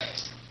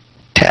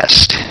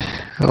test.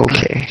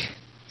 Okay.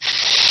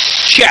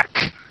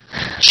 Check.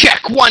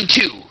 Check 1,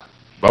 2.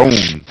 Boom.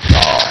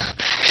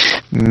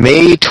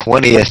 May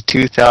 20th,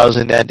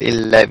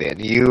 2011.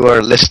 You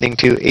are listening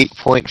to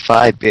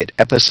 8.5-Bit,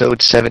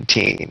 episode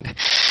 17.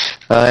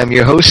 I'm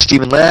your host,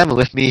 Stephen Lamb, and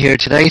with me here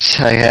tonight,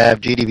 I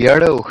have JD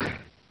Viardo.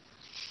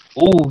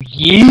 Oh,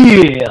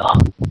 yeah.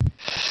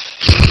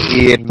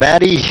 Ian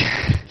Maddie.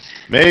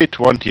 May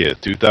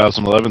 20th,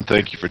 2011.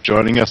 Thank you for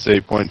joining us,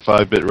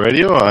 8.5-Bit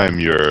Radio. I'm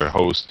your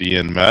host,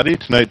 Ian Maddie.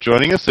 Tonight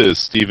joining us is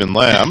Stephen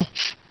Lamb.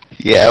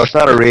 Yeah, it's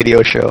not a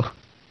radio show.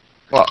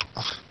 Well,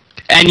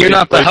 and you're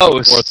not the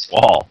host. Fourth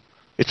wall.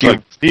 If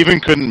you...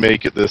 Stephen couldn't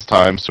make it this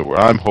time, so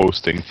I'm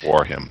hosting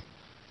for him.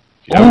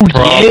 Oh,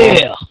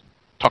 yeah.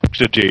 Talk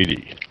to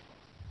JD.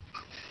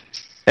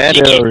 And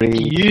Ellery.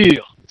 Yeah.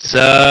 What's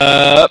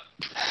up?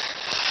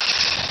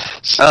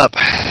 What's up?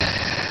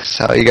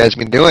 So how you guys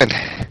been doing?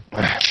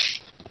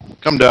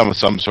 Come down with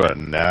some sort of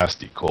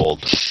nasty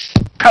cold.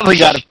 Probably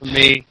got it from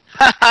me.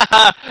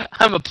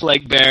 I'm a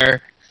plague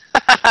bear.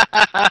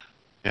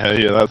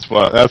 Yeah,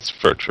 that's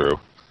for true.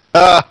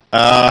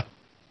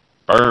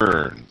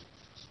 Burn.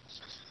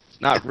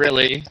 Not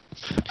really.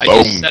 I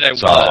Boom. just said I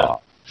Saw.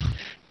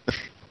 was.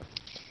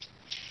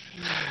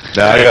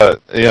 Now I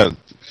got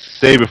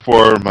day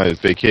before my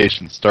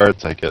vacation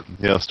starts, I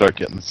start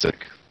getting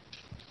sick.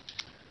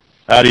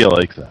 How do you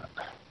like that?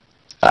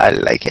 I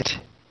like it.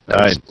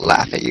 I just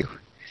laugh at you.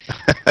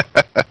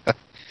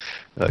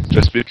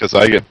 Just because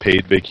I get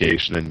paid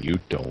vacation and you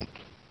don't.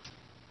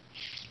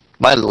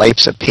 My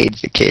life's a paid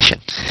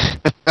vacation.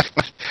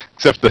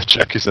 Except the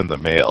check is in the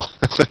mail.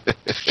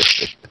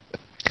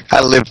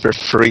 I live for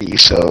free,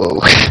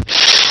 so...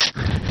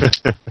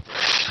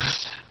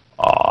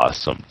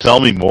 Awesome. Tell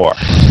me more.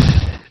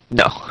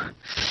 No.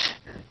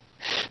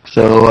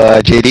 So,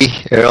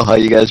 JD, Errol, how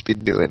you guys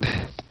been doing?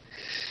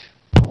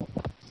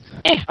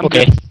 I'm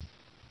okay.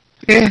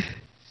 Yeah.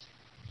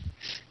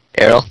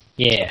 Errol,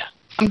 Yeah.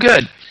 I'm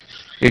good.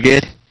 you're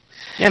good?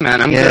 Yeah,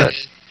 man, I'm Yeah. good.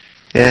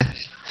 Yeah.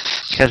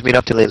 What you guys been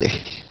up to lately?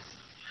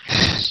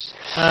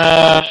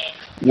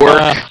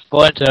 Work.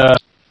 Going to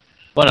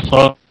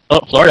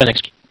Florida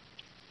next week.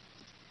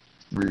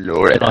 I don't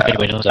know if Florida.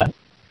 anybody knows that.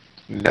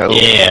 No.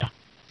 Yeah.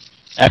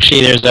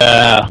 Actually, there's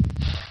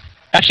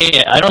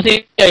Actually, I don't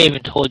think I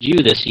even told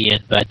you this,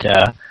 Ian, but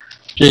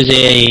there's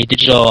a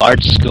digital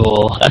arts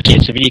school. Actually,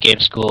 it's a video game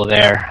school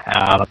there.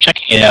 I'm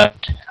checking it out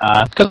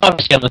because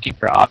obviously I'm looking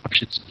for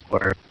options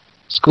for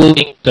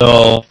schooling.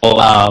 So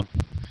I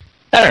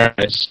don't know.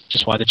 I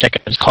just wanted to check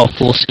it. It's called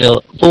Full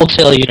Sail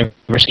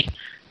University,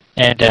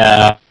 and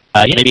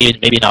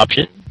maybe an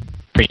option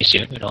pretty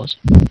soon. Who knows?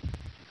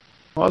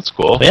 Well, that's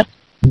cool. So,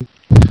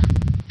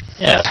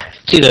 yeah.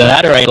 It's either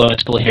that or I go to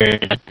school here.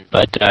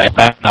 But if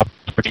I have an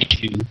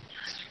opportunity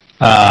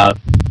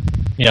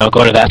to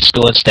go to that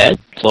school instead,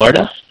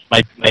 Florida,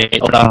 might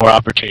open up more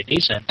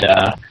opportunities, and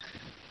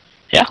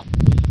yeah.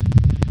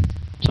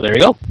 So there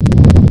you go.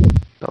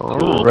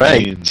 All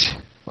right.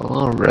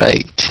 All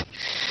right.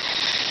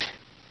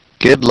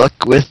 Good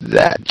luck with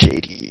that,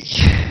 JD.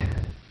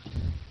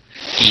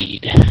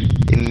 Indeed.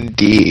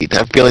 Indeed.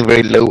 I'm feeling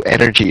very low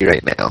energy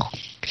right now.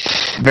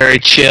 Very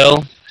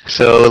chill.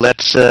 So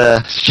let's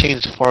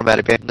change the format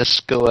a bit. Let's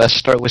go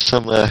start with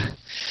some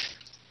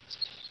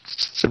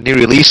new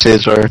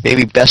releases or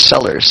maybe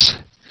bestsellers.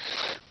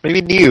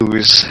 Maybe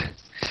news.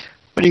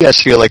 What do you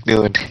guys feel like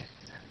doing?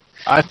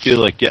 I feel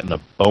like getting a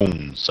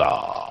bone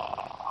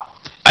saw.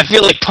 I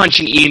feel like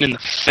punching Ian in the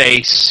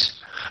face.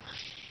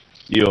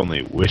 You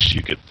only wish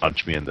you could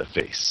punch me in the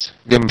face.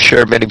 I'm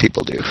sure many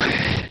people do.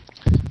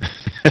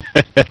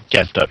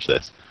 Can't touch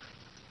this.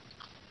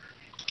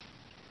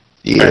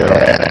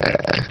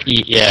 Yeah.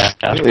 Yeah.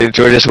 We're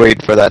just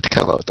waiting for that to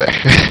come out there.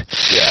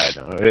 Yeah, I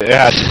know. It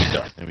has to be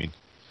done. I mean,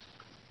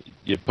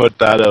 you put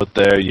that out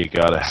there, you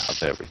gotta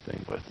have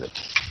everything with it.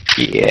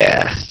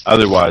 Yeah.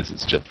 Otherwise,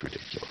 it's just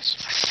ridiculous.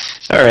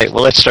 All right,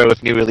 well, let's start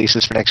with new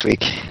releases for next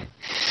week.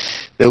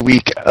 The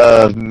week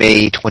of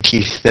May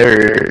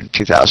 23rd,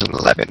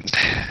 2011.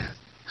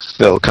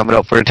 So, coming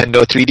up for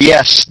Nintendo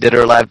 3DS, Dead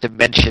or Alive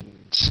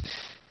Dimensions.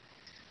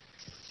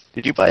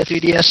 Did you buy a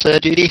 3DS,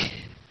 JD?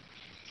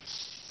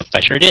 I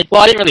sure did.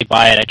 Well, I didn't really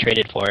buy it. I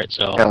traded for it,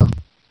 so... No.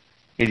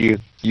 Did you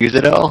use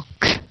it at all?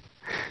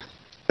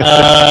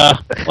 Well,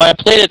 I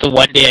played it the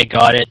one day I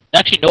got it.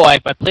 Actually, no, I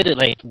played it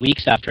like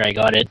weeks after I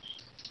got it.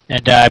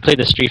 And I played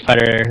the Street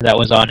Fighter that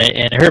was on it,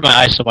 and it hurt my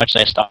eyes so much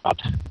that I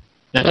stopped.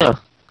 Oh,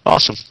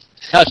 awesome.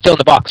 Now it's still in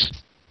the box.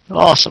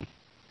 Awesome.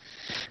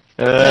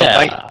 Yeah.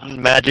 Might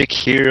and Magic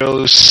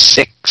Hero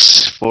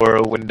 6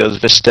 for Windows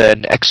Vista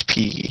and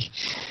XP.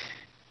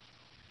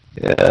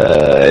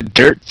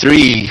 Dirt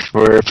 3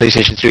 for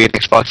PlayStation 3 and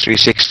Xbox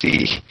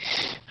 360.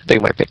 I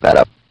think I might pick that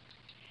up.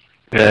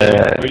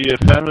 Were you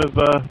a fan of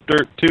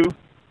Dirt 2?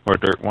 Or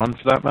Dirt 1,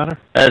 for that matter?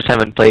 I just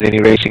haven't played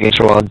any racing games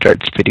for a while.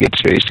 Dirt's a pretty good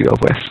series to go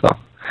with, so...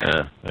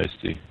 Yeah, I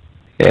see.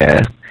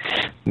 Yeah.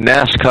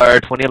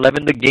 NASCAR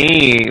 2011 The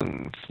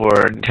Game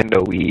for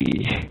Nintendo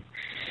Wii.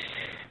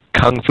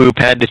 Kung Fu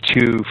Panda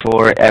 2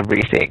 for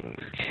everything.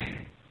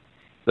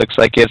 Looks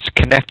like it's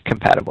Kinect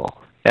compatible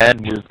and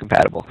Move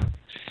compatible.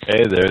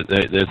 Hey,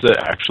 there's an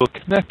actual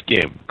Kinect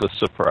game.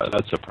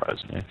 That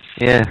surprised me.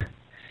 Yeah.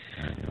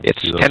 Yeah,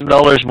 It's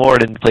 $10 more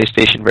than the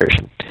PlayStation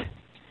version.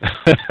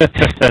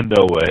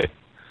 No way.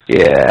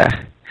 Yeah.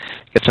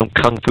 Get some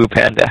Kung Fu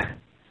Panda.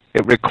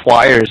 It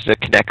requires the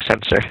Kinect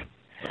sensor.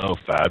 Oh,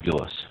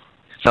 fabulous.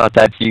 It's not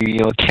that you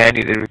can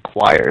use it, it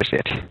requires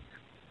it.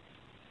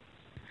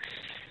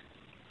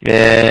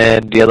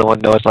 And the other one,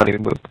 no, it's not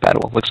even Move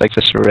compatible. Looks like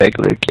just a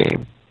regular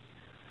game.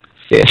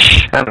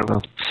 Ish. I don't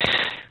know.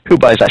 Who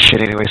buys that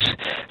shit anyways?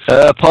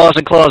 Paws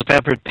and Claws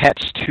Pampered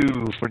Pets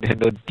 2 for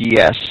Nintendo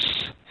DS.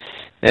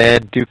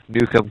 And Duke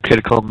Nukem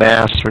Critical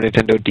Mass for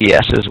Nintendo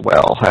DS as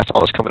well. That's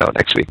all that's coming out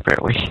next week,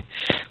 apparently.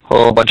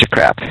 Whole bunch of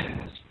crap.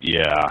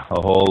 Yeah, a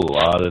whole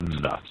lot of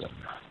nothing.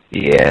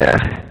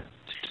 Yeah.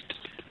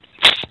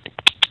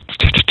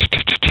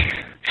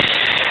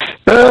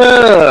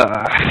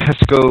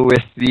 Let's go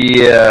with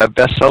the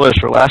bestsellers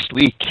for last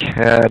week.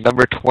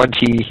 Number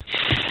 20,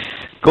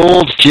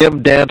 Gold's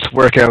Gym Dance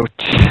Workout.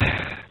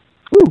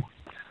 Woo!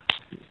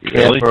 Really?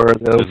 Yeah, for the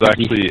There's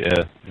actually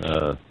a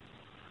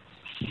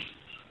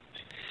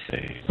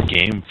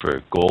game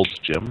for Gold's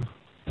Gym?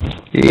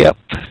 Yep.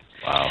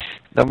 Wow.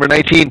 Number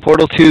 19,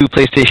 Portal 2,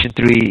 PlayStation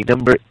 3.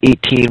 Number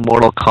 18,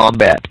 Mortal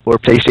Kombat for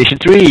PlayStation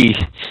 3.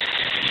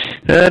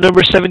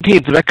 Number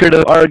 17, Record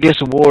of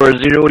Argus War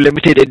Zero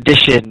Limited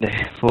Edition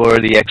for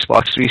the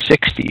Xbox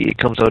 360. It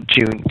comes out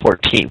June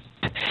 14th.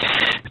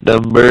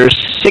 Number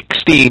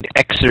 16,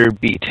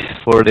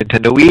 Exerbeat for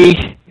Nintendo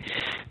Wii.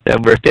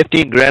 Number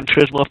 15, Gran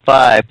Turismo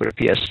 5 for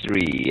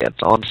PS3.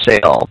 It's on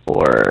sale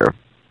for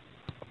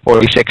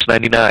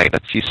 $46.99.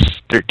 That's a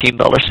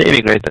 $13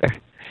 saving right there.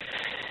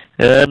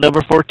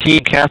 Number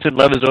 14, Catherine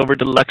Love is Over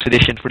Deluxe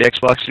Edition for the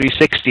Xbox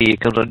 360. It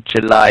comes on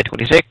July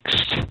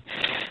 26th.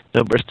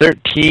 Number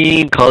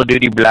 13, Call of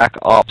Duty Black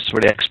Ops for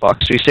the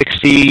Xbox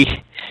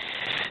 360.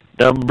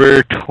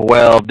 Number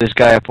 12,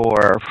 Disgaea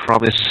 4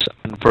 Promise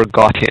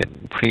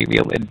Unforgotten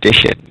Premium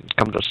Edition.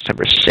 Comes on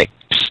September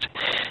 6th.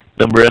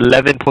 Number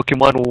 11,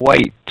 Pokemon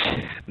White.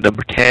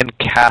 Number 10,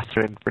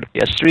 Catherine for the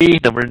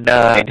PS3. Number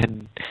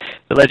 9,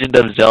 The Legend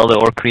of Zelda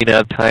Ocarina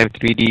of Time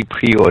 3D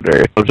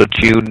pre-order. It comes on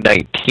June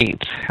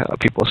 19th.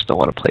 People still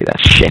want to play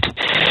that shit.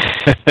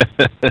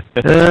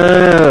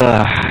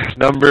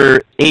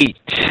 Number 8,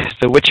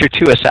 The Witcher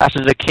 2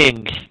 Assassin's a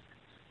King.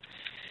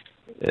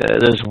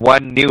 There's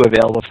one new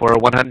available for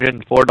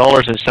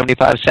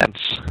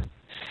 $104.75.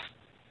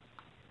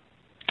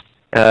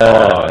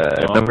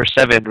 Number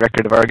 7,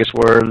 Record of Argus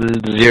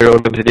World Zero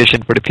Limited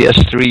Edition for the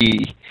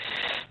PS3.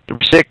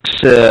 Number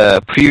 6,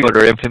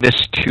 pre-order Infamous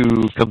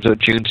 2 comes out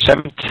June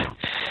 7th.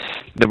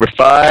 Number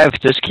 5,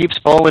 just keeps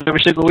falling every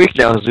single week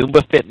now,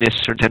 Zumba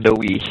Fitness for Nintendo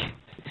Wii.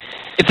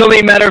 It's only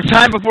a matter of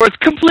time before it's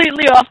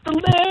completely off the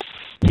list.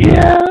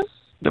 Yeah.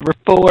 Number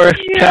 4,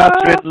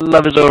 Catherine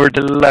Love is Over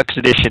Deluxe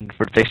Edition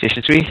for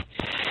PlayStation 3.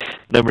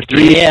 Number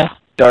 3,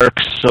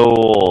 Dark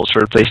Souls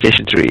for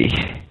PlayStation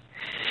 3.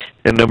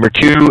 And number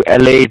 2,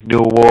 LA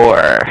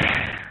Noire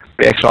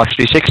for Xbox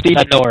 360.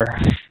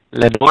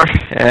 Lenore.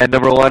 And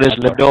number 1 is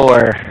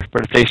Lenore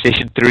for the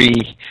PlayStation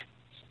 3.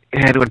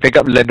 Anyone pick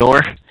up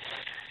Lenore?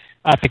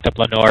 I picked up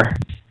Lenore.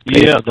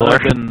 Yeah,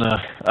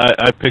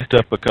 I picked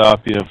up a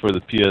copy for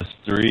the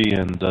PS3,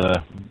 and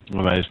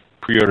my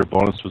pre-order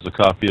bonus was a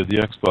copy of the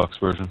Xbox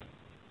version.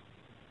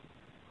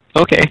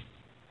 Okay.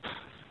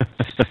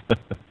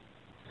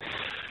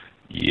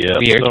 Yeah.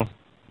 Weird. So,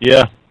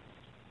 yeah.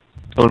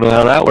 Don't know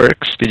how that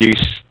works. Did you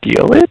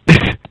steal it?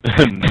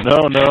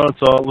 No,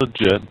 it's all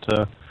legit.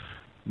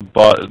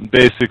 But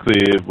basically,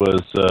 it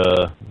was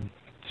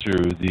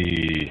through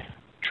the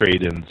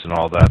trade-ins and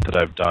all that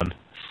I've done.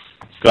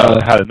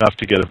 Had enough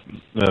to get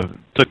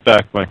took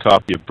back my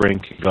copy of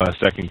Brink, got a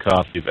second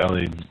copy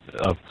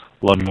of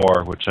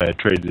Lenore, which I had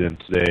traded in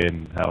today,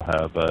 and now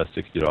have a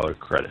 $60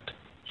 credit.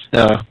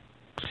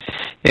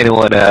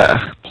 Anyone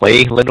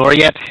play Lenore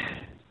yet?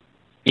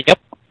 Yep.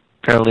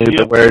 Apparently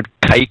the word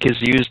kike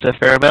is used a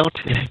fair amount.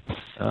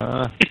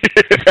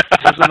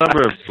 There's a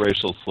number of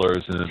racial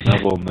slurs in it.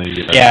 Not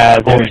only,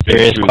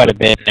 there is quite a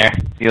bit in there.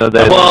 You know,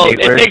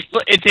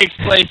 it takes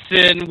place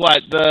in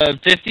what, the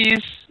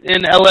 50s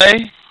in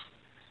LA?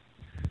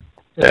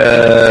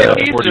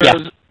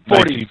 50s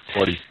 40.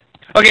 40.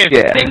 Okay,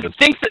 yeah. Think it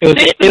was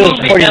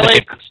the 40 movie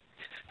seconds.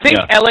 Think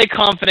LA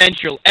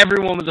Confidential.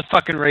 Everyone was a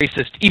fucking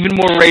racist, even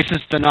more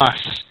racist than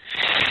us.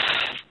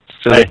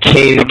 So the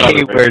K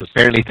word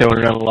apparently thrown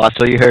around a lot.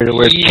 So you heard the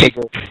word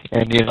kigger,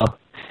 and you know.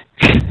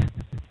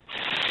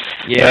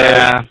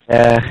 Yeah.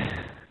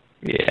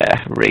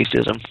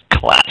 Racism,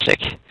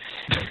 classic.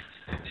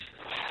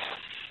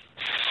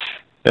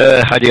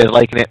 How do you guys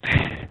liking it?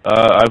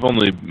 I've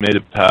only made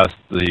it past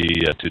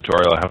the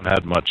tutorial. I haven't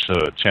had much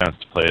chance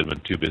to play it. I've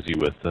been too busy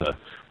with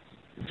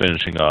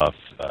finishing off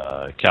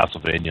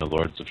Castlevania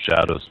Lords of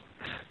Shadows.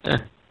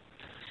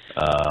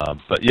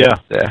 But yeah.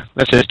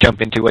 Let's just jump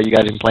into what you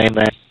guys been playing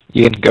then.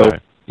 You can go.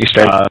 Right. You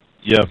start.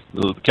 Yeah,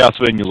 the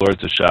Castlevania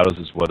Lords of Shadows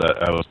is what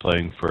I was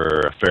playing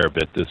for a fair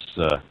bit this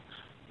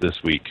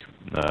week.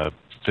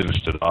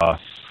 Finished it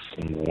off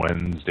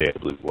Wednesday, I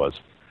believe it was.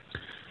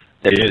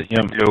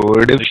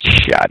 Lord of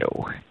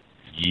Shadow.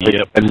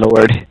 Yep.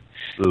 Lord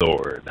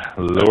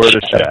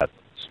of Shadows.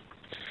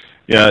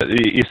 Yeah,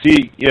 you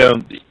see,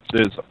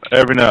 there's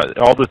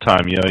all the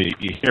time, you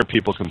hear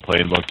people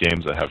complain about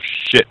games that have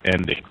shit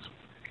endings.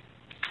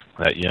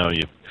 That,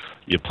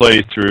 you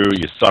play through,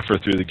 you suffer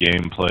through the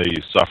gameplay,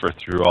 you suffer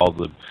through all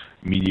the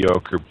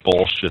mediocre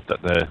bullshit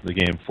that the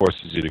game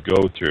forces you to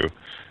go through.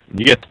 And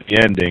you get to the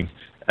ending,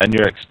 and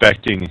you're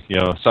expecting,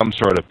 some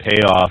sort of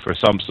payoff or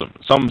some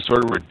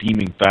sort of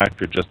redeeming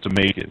factor just to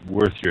make it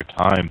worth your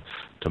time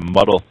to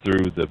muddle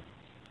through the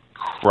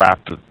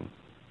crap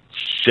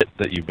shit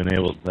that you've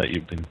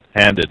been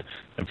handed,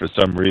 and for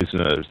some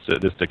reason are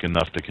sadistic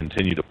enough to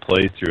continue to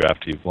play through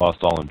after you've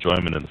lost all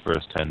enjoyment in the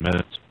first 10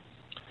 minutes.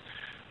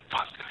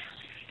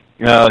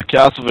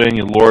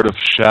 Castlevania Lord of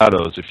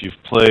Shadows, if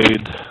you've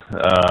played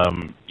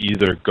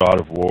either God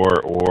of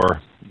War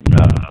or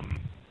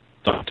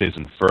Dante's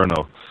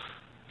Inferno,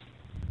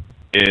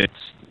 it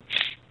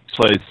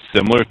plays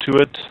similar to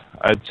it.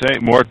 I'd say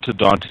more to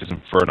Dante's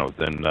Inferno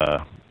than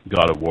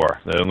God of War.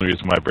 The only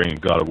reason why I bring in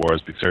God of War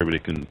is because everybody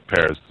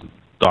compares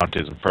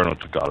Dante's Inferno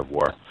to God of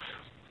War.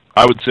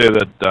 I would say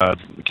that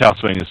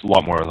Castlevania is a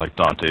lot more like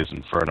Dante's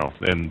Inferno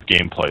in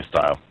gameplay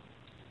style.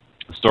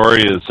 The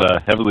story is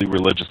heavily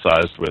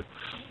religiousized with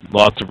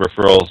lots of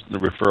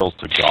referrals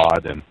to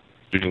God and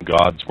doing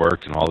God's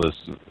work and all this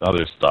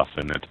other stuff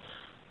in it.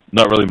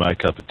 Not really my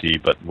cup of tea,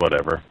 but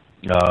whatever.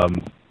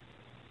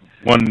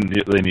 One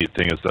really neat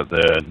thing is that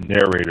the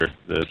narrator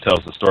that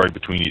tells the story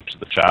between each of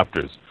the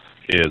chapters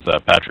is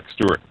Patrick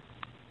Stewart,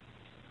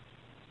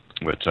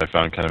 which I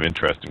found kind of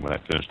interesting when I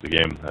finished the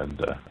game,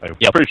 and I'm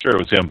pretty sure it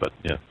was him, but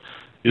yeah.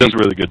 He does a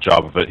really good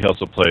job of it. He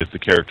also plays the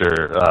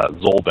character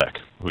Zolbeck,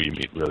 who you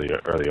meet really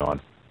early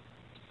on.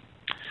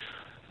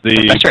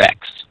 Professor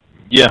X.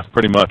 Yeah,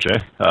 pretty much, eh?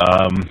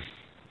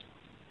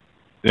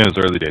 In his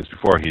early days,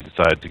 before he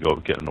decided to go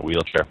get in a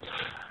wheelchair.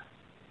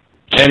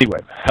 Anyway,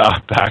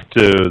 back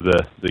to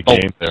the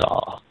game there.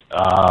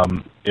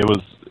 It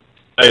was,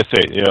 like I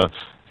say,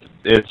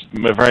 it's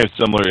very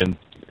similar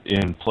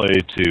in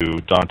play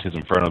to Dante's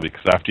Inferno,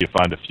 because after you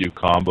find a few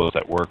combos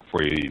that work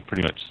for you, you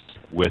pretty much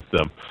stick with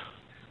them.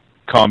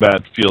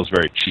 Combat feels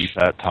very cheap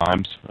at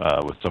times,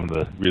 with some of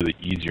the really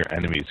easier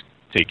enemies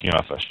taking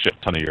off a shit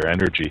ton of your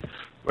energy,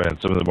 and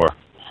some of the more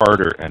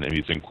harder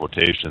enemies, in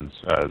quotations,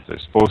 as they're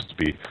supposed to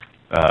be,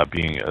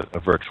 being a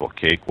virtual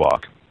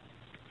cakewalk.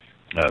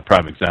 A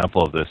prime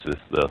example of this is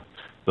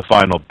the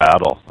final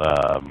battle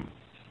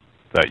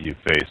that you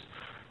face,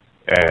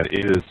 and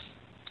it is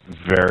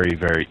very,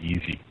 very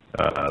easy.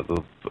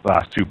 The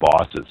last two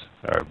bosses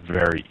are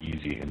very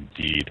easy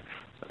indeed.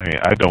 I mean,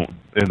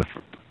 in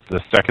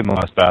the second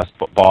last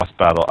boss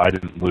battle, I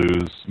didn't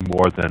lose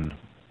more than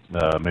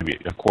maybe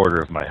a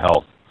quarter of my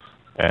health.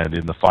 And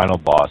in the final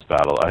boss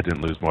battle, I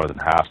didn't lose more than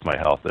half my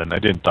health. And I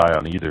didn't die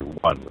on either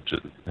one, which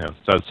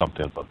says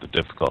something about the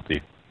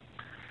difficulty.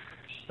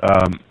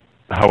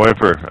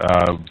 However,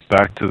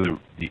 back to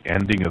the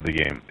ending of the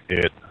game,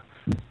 it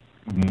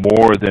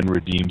more than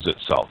redeems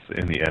itself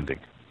in the ending.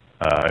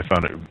 I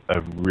found it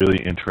a really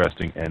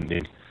interesting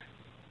ending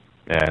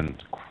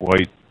and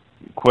quite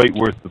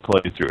worth the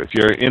playthrough. If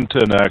you're into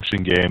an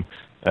action game,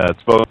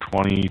 it's about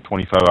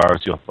 20-25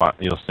 hours.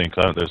 You'll think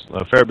there's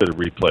a fair bit of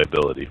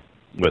replayability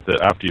with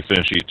it. After you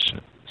finish each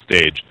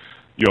stage,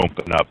 you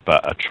open up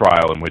a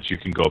trial in which you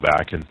can go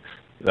back and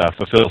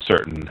fulfill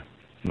certain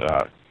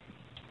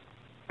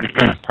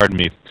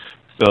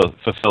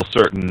fulfill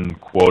certain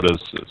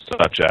quotas,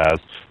 such as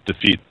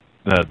defeat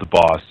the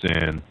boss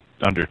in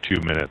under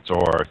 2 minutes,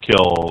 or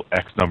kill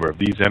X number of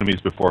these enemies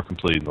before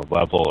completing the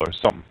level, or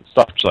stuff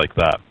like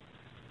that.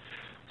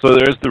 So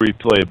there's the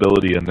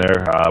replayability in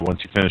there.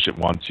 Once you finish it,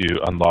 once you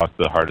unlock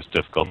the hardest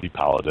difficulty,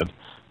 Paladin,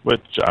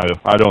 which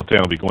I don't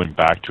think I'll be going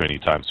back to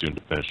anytime soon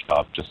to finish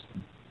off. Just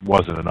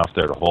wasn't enough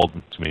there to hold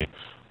to me.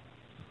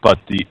 But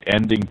the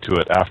ending to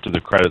it, after the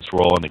credits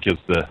roll and it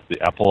gives the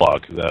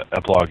epilogue. The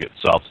epilogue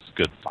itself is a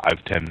good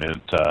 5-10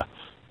 minute,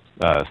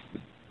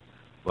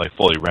 like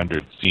fully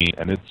rendered scene,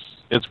 and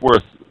it's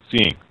worth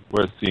seeing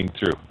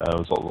through.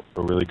 It was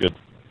a really good,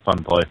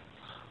 fun play.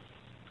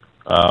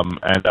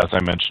 And as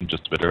I mentioned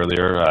just a bit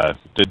earlier, I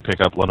did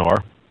pick up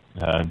Lenore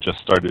and just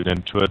started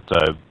into it.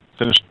 I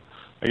finished,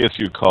 I guess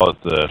you'd call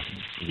it the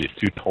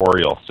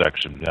tutorial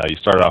section. You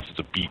start off as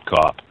a beat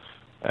cop,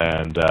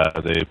 and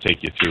they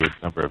take you through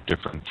a number of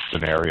different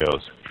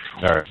scenarios,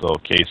 or little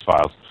case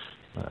files,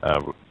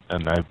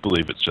 and I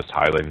believe it's just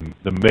highlighting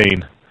the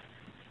main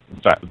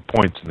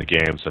points in the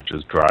game, such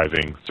as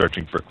driving,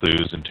 searching for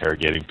clues,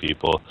 interrogating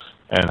people,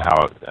 and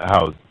how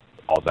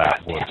all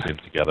that works in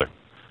together.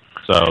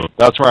 So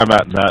that's where I'm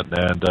at in that,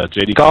 and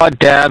JD... God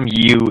damn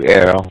you,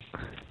 Errol.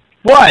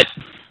 What?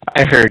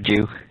 I heard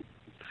you.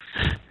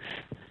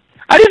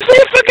 I didn't say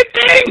a fucking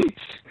thing!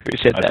 Who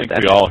said that? I think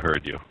we all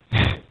heard you.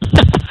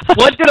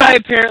 What did I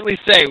apparently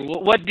say?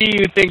 What do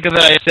you think that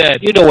I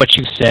said? You know what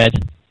you said.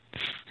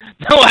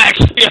 No,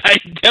 actually, I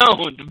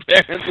don't,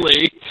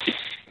 apparently.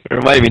 Or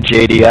it might have been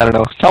JD, I don't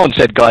know. Someone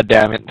said, God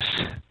damn it.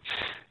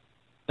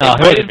 No, it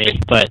wasn't me,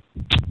 but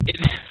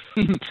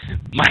It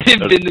might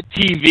have been the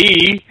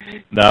TV.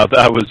 No,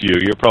 that was you.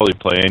 You're probably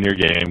playing your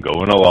game,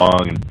 going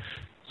along, and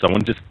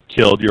someone just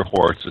killed your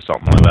horse or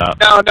something like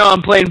that. No,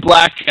 I'm playing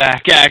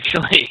blackjack,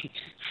 actually.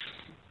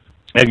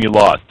 And you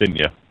lost, didn't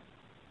you?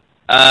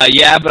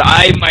 Yeah, but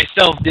I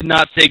myself did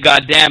not say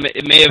 "God damn it."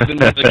 It may have been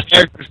one of the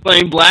characters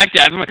playing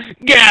blackjack. I'm like,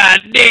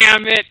 God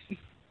damn it!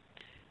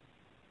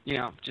 You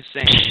know, just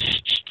saying.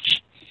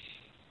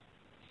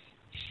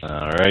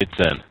 All right,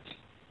 then.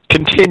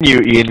 Continue,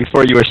 Ian,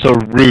 before you are so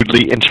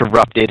rudely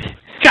interrupted.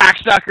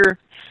 Cocksucker!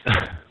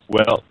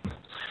 Well,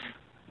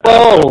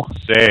 whoa! as I was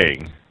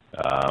saying,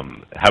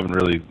 haven't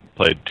really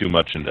played too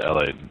much into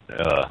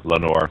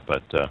Lenore,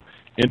 but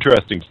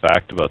interesting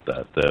fact about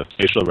that, the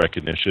facial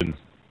recognition,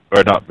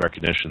 or not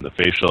recognition, the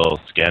facial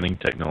scanning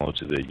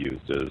technology they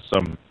used is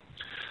some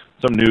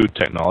new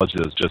technology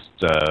that's just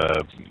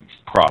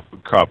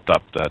cropped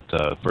up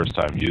that first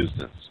time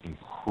used. It's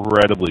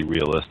incredibly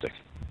realistic,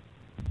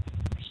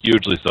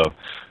 hugely so.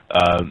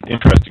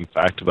 Interesting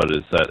fact about it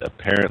is that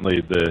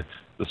apparently the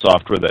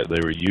software that they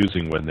were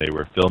using when they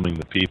were filming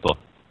the people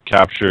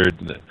captured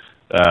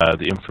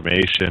the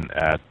information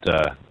at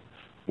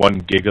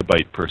 1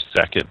 gigabyte per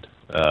second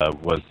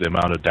was the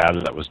amount of data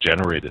that was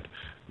generated.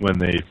 When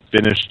they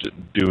finished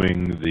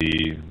doing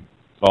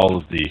all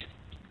of the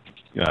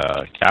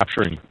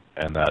capturing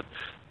and that,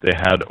 they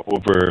had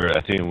over,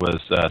 I think it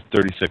was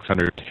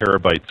 3,600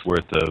 terabytes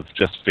worth of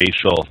just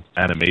facial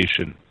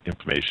animation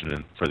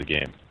information for the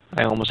game.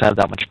 I almost have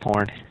that much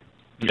porn.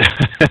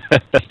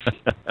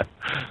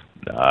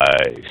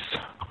 Nice.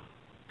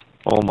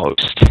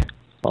 Almost.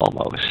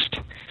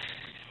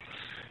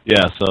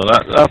 Yeah, so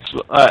that's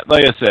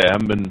like I say, I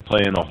haven't been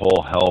playing a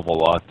whole hell of a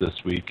lot this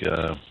week,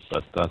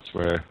 but that's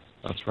where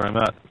I'm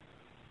at.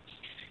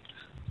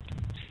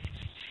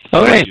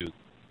 All right.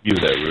 You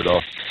there,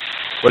 Rudolph?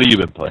 What have you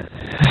been playing?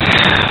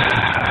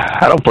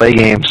 I don't play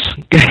games.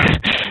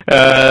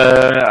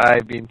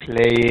 I've been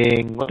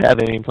playing... What have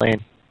I been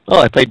playing? Oh,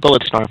 I played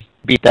Bulletstorm.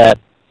 Beat that.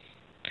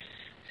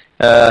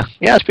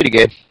 Yeah, it's pretty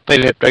good.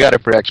 Played it. I got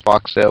it for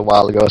Xbox a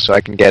while ago, so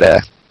I can get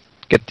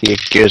the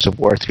Gears of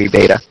War 3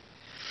 beta.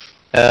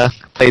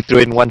 Played through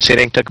it in one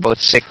sitting. Took about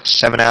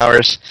 6-7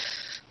 hours.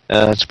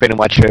 It's pretty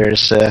much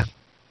there's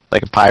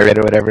like a pirate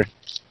or whatever,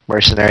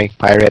 mercenary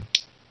pirate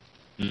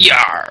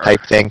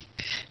type thing,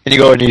 and you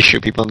go and you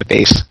shoot people in the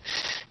face.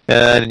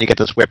 And then you get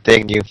this whip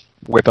thing, and you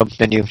whip them,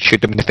 then you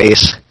shoot them in the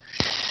face.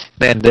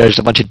 Then there's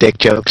a bunch of dick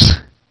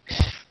jokes.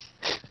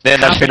 Then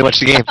that's pretty much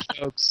the game.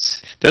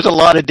 There's a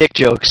lot of dick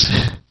jokes.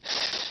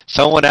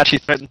 Someone actually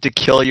threatened to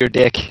kill your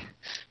dick.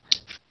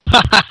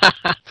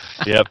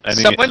 Yep, and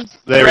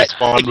they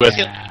respond with,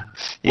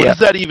 what does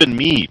that even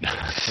mean?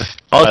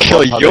 I'll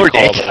kill your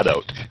dick. That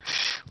out.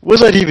 What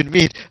does that even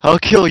mean? I'll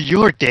kill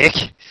your dick.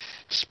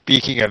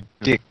 Speaking of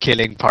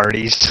dick-killing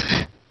parties.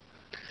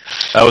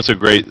 That was a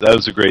great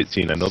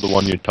scene. I know the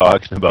one you're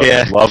talking about.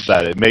 Yeah. I love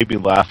that. It made me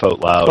laugh out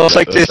loud. Well,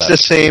 it's the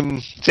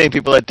same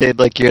people that did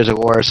like Gears of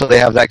War, so they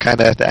have that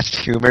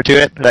humor to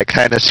it, that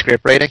kind of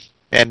script writing,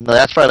 and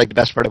that's probably like the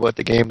best part about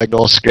the game, like the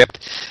whole script,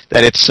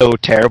 that it's so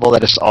terrible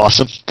that it's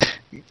awesome.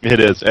 It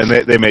is, and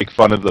they make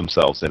fun of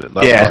themselves in it.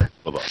 That's yeah.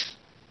 what I love.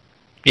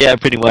 Yeah,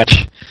 pretty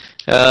much.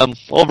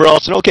 Overall,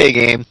 it's an okay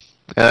game.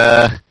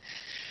 Yeah,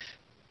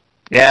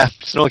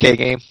 it's an okay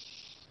game.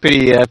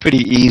 Pretty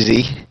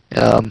easy.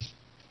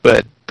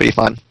 But pretty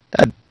fun.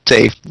 I'd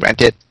say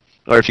rent it,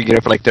 or if you get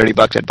it for like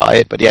 $30, I'd buy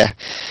it. But yeah,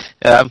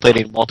 I haven't played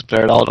any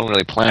multiplayer at all. Don't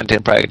really plan to.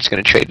 I'm probably just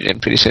gonna trade it in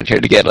pretty soon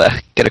here to get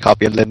a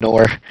copy of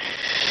Lenore.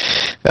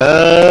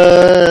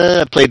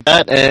 I played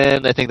that,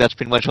 and I think that's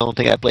pretty much the only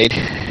thing I played,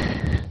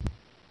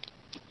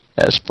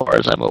 as far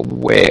as I'm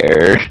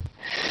aware.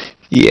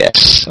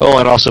 Yes. Oh,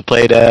 and also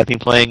played. I've been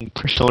playing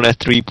Persona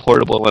 3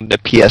 Portable on the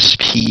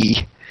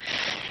PSP.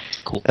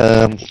 Cool.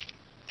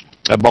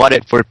 I bought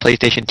it for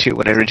PlayStation 2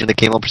 when it originally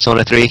came on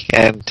Persona 3,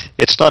 and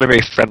it's not a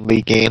very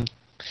friendly game.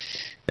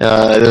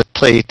 The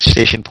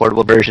PlayStation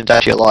Portable version is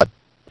actually a lot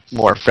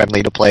more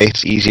friendly to play.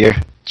 It's easier.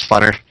 It's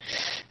funner.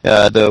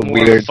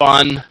 More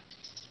fun.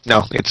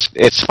 No, it's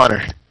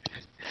funner.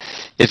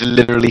 It's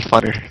literally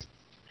funner.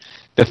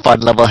 The fun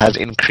level has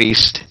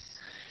increased.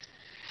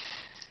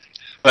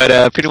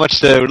 But pretty much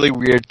the really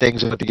weird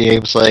things about the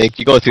games, like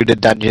you go through the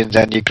dungeons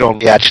and you can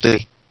only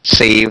actually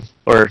save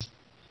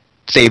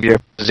your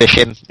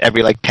position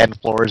every like 10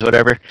 floors or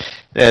whatever.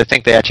 I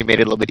think they actually made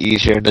it a little bit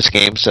easier in this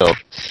game, so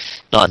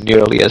not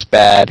nearly as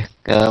bad.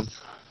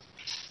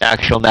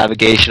 Actual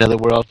navigation of the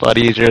world a lot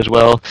easier as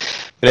well.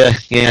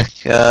 But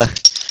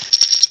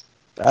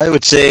I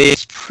would say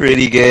it's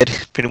pretty good.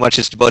 Pretty much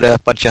it's about a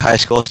bunch of high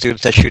school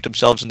students that shoot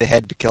themselves in the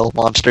head to kill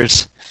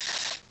monsters.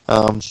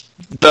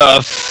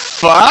 The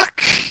fuck?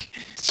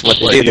 That's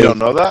what What, they you do. don't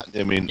know that?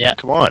 I mean, Yeah.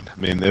 come on. I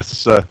mean,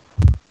 this. I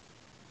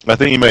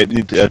think you might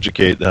need to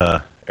educate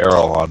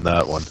Errol on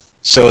that one.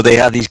 So they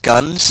have these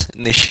guns,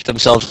 and they shoot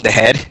themselves in the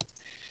head,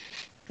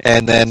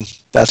 and then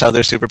that's how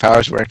their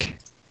superpowers work.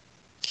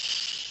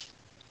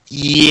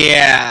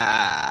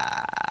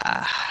 Yeah.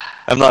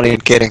 I'm not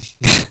even kidding.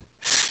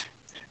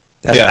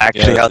 That's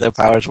actually how their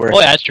powers work. Oh,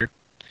 yeah, that's true.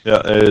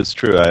 Yeah, it's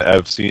true.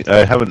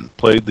 I haven't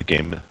played the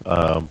game,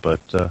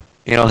 but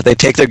They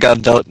take their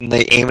guns out and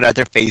they aim it at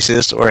their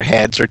faces or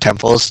heads or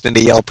temples. Then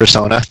they yell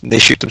Persona and they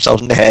shoot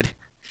themselves in the head.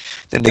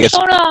 Then they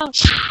Persona!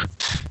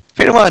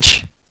 Pretty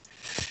much.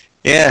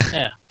 Yeah.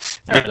 Yeah.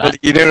 But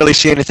you didn't really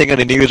see anything on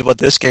the news about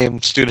this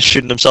game. Students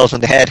shooting themselves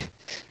in the head.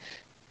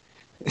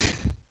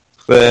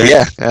 But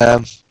yeah,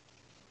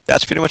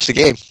 that's pretty much the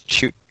game.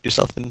 Shoot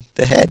yourself in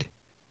the head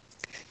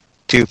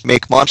to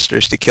make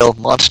monsters, to kill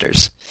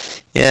monsters.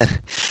 Yeah.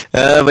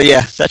 But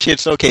yeah,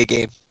 it's an okay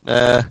game.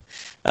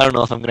 I don't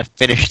know if I'm going to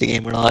finish the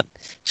game or not.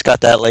 It's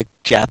got that like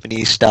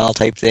Japanese style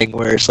type thing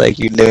where it's like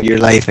you live your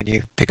life and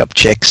you pick up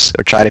chicks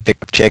or try to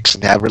pick up chicks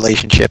and have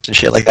relationships and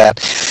shit like that.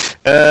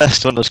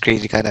 It's one of those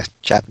crazy kind of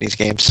Japanese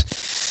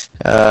games.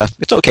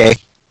 It's okay.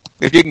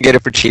 If you can get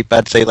it for cheap,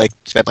 I'd say like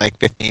spend like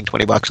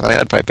 $15-$20 on it.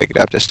 I'd probably pick it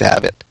up just to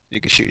have it.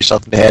 You can shoot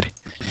yourself in the head.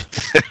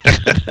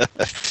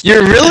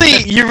 You're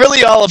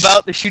really all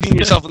about the shooting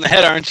yourself in the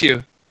head, aren't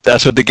you?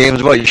 That's what the game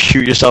is about. You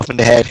shoot yourself in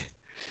the head.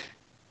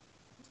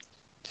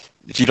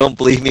 If you don't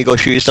believe me, go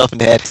shoot yourself in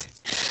the head.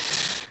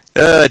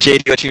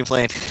 JD, what you been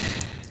playing?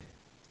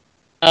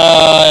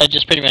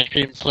 Just pretty much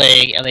been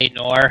playing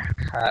Lenore.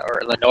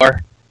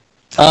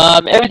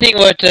 Everything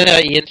what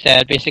Ian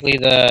said. Basically,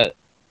 the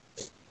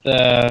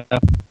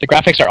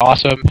graphics are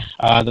awesome.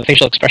 The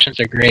facial expressions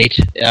are great.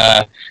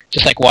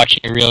 Just like watching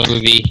a real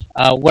movie.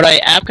 What I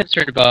am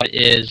concerned about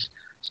is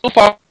so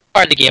far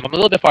in the game. I'm a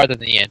little bit farther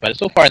than Ian, but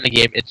so far in the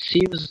game, it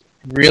seems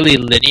really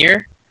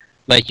linear.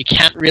 Like you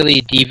can't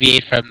really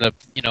deviate from the,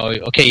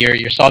 okay,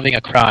 you're solving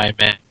a crime,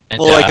 and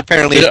well, like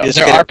apparently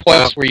there are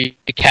points where you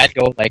can't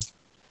go like,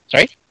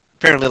 sorry.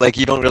 Apparently, like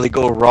you don't really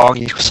go wrong.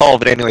 You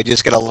solve it anyway. You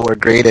just get a lower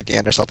grade at the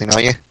end or something,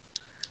 don't you?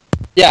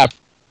 Yeah,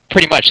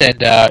 pretty much. And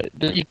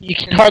you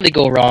can hardly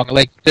go wrong.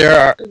 Like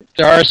there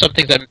are some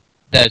things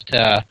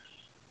that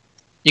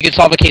you can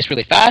solve a case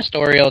really fast,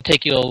 or it'll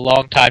take you a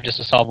long time just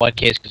to solve one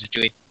case because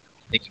you're doing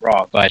things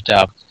wrong. But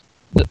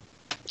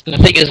the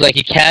thing is, like,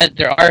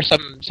 there are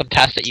some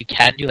tasks that you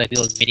can do, like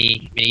little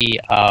mini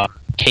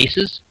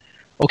cases.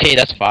 Okay,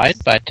 that's fine,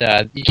 but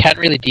you can't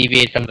really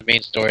deviate from the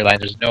main storyline.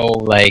 There's no,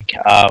 like,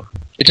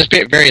 it's just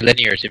very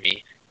linear to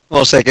me.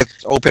 Well, it's like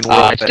it's open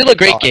world. It's still a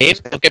great game,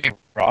 don't get me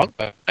wrong,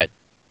 but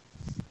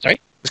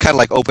sorry? It's kind of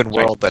like open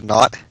world, but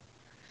not.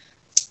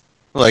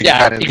 Like,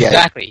 yeah,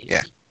 exactly.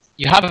 Yeah.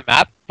 You have a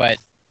map, but,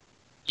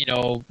 you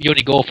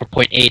only go from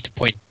point A to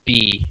point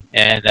B,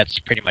 and that's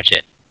pretty much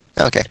it.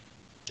 Okay.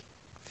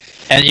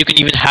 And you can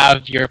even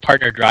have your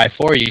partner drive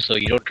for you, so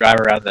you don't drive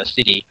around the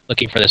city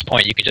looking for this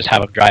point. You can just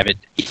have them drive it,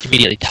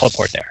 immediately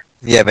teleport there.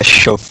 You have a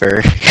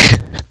chauffeur.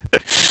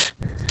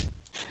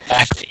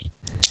 Exactly.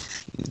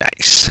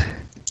 Nice.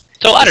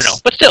 So I don't know,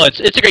 but still, it's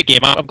a great game.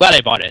 I'm glad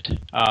I bought it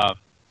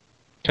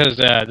because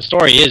the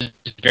story is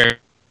very,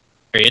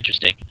 very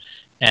interesting,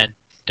 and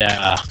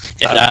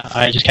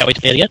I just can't wait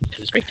to play it again.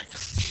 It's great.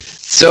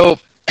 So,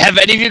 have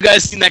any of you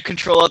guys seen that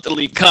Control Alt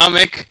Delete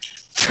comic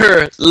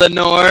for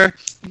Lenore?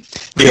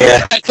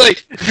 Yeah. It's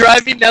like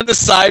driving down the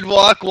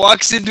sidewalk,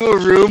 walks into a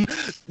room,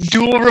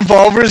 dual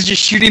revolvers,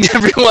 just shooting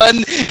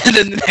everyone, and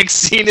then the next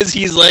scene is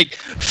he's like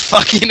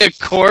fucking a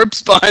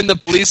corpse behind the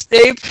police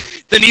tape.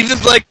 Then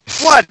Ethan's like,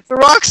 "What? The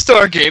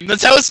Rockstar game?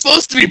 That's how it's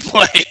supposed to be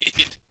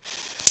played."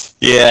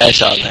 Yeah, I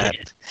saw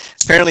that.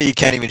 Apparently, you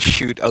can't even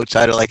shoot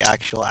outside of like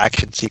actual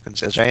action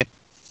sequences, right?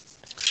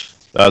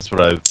 That's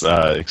what I've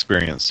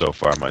experienced so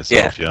far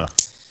myself. Yeah.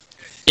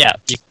 Yeah,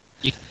 you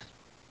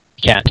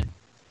can't.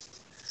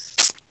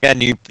 Yeah,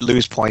 and you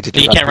lose points.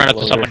 You can't run up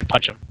to someone and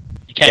punch them.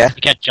 You can't. Yeah.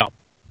 You can't jump.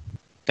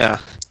 Yeah.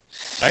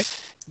 Right?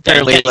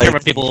 Apparently, you can't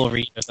run people over.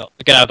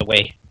 Get out of the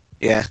way.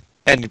 Yeah,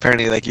 and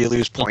apparently, like you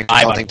lose points or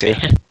I something too.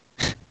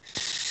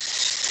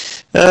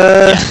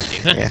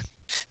 Yeah.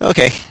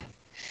 Okay.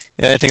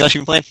 Anything else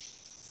you've been playing?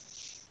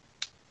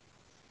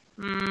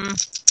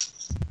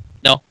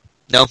 No.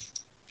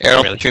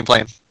 Errol, really. what you been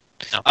playing?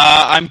 No.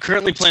 I'm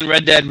currently playing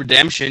Red Dead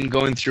Redemption,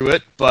 going through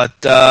it, but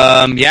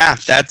yeah,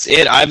 that's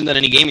it. I haven't done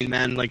any gaming,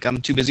 man. Like,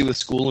 I'm too busy with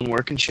school and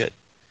work and shit.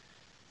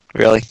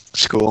 Really?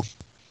 School?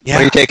 Yeah.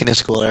 What are you taking in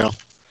school, Errol?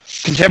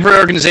 Contemporary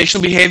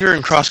organizational behavior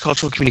and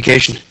cross-cultural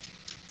communication.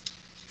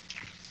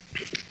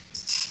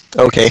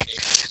 Okay.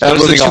 Those are the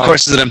moving two on.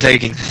 courses that I'm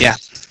taking. Yeah.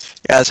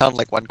 Yeah, that sounded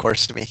like one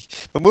course to me.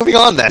 But moving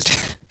on then.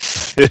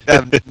 I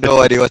have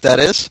no idea what that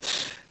is.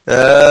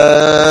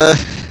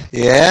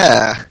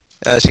 Yeah.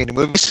 Seen the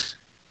movies?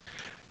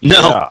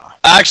 No. Yeah.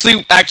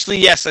 Actually,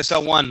 yes, I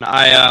saw one.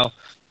 I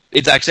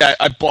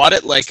bought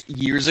it like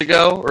years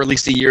ago, or at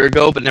least a year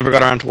ago, but never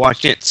got around to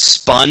watching it.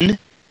 Spun.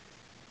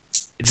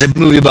 It's a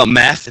movie about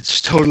meth. It's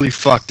totally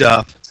fucked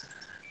up.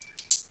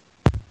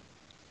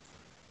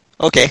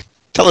 Okay.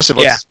 Tell us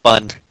about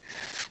Spun.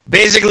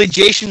 Basically,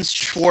 Jason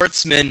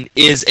Schwartzman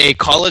is a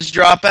college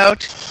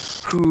dropout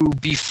who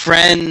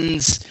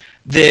befriends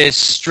this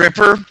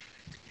stripper.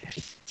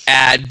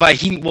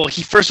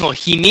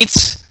 He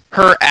meets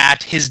her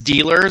at his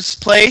dealer's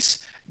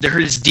place.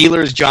 His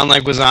dealer is John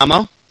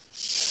Leguizamo.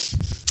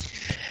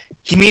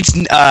 He meets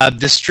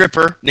this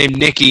stripper named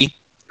Nikki,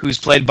 who's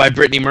played by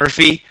Brittany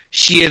Murphy,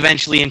 she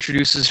eventually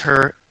introduces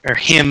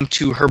him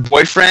to her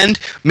boyfriend,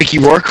 Mickey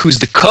Rourke, who's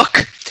the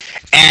cook.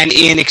 And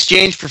in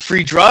exchange for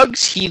free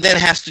drugs, he then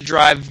has to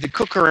drive the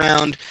cook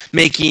around,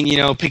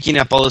 picking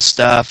up all this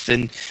stuff.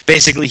 And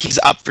basically,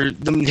 the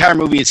entire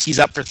movie is he's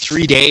up for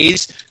 3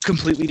 days,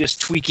 completely just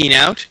tweaking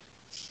out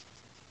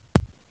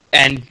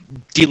and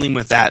dealing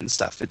with that and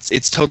stuff.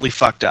 It's totally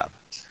fucked up.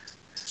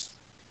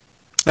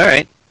 All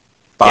right.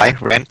 Buy, Yeah.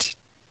 rent,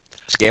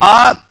 skip.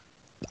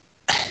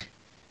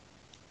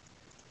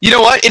 You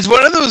know what? It's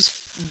one of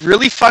those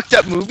really fucked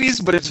up movies,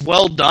 but it's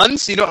well done.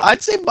 So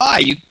I'd say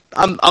buy.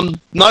 I'm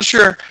not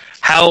sure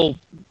how,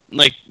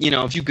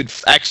 if you could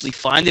actually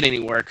find it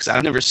anywhere, because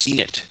I've never seen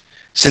it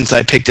since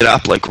I picked it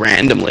up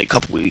randomly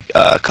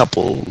a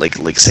couple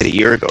say a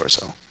year ago or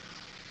so.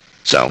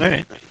 So, All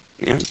right.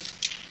 yeah.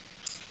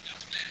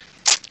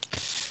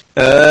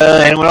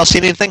 Anyone else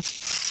seen anything?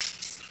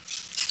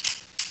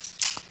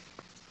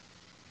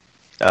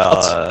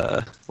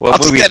 I'll What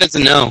take movie? that as a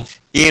no.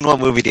 Ian, what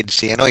movie did you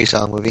see? I know you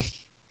saw a movie.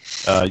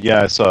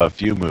 Yeah, I saw a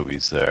few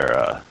movies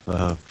there.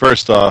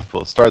 First off,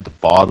 we'll start at the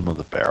bottom of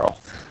the barrel.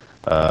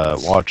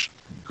 Watched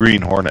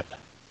Green Hornet.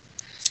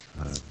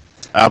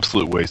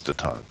 Absolute waste of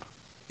time.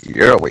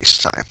 You're a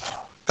waste of time.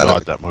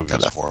 God, that movie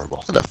was What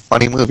horrible. a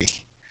funny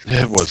movie.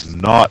 It was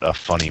not a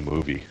funny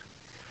movie.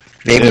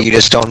 Maybe It you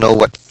just don't know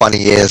what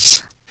funny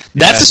is.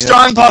 That's a Yeah.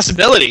 strong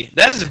possibility.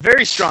 That is a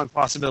very strong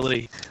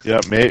possibility.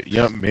 Yeah,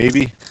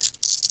 maybe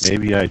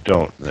I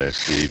don't there,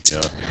 Steve.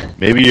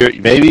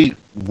 Maybe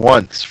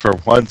for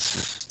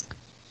once,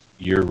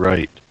 you're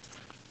right.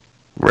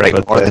 Right,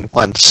 But more then- than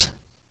once.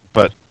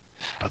 But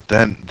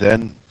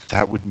then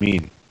that would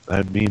mean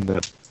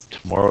that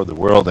tomorrow the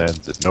world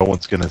ends and no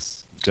one's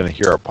gonna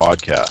hear our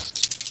podcast.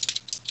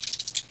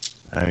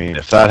 I mean,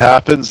 if that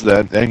happens,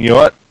 then you know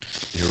what?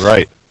 You're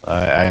right.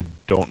 I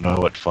don't know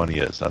what funny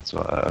is. That's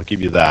I'll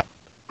give you that.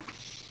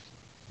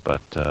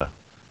 But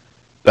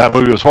that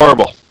movie was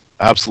horrible.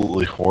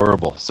 Absolutely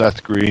horrible.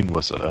 Seth Green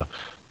was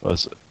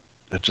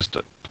just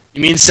a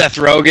You mean Seth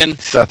Rogen?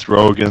 Seth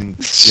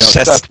Rogen,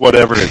 Seth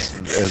whatever his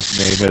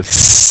name is.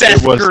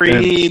 Seth It was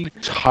Green. an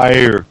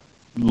entire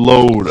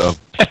load of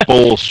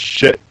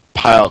bullshit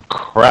pile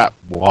crap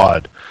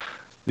wad.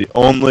 The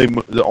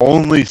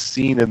only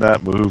scene in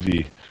that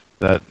movie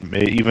that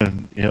made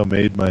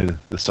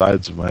the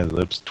sides of my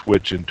lips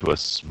twitch into a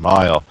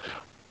smile,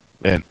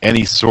 and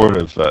any sort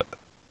of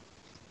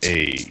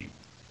a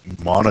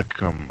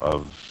monicum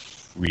of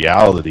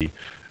reality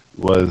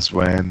was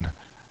when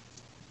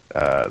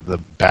the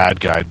bad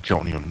guy, I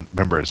don't even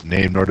remember his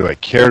name, nor do I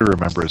care to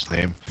remember his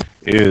name,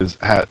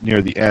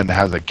 near the end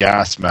has a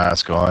gas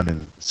mask on,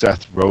 and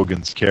Seth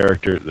Rogen's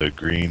character, the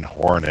Green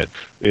Hornet,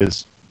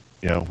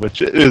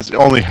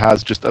 only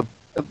has just a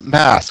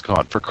mask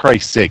on. For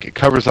Christ's sake, it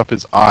covers up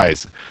his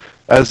eyes,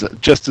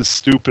 just as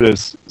stupid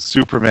as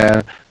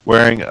Superman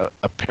wearing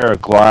a pair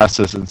of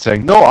glasses and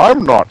saying, "No,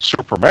 I'm not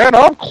Superman.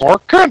 I'm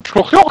Clark Kent."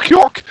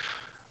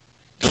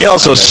 He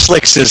also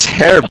slicks his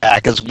hair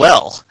back as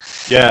well.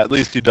 Yeah, at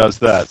least he does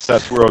that.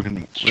 Seth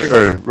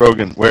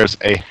Rogen wears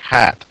a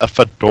hat, a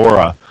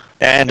fedora.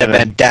 And a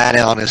bandana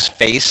on his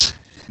face.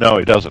 No,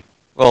 he doesn't.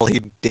 Well,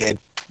 he did.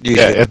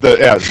 Yeah,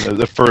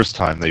 the first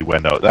time they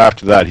went out.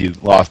 After that, he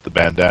lost the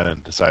bandana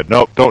and decided,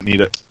 nope, don't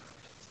need it.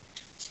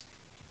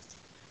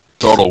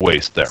 Total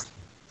waste there.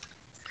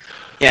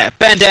 Yeah,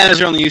 bandanas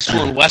are only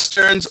useful in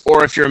westerns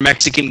or if you're a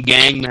Mexican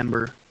gang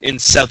member in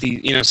South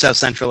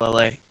Central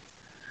LA.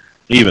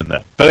 Even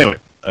that. But anyway,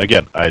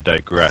 again, I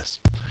digress.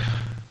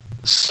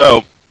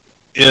 So,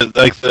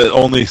 the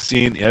only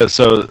scene,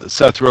 so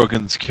Seth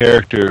Rogen's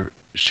character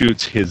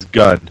shoots his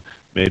gun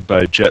made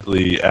by Jet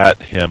Li at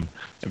him,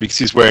 and because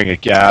he's wearing a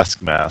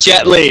gas mask.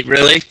 Jet Li,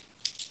 really?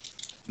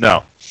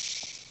 No.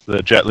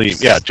 Jet Li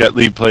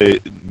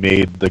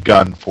made the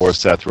gun for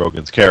Seth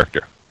Rogen's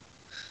character.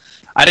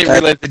 I didn't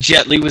realize that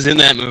Jet Li was in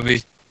that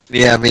movie.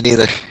 Yeah, me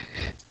neither.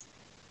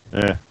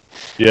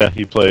 Yeah,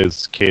 he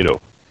plays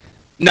Kato.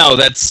 No,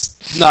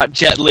 that's not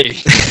Jet Li.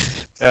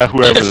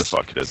 Whoever the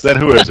fuck it is. Then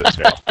who is it?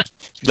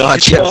 Not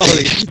Jet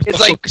Li. It's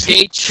like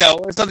Jay Cho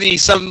or something.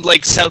 He's some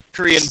South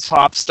Korean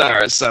pop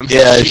star or something.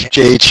 Yeah, it's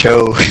Jay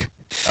Cho.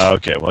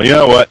 Okay, well, you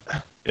know what?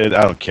 I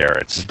don't care.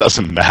 It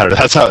doesn't matter.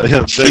 That's how He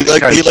looks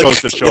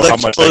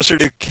closer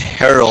to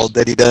Harold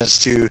than he does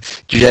to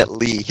Jet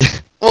Li.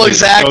 Well, It's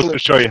exactly. supposed to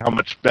show you how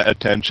much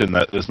attention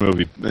that this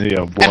movie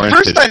warranted. At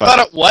first, I thought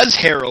it was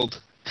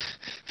Harold.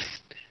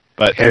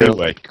 But Harold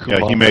anyway,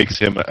 Kumar. he makes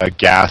him a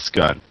gas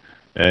gun,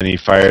 and he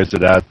fires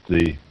it at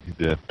the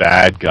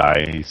bad guy,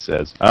 and he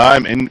says,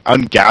 "I'm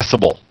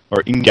ungassable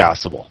or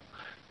ingassable."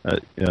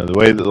 The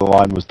way that the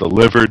line was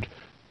delivered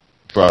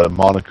brought a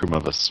monicum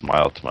of a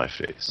smile to my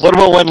face. What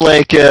about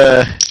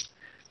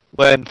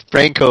when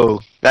Franco,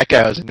 that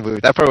guy was in the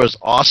movie? That part was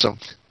awesome.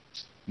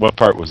 What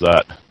part was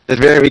that? At the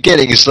very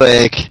beginning, it's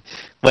like,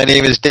 "My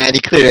name is Danny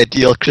Clear. I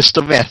deal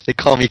crystal meth. They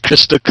call me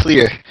Crystal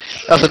Clear."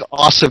 That was an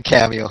awesome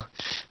cameo.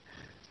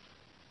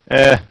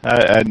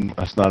 I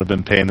must not have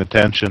been paying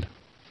attention.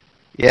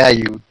 Yeah,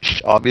 you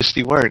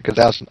obviously weren't, because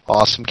that was an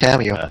awesome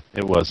cameo.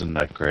 It wasn't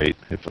that great.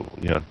 If it,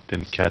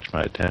 didn't catch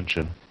my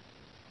attention.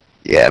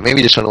 Yeah,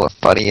 maybe you just don't know what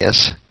funny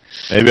is.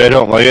 Maybe I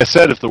don't. Like I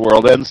said, if the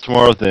world ends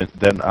tomorrow,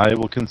 then I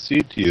will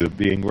concede to you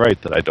being right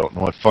that I don't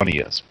know what funny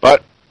is.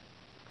 But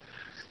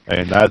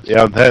and that,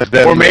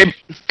 then,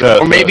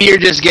 or maybe you're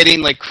just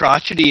getting like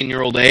crotchety in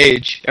your old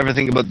age. Ever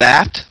think about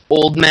that,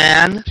 old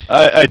man?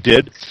 I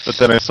did, but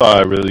then I saw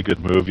a really good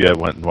movie. I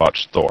went and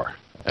watched Thor,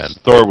 and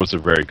Thor was a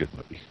very good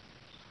movie.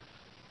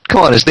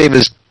 Come on, his name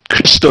is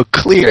crystal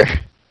clear.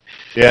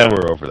 Yeah,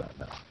 we're over that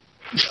now.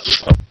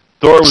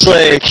 Thor was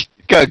like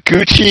got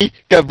Gucci,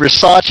 got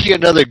Versace,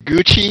 another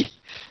Gucci.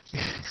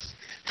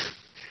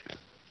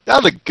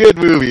 That was a good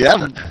movie.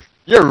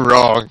 You're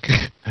wrong.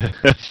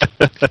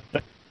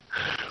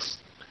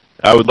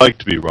 I would like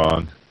to be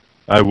wrong.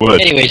 I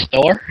would. Anyways,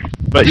 Thor.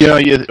 But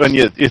when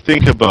you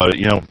think about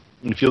it,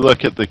 if you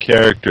look at the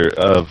character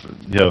of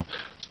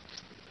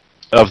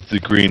of the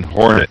Green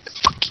Hornet,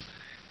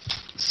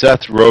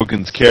 Seth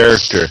Rogen's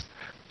character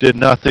did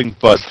nothing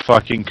but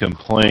fucking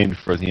complain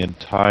for the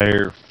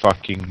entire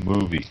fucking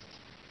movie.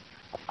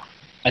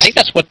 I think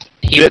that's what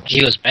he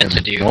was meant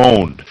to do.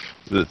 Moaned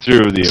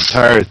through the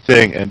entire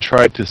thing and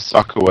tried to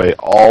suck away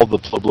all the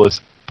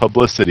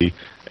publicity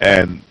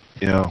and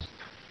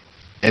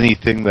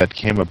anything that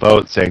came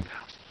about saying,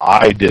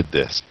 I did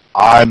this.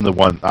 I'm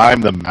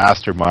the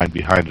mastermind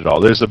behind it all.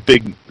 There's a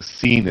big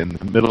scene in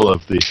the middle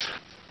of the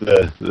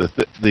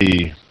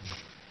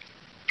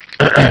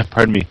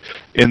pardon me,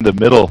 in the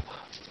middle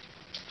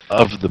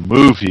of the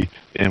movie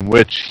in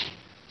which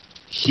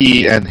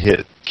he and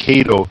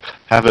Kato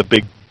have a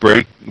big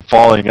break,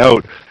 falling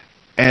out,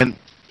 and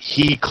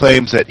he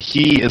claims that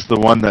he is the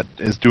one that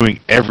is doing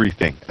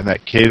everything and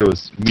that Kato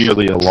is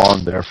merely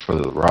along there for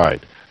the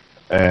ride.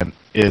 And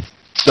it's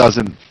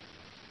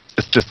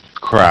just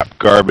crap,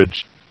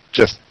 garbage,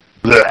 just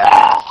bleh.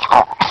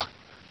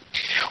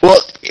 Well,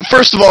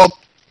 first of all,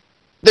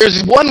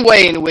 there's one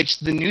way in which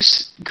the new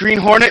Green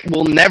Hornet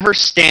will never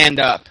stand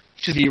up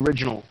to the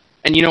original.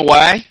 And you know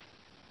why?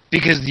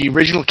 Because the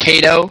original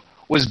Kato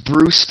was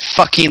Bruce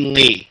fucking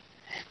Lee.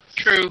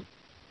 True.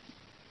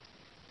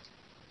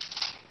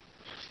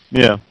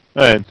 Yeah.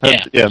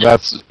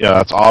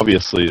 That's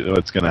obviously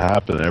what's going to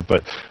happen there.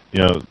 But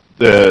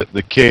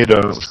the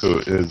Kato who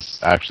is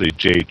actually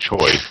Jay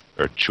Choi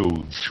or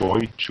Choi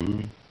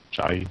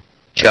Chai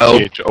Joe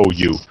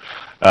Chou.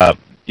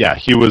 Yeah,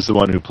 he was the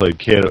one who played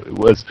Kato. It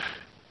was,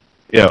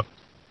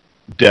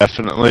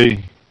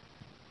 definitely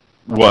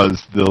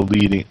was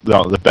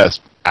the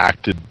best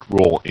acted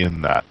role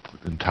in that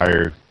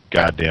entire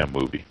goddamn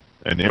movie,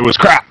 and it was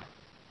crap.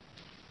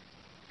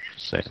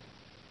 Saying,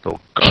 total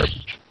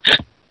garbage.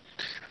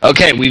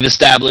 Okay, we've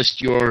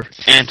established your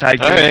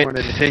anti-Green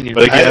Hornet opinion.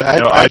 But again,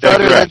 I thought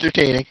it was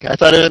entertaining.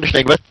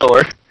 But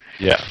Thor.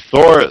 Yeah,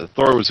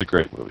 Thor was a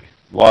great movie.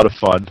 A lot of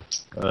fun.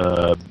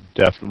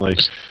 Definitely.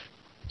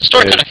 The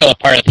story kind of fell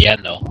apart at the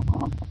end, though.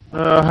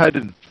 I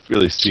didn't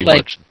really see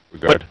much in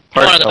regard.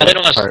 I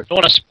don't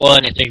want to spoil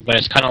anything, but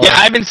it's kind of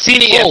I haven't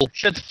seen it yet.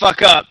 Shut the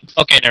fuck up.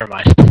 Okay, never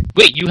mind.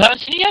 Wait, you haven't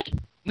seen it yet?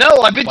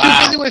 No, I've been too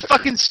busy with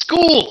fucking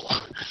school.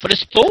 But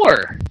it's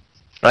Thor.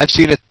 I've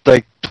seen it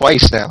like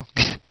twice now.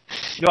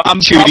 I'm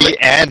 2D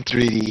and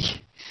 3D.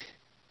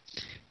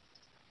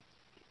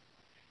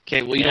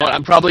 Okay, well, you know what?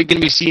 I'm probably going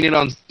to be seeing it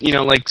on,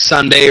 like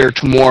Sunday or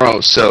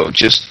tomorrow, so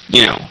just,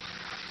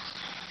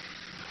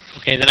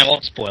 Okay, then I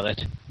won't spoil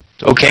it.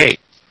 Okay.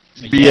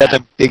 Be as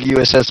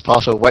ambiguous as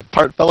possible. What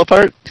part fell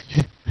apart?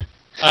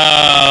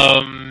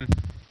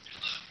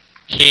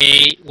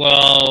 Okay,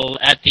 well,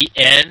 at the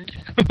end,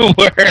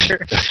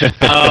 where,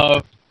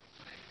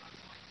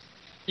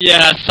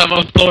 some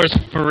of Thor's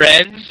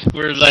friends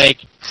were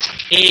like,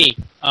 hey,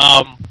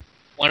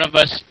 one of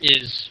us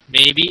is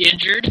maybe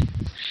injured,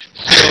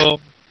 so,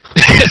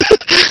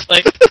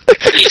 like,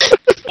 hey,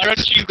 why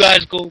don't you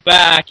guys go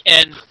back,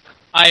 and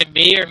I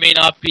may or may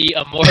not be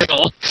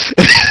immortal,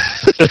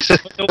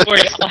 but don't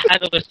worry, I'll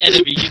handle this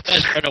enemy, you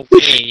guys run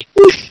away.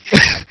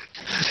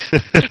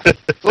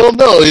 Well,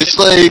 no, it's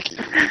like,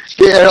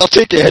 here, I'll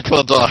take your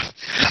headphones off.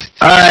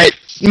 Alright,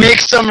 make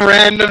some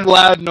random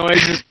loud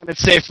noises when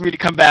it's safe for me to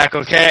come back,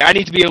 okay? I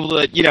need to be able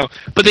to,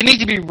 but they need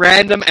to be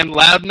random and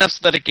loud enough so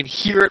that I can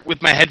hear it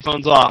with my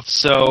headphones off,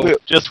 so...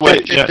 Just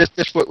wait.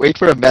 Just wait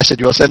for a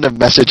message. We'll send a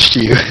message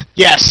to you.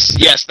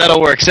 Yes, that'll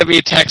work. Send me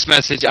a text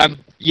message.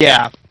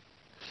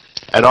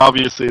 And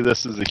obviously,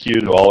 this is a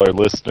cue to all our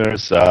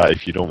listeners.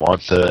 If you don't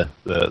want the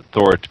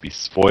Thor to be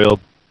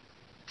spoiled,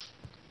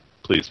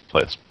 please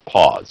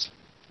pause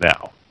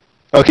now.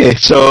 Okay,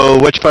 so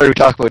which part are we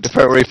talking about? The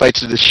part where he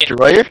fights the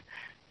Destroyer?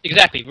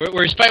 Exactly. They're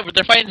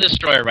fighting the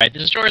Destroyer, right? The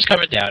Destroyer's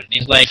coming down, and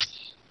he's like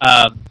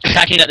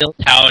attacking that little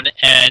town.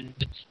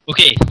 And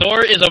okay,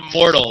 Thor is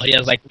immortal. He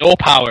has like no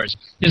powers.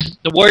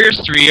 The Warriors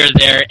 3 are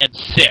there, and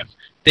Sif.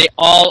 They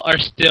all are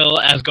still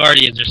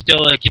Asgardians. They're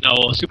still like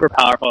super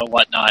powerful and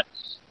whatnot.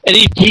 And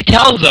he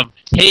tells them,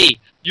 hey,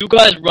 you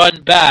guys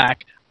run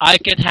back. I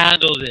can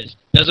handle this.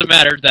 Doesn't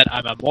matter that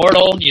I'm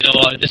immortal.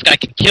 This guy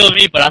can kill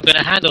me, but I'm going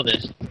to handle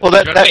this. Well,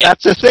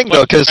 that's the thing,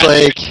 though, because,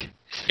 like,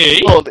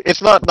 Okay. Well,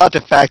 it's not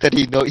the fact that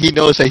he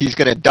knows that he's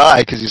gonna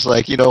die because he's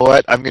like, you know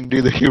what, I'm gonna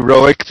do the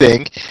heroic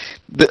thing.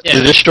 The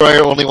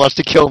destroyer only wants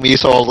to kill me,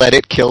 so I'll let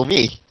it kill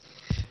me.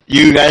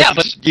 You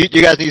guys, you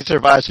guys need to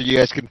survive so you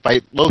guys can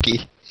fight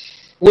Loki.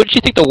 Wouldn't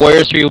you think the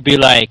Warriors 3 would be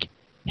like,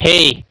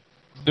 hey,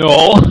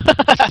 no,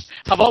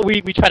 how about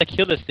we try to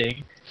kill this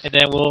thing, and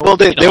then we'll... Well,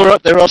 they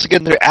were also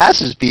getting their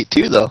asses beat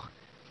too, though.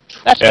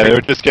 That's Yeah, true. they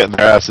were just getting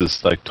their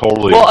asses like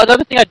totally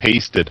Another thing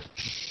pasted.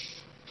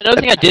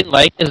 I didn't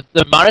like is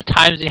the amount of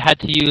times they had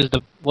to use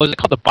what was it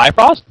called, the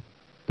Bifrost?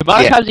 The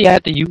amount of times he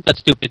had to use that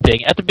stupid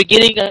thing. At the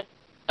beginning, I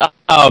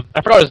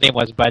forgot what his name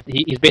was, but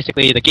he's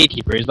basically the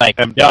gatekeeper. He's like,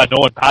 yeah, no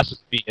one passes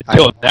me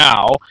until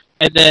now.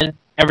 And then,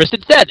 ever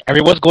since then,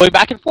 everyone's going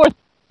back and forth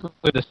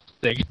with this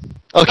thing.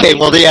 Okay,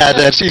 well,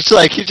 yeah,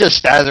 he's just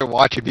standing there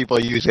watching people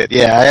use it.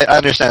 Yeah, I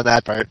understand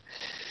that part.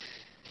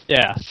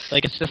 Yeah,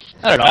 like it's just,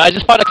 I don't know. I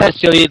just found it kind of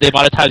silly the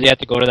amount of times you have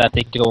to go to that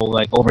thing to go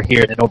like over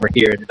here and then over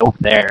here and then over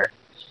there.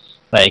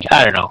 Like,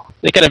 I don't know.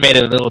 They could have made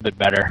it a little bit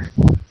better.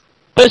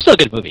 But it's still a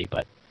good movie,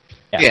 but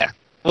Yeah.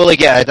 Well, like,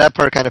 yeah, that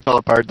part kind of fell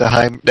apart.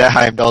 That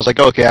Heimdall's like,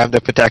 okay, I'm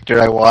the protector,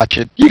 I watch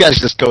it. You guys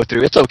just go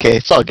through. It's okay.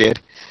 It's all good.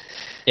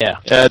 Yeah.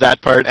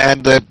 That part.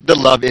 And the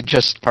love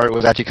interest part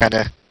was actually kind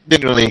of,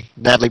 didn't really,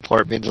 Natalie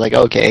Portman's like,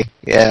 okay,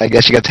 yeah, I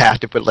guess you guys have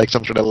to put, like,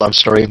 some sort of love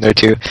story in there,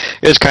 too.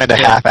 It was kind of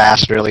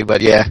half-assed, really,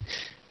 but yeah.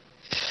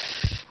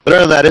 But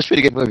other than that, it's a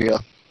pretty good movie,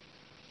 though.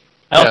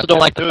 I also don't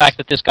like the fact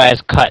that this guy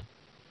is cut.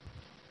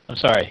 I'm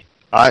sorry.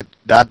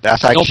 That's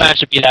actually... No man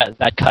should be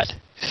that cut.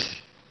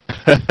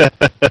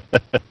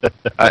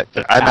 I'm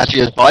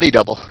actually his body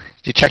double.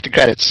 You check the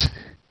credits.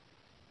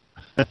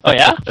 Oh,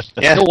 yeah?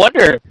 Yeah. No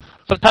wonder.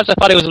 Sometimes I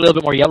thought it was a little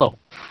bit more yellow.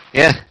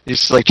 Yeah, you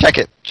just like check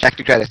it. Check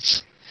the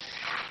credits.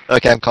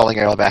 Okay, I'm calling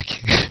Errol back.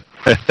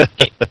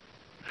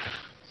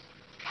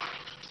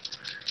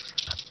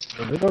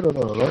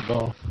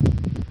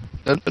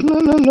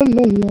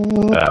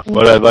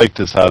 What I liked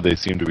is how they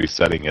seem to be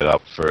setting it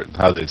up for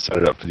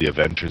the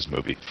Avengers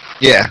movie.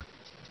 Yeah,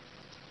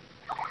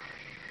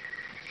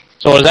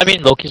 So does that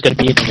mean Loki's going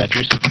to be in the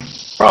Avengers?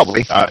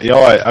 probably.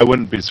 I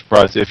wouldn't be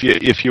surprised if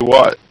you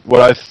watch. What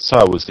I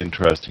saw was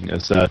interesting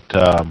is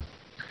that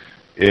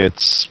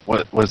it's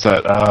what was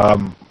that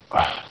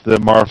the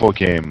Marvel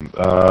game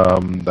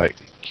that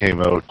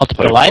came out.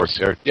 Ultimate Alliance?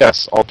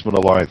 Yes, Ultimate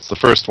Alliance, the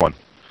first one.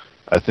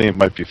 I think it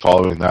might be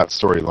following that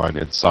storyline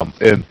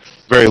in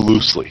very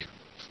loosely.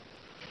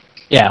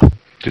 Yeah.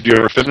 Did you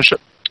ever finish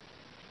it?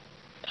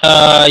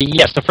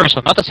 Yes, the first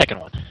one, not the second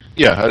one.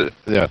 Yeah,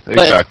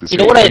 exactly. You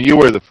know what you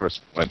were the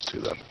first one to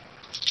then.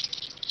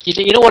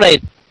 You know what I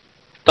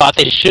thought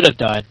they should have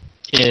done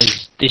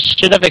is they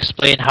should have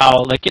explained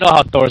how, like, you know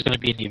how Thor's going to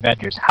be in the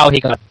Avengers, how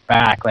he got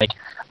back. Like,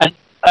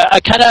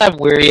 I kind of am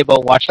worried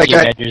about watching the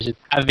Avengers and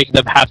having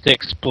them have to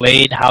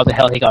explain how the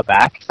hell he got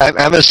back.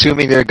 I'm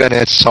assuming they're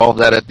gonna solve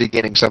that at the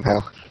beginning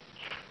somehow.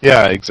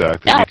 Yeah,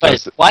 exactly. Yeah,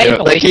 because, but why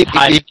even waste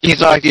time? He's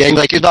not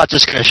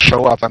just gonna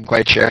show up. I'm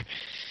quite sure.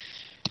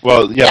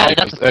 Well, yeah,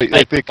 that's they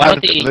why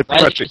don't they use the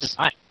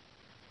time?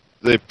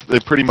 they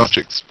pretty much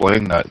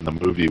explain that in the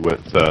movie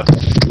with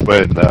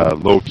when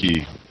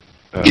Loki.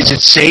 Is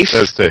it safe?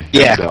 Says to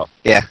himself,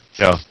 Yeah.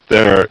 You know,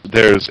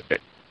 there's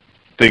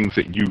things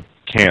that you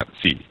can't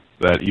see,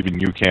 that even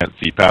you can't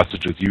see,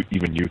 passages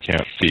even you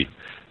can't see.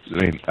 I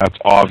mean, that's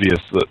obvious.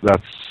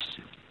 That's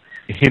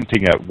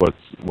hinting at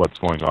what's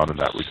going on in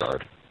that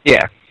regard.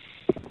 Yeah.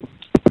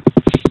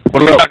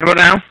 What are we talking about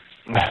now?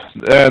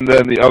 And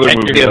then the other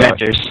movie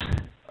Avengers.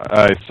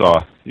 I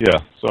saw, yeah.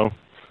 So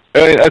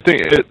I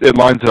think it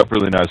lines up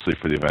really nicely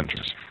for the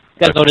Avengers.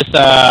 You guys notice,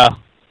 oh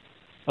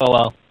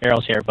well,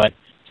 Errol's here, but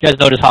you guys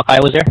notice Hawkeye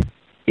was there?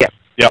 Yep.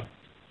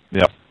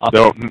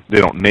 Awesome. They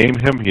don't name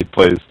him. He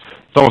plays.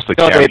 It's almost a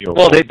cameo.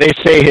 They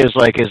say his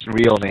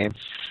real name.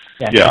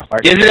 Yeah.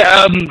 Is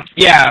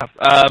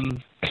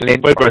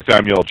it, Played by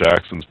Samuel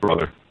Jackson's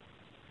brother.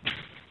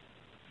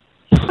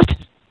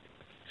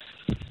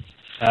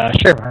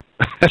 Sure.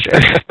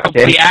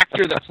 the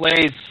actor that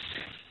plays...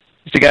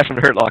 It's the guy from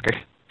the Hurt Locker.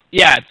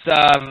 Yeah, it's,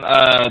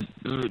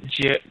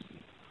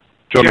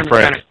 Jonah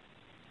Frank.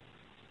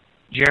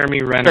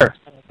 Jeremy Renner.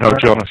 Sure. No,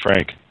 Jonah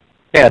Frank.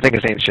 Yeah, I think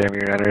his name's Jeremy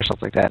Renner or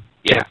something like that.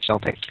 Yeah.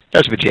 Something.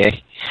 Starts with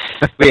J.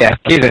 But yeah,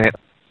 he's in it.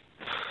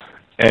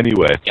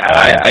 Anyway.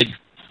 Yeah,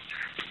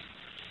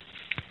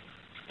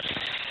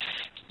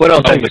 What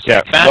else? Love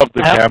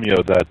the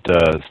cameo that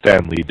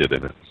Stan Lee did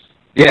in it.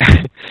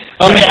 Yeah.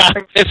 Oh yeah,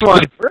 this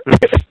one.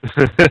 that's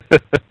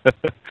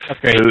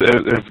great.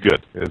 It's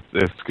good.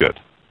 It's good.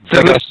 So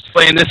let's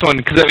explain this one,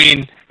 because, I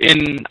mean,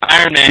 in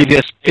Iron Man... He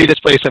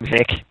just plays some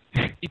hick.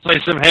 He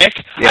plays some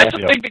hick. Yeah. I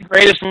still think the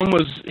greatest one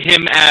was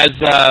him as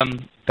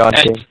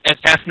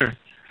Hefner.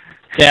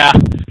 Yeah.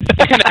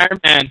 Second Iron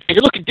Man.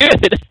 You're looking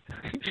good.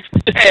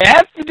 Hey,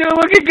 Hefner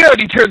looking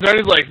good. He turns around,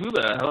 he's like, who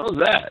the hell is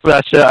that? Well,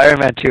 that's Iron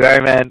Man 2,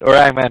 Iron Man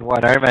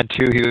 1. Iron Man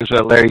 2, he was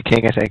Larry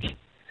King, I think.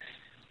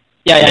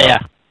 Yeah. Yeah.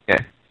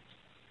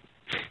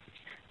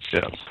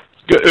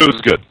 Good. It was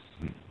good.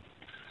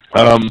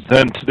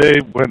 Then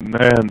today went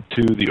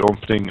to the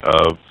opening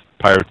of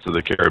Pirates of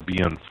the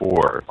Caribbean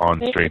 4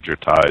 on Stranger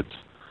Tides.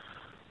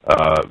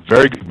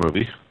 Very good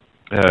movie.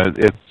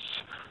 It's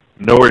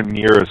nowhere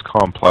near as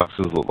complex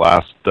as the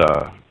last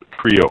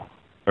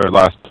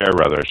last pair,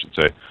 rather, I should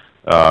say,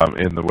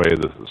 in the way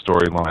the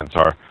storylines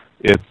are.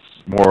 It's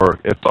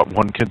a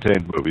one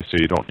contained movie, so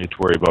you don't need to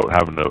worry about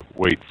having to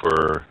wait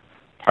for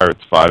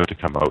Pirates 5 to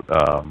come out.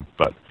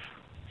 But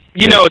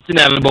it's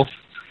inevitable.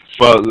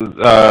 Well,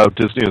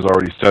 Disney has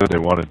already said they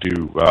want to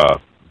do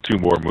 2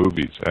 more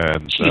movies,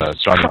 and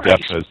Johnny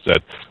Depp has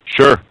said,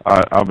 "Sure,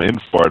 I'm in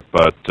for it,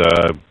 but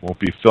won't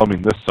be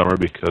filming this summer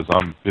because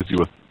I'm busy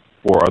with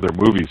 4 other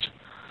movies."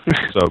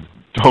 So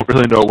don't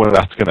really know when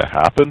that's going to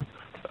happen,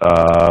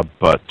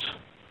 but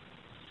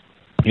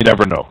you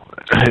never know.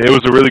 It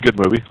was a really good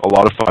movie, a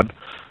lot of fun,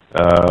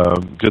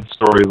 good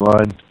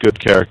storyline, good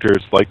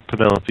characters, like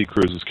Penelope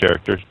Cruz's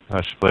character.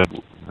 She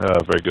played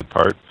a very good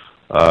part.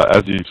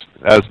 As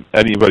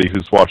anybody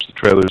who's watched the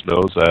trailers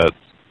knows,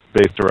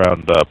 based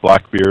around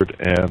Blackbeard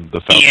and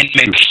the Ian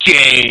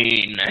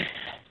McShane.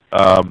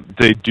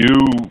 They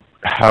do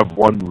have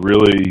one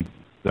really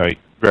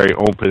very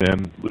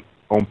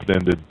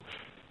open-ended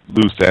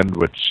loose end,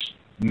 which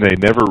they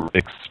never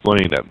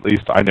explain. At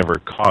least I never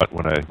caught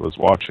when I was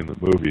watching the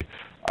movie.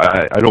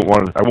 I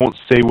won't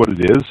say what it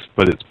is,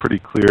 but it's pretty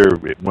clear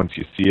once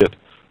you see it.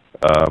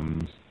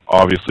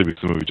 Obviously,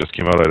 because the movie just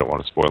came out, I don't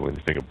want to spoil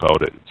anything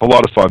about it. It's a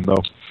lot of fun,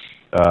 though,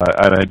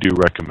 and I do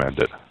recommend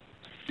it.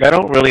 I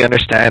don't really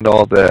understand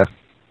all the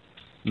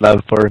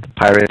love for the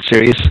Pirate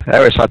series. I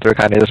always thought they were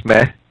kind of just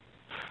meh.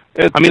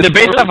 They're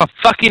based off a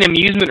fucking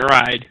amusement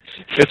ride.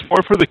 It's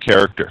more for the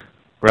character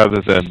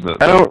rather than the.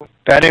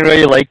 I didn't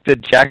really like the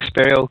Jack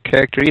Sparrow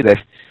character either.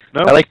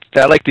 No, I like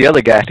the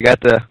other guy. The guy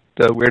with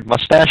the weird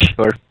mustache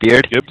or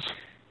beard. Gibbs,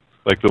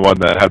 like the one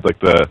that had like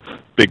the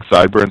big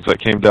sideburns that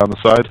came down the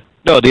side.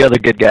 No, the other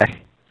good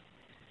guy.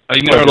 Oh,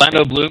 you mean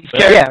Orlando Bloom's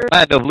character? Yeah,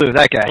 Orlando Bloom,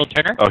 that guy. Will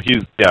Turner? Oh,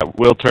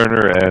 Will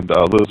Turner and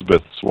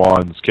Elizabeth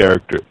Swann's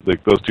character.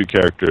 Like those 2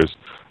 characters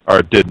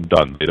are dead and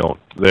done. They don't.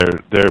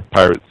 Their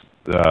pirates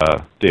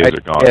days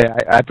are gone. Yeah,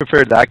 I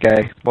preferred that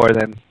guy more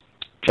than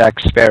Jack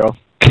Sparrow.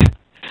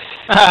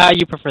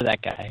 You prefer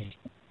that guy?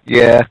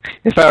 Yeah,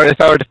 if I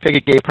were to pick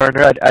a gay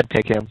partner, I'd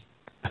pick him.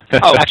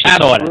 Oh, actually,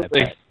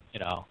 absolutely.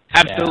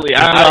 Absolutely.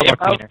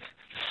 Cleaner.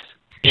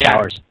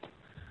 Showers.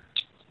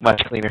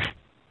 Much cleaner.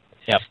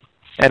 Yep.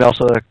 And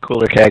also a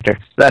cooler character.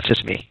 That's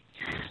just me.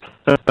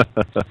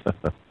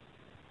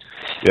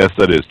 Yes,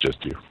 that is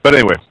just you. But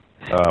anyway,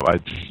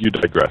 you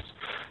digress.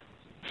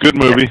 Good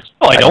movie.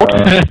 Yeah. Oh, I don't.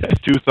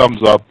 2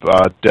 thumbs up.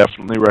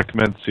 Definitely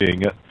recommend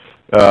seeing it.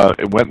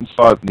 It went and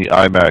saw it in the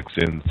IMAX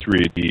in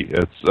 3D.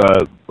 It's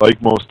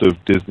like most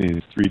of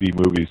Disney's 3D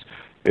movies.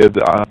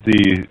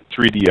 The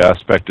 3D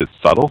aspect is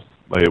subtle,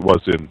 like it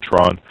was in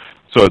Tron.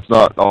 So it's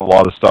not a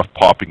lot of stuff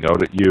popping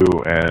out at you,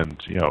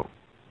 and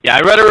Yeah,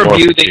 I read a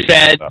review that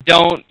said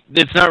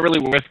it's not really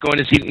worth going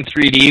to see it in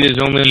 3D. There's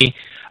only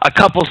a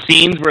couple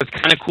scenes where it's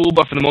kind of cool,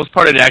 but for the most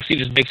part, it actually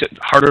just makes it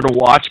harder to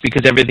watch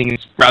because everything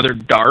is rather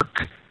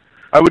dark.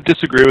 I would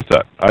disagree with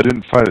that. I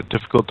didn't find it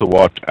difficult to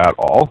watch at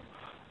all.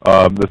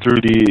 The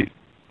 3D,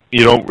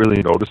 you don't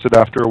really notice it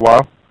after a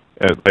while.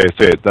 And like I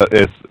say,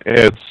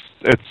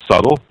 it's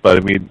subtle, but I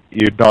mean,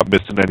 you're not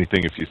missing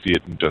anything if you see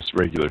it in just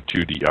regular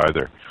 2D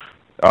either.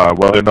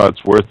 Whether or not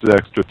it's worth the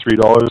extra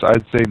 $3,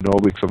 I'd say no,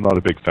 because I'm not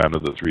a big fan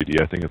of the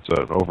 3D. I think it's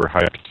an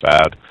overhyped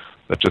fad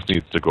that just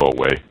needs to go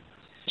away.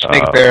 Just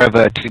make a pair of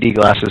 2D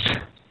glasses.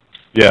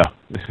 Yeah,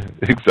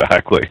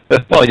 exactly.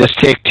 Well, just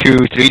take 2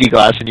 3D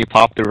glasses and you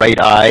pop the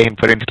right eye and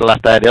put it into the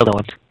left eye of the other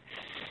one.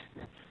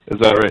 Is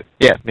that right?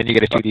 Yeah, then you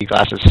get a 2D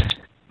glasses.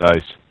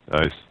 Nice.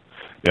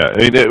 Yeah, I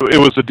mean, it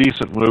was a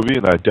decent movie,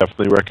 and I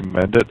definitely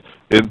recommend it.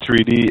 In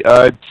 3D,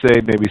 I'd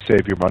say maybe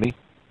save your money.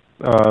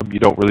 You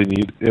don't really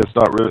need. It's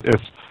not really.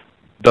 It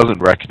doesn't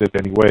wreck it in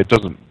any way. It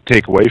doesn't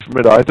take away from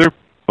it either.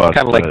 But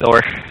kind of like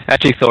Thor.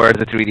 Actually, Thor,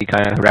 the 3D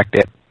kind of wrecked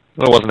it.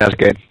 It wasn't as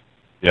good.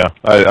 Yeah,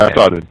 I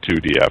thought in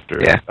 2D after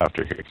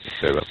hearing you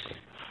say that.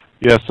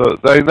 Yeah, so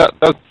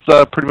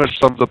that's pretty much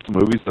sums up the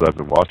movies that I've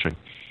been watching.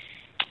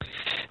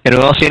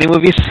 Anyone else see any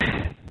movies?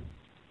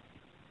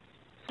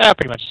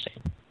 Pretty much the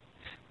same.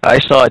 I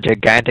saw a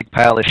gigantic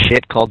pile of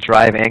shit called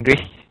Drive Angry.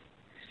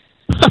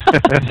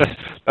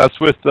 That's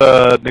with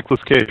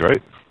Nicolas Cage,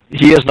 right?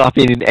 He has not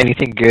been in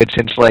anything good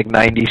since like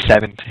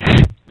 '97.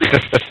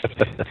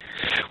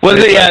 Was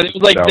it? Yeah, it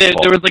was like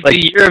there was like the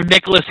year of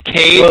Nicolas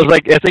Cage. It was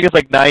like I think it's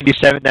like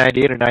 '97,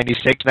 '98, or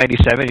 '96,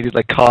 '97. He did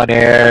like Con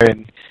Air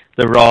and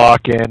The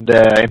Rock and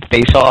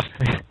Face Off.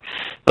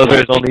 Those are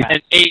his only.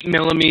 And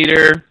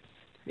 8mm.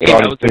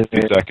 Gone in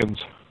 60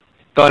 Seconds.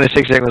 Gone in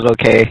 60 Seconds was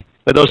okay,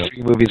 but those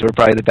 3 movies were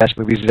probably the best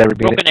movies he's ever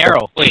been in. Broken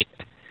Arrow. Wait.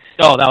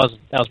 Oh, that was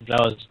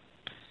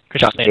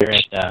Christian Slater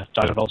and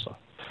John Travolta.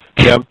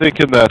 Yeah, I'm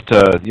thinking that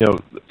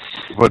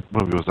what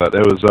movie was that?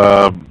 It was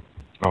I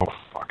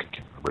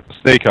can't remember.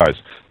 Snake Eyes.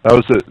 That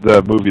was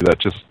the movie that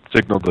just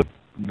signaled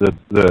the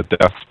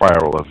death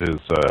spiral of his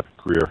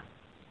career.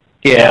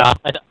 Yeah,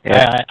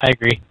 I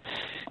agree.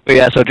 But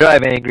yeah, so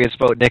Drive Angry. It's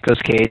about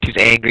Nicolas Cage. He's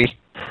angry.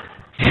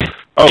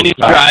 Oh, and he's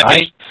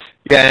driving.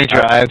 Yeah, and he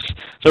drives.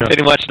 So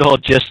pretty much the whole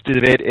gist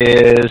of it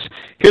is,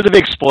 here's a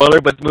big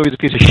spoiler, but the movie's a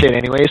piece of shit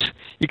anyways.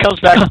 He comes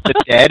back from the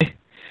dead.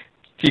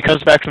 He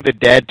comes back from the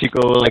dead to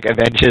go, like,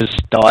 avenge his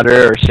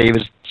daughter or save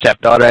his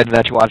stepdaughter. I didn't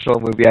actually watch the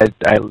whole movie. I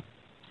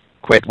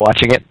quit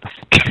watching it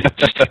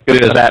because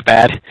it was that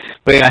bad.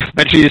 But yeah,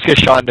 eventually he just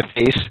gets shot in the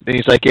face. Then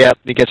he's like, yeah,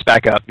 he gets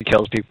back up. He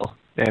kills people.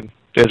 And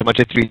there's a bunch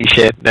of 3D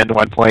shit. And then at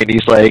one point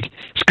he's, like,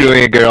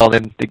 screwing a girl, and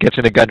then he gets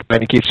in a gunfight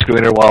and he keeps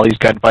screwing her while he's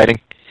gunfighting.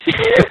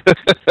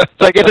 It's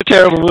like, it's a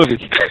terrible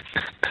movie.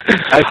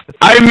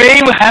 I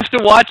may have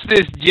to watch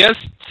this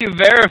just to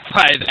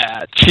verify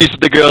that.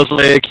 The girl's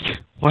like,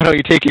 why don't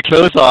you take your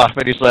clothes off?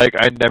 And he's like,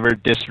 I never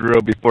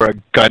disrobe before a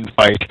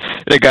gunfight.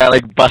 And the guy,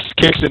 like,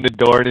 kicks in the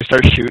door and he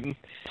starts shooting.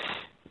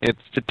 It's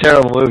a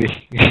terrible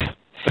movie.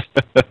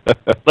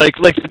 like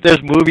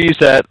there's movies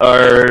that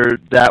are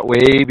that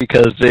way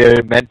because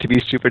they're meant to be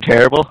super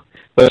terrible,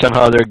 but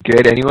somehow they're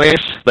good anyways,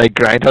 like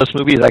Grindhouse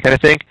movies, that kind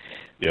of thing.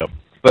 Yep.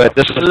 But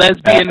this one's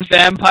Lesbian bad.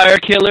 vampire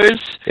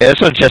killers. Yeah,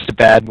 this one's just a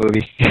bad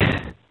movie.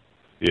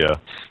 Yeah.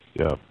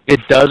 It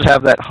does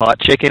have that hot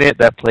chick in it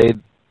that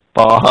played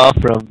Baja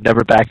from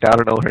Never Back Down. I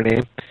don't know her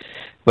name.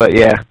 But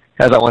yeah,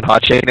 has that one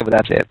hot chick in it, but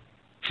that's it.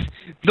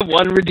 The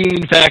one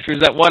redeeming factor is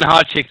that one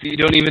hot chick that you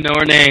don't even know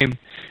her name.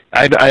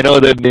 I know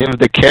the name of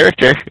the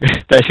character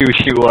that she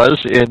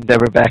was in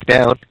Never Back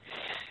Down.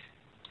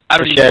 I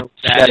don't even know what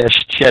that is.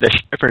 She had a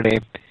stripper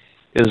name.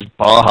 It was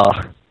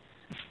Baja.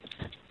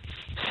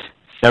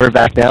 Never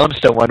Back Down?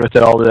 Still one with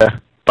all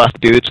the buff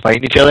dudes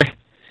fighting each other?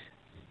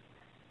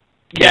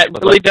 Yeah, it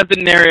really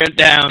doesn't narrow it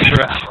down,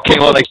 bro.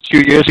 Came out like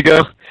 2 years ago.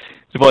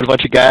 It's about a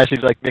bunch of guys who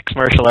like mixed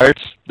martial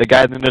arts. The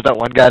guy, then there's that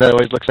one guy that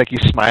always looks like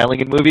he's smiling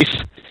in movies.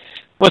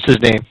 What's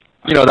his name?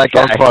 You know, that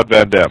guy. Jean-Claude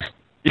Van Damme.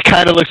 He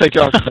kind of looks like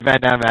Jean-Claude Van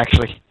Damme,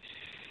 actually.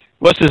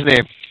 What's his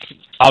name?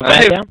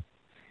 Van Damme?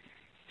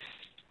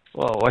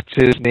 Well, what's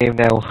his name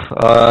now?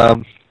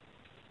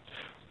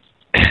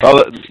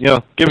 Well, you know,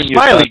 given you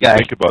Smiley time to guy.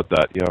 think about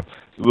that, you know,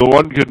 the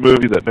one good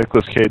movie that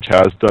Nicolas Cage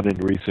has done in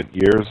recent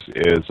years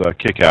is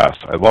Kick-Ass.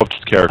 I loved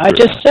his character. I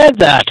just said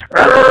that.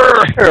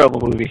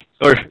 Terrible movie.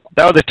 Or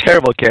that was a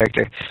terrible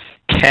character.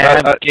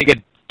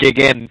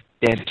 Gigan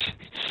Dent.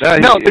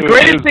 No, the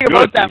greatest thing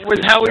about that was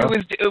how he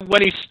was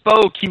when he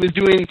spoke. He was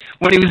doing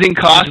when he was in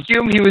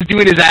costume. He was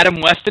doing his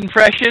Adam West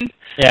impression.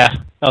 Yeah,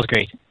 that was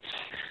great.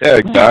 Yeah,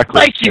 exactly.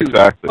 Like you,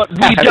 exactly. but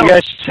we Have don't.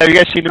 you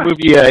guys seen the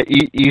movie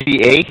Easy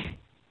A?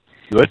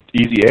 What?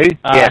 Easy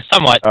A? Yeah.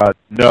 Somewhat.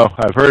 No,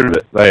 I've heard of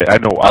it. I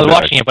know. I was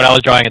watching it, but I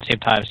was drawing at the same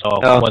time, so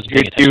I wasn't Do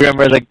paying you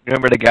attention.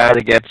 remember the guy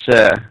that gets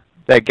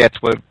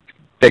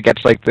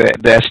like the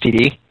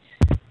STD?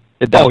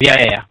 Oh,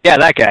 yeah. Yeah,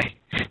 that guy.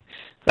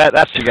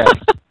 That's the guy.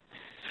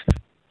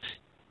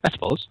 I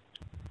suppose.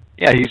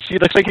 Yeah, he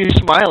looks like he's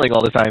smiling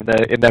all the time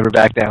in Never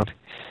Back Down,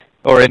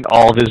 or in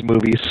all of his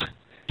movies.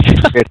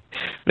 But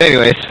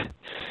anyways,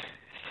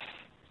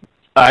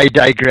 I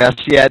digress.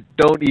 Yeah,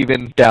 don't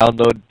even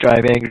download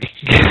Drive Angry.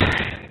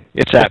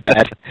 It's that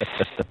bad.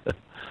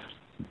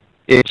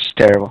 It's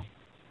terrible.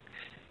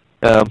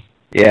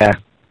 Yeah,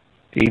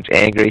 he's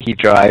angry. He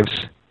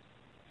drives.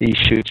 He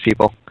shoots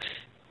people.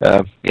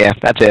 Yeah,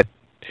 that's it.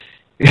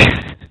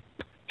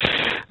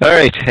 All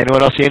right.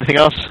 Anyone else see anything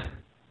else?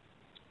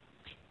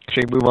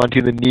 Should we move on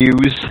to the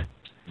news?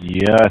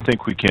 Yeah, I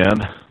think we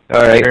can.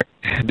 All right.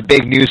 The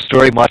big news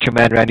story: Macho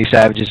Man Randy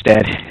Savage is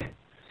dead.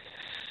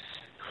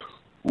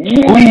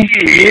 Oh,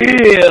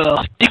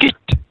 yeah! Dig it!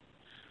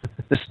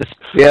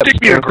 Yep.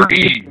 Stick me a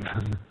grave.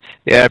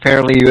 Yeah,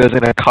 apparently he was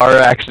in a car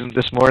accident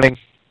this morning,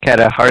 had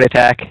a heart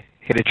attack,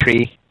 hit a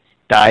tree,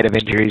 died of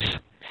injuries.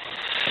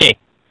 Okay.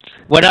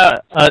 When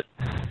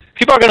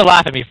people are gonna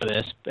laugh at me for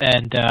this,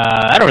 and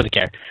I don't really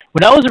care.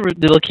 When I was a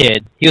little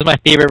kid, he was my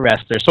favorite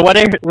wrestler. So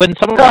when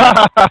someone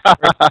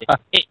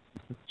hey,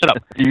 shut up.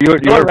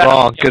 You're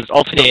wrong, because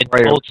Ultimate Today,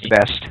 Warrior was told the me.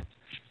 best.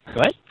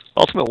 What?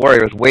 Ultimate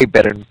Warrior was way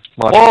better than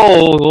Macho.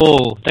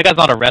 Whoa, that guy's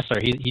not a wrestler.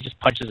 He just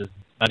punches.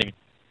 Not even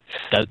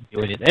does do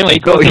anything. Anyway,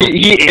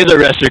 He is a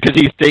wrestler because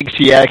he thinks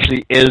he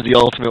actually is the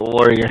Ultimate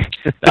Warrior.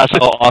 That's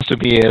how awesome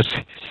he is.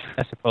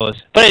 I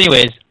suppose. But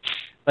anyways,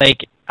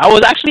 like I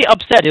was actually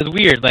upset. It was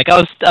weird. Like I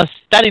was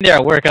standing there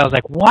at work and I was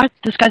like, "What?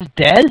 This guy's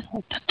dead?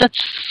 That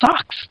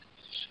sucks."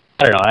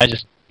 I don't know. I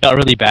just felt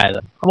really bad.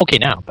 I'm okay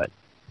now, but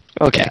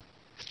Okay.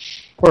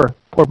 poor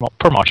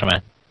Macho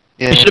Man.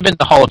 Yeah. He should have been in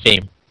the Hall of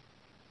Fame.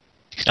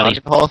 Not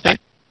in the Hall of Fame?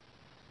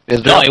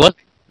 Is No, he wasn't.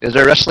 Is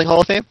there a Wrestling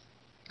Hall of Fame?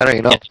 I don't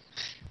even know. Yes.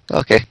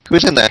 Okay.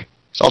 Who's in there?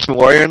 Is Ultimate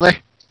Warrior in there?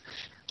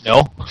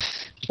 No.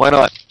 Why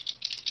not?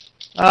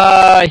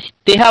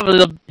 They have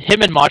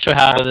him and Macho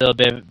have a little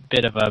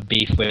bit of a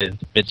beef with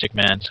Vince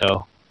McMahon,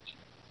 so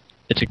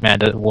Vince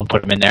McMahon won't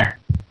put him in there.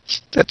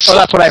 That's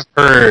That's what I've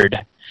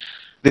heard.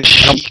 The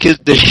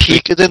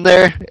Sheik is in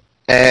there,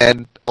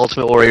 and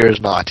Ultimate Warrior is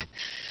not.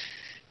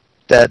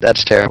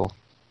 That's terrible.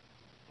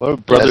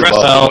 What brother That's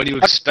love? wrestling. What do you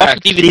Watch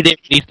expect? the DVD they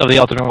released of the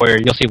Ultimate Warrior.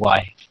 You'll see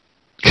why.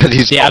 Because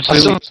he's He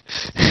absolutely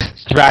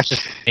thrashed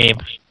his name.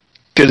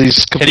 Because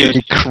he's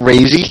completely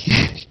crazy.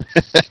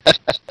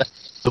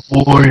 The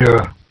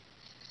Warrior,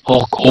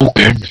 Hulk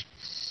Hogan.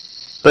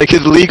 Like,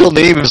 his legal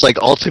name is, like,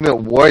 Ultimate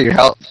Warrior.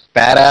 How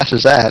badass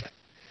is that?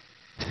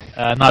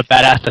 Not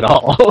badass at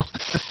all.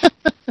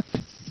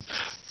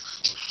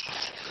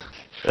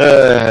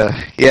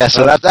 Yeah,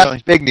 so that's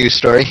a big news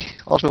story.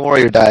 Ultimate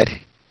Warrior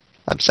died.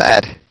 I'm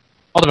sad.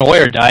 Ultimate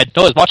Warrior died.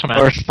 So is Macho Man.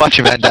 Or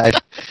Macho Man died.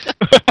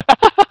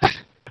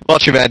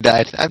 Macho Man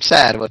died. I'm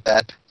sad about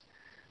that.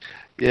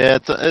 Yeah,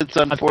 it's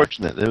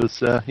unfortunate. It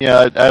was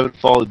I would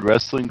followed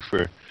wrestling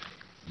for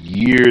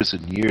years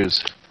and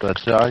years, but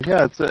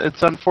yeah,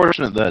 it's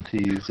unfortunate that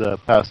he's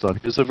passed on.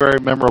 He was a very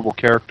memorable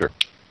character.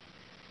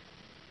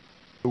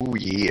 Oh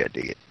yeah,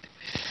 dig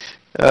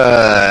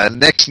it.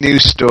 Next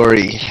news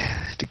story: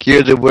 the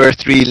Gears of War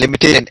 3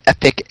 limited and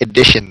epic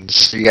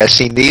editions. You guys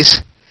seen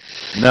these?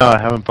 No, I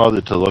haven't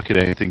bothered to look at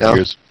anything No?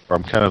 Gears.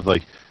 I'm kind of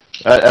like,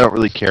 I don't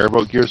really care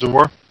about Gears of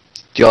War.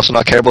 Do you also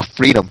not care about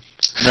freedom?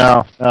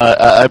 No,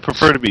 I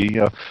prefer to be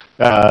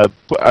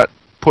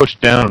pushed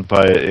down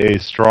by a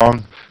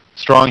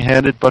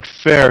strong-handed but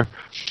fair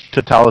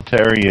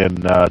totalitarian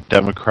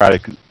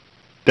democratic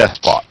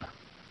despot.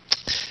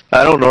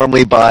 I don't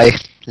normally buy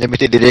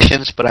limited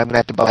editions, but I'm going to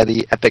have to buy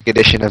the epic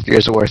edition of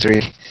Gears of War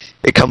 3.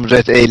 It comes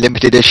with a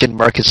limited edition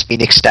Marcus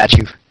Phoenix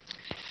statue.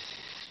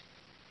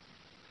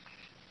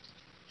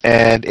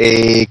 And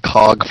a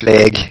COG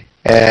flag.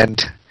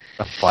 And,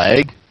 A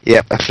flag?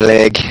 yep, a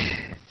flag.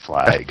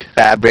 Flag. A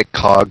fabric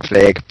COG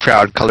flag.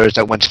 Proud colors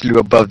that once flew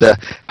above the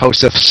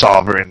House of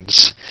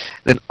Sovereigns.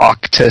 And an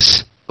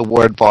Octus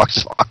award box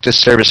of Octus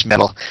service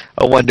medal.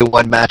 A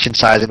 1-to-1 match in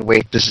size and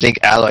weight. The zinc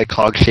alloy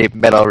COG-shaped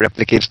medal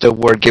replicates the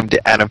award given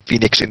to Adam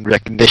Phoenix in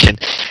recognition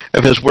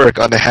of his work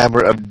on the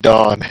Hammer of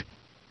Dawn.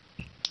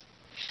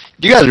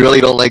 You guys really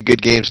don't like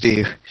good games, do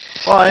you?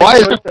 Well, Why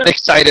is everyone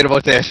excited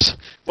about this?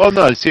 Well,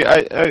 no. See,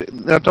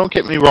 now don't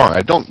get me wrong.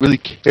 I don't really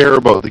care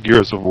about the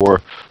Gears of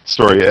War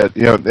story.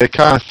 It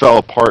kind of fell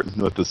apart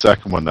with the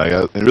second one.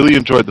 I really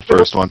enjoyed the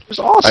first one. It was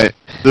awesome.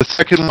 The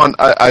second one,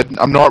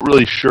 I'm not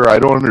really sure. I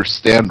don't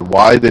understand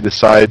why they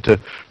decided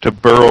to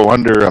burrow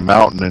under a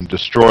mountain and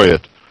destroy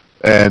it,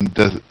 and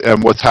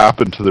what's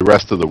happened to the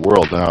rest of the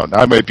world. Now,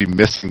 I might be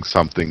missing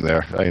something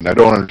there. I mean, I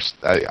don't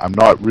understand. I'm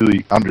not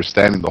really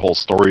understanding the whole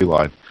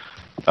storyline.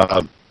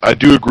 I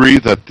do agree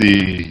that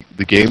the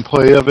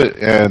gameplay of it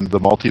and the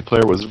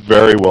multiplayer was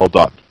very well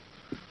done.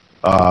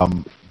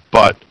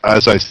 But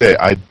as I say,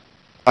 I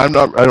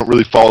don't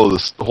really follow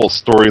the whole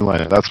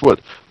storyline. That's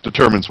what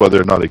determines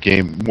whether or not a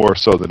game, more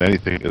so than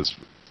anything,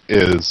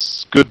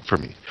 is good for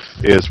me.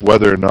 Is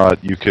whether or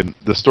not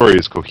the story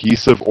is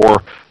cohesive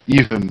or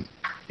even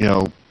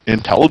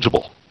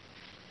intelligible.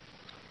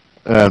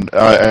 And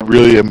I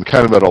really am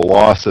kind of at a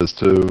loss as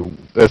to.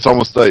 It's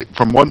almost like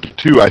from 1 to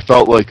 2, I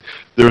felt like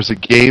there was a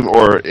game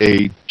or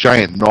a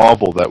giant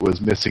novel that was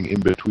missing in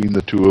between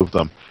the two of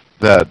them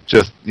that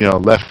just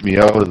left me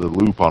out of the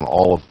loop on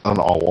all.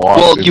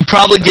 Well, you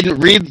probably didn't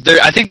read there.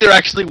 I think there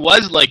actually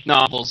was like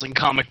novels and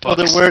comic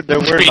books. Well, there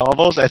were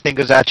novels. I think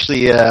it was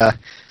actually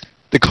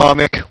the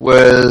comic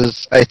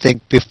was, I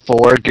think,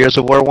 before Gears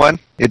of War 1.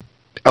 It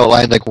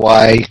outlined like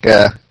why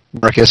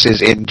Marcus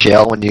is in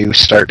jail when you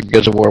start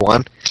Gears of War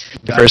 1,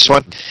 the first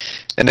one.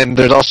 And then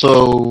there's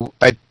also,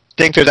 I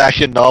think there's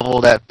actually a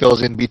novel that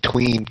fills in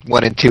between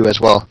 1 and 2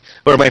 as well.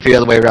 Or it might be the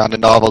other way around. The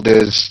novel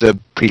is the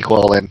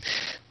prequel and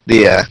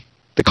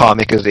the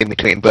comic is in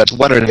between, but it's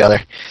one or the other.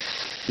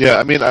 Yeah,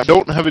 I mean, I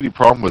don't have any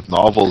problem with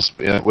novels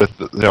with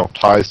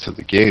ties to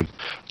the game,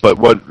 but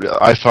what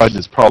I find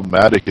is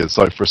problematic is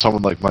like for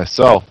someone like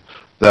myself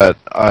that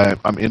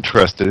I'm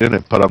interested in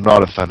it, but I'm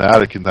not a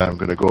fanatic in that I'm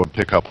going to go and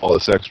pick up all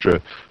this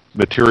extra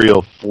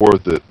material for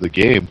the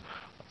game.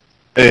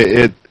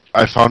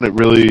 I found it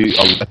really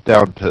a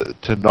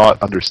letdown to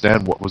not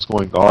understand what was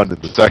going on in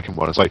the second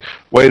one. It's like,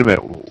 wait a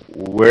minute,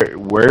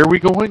 where are we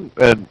going,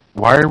 and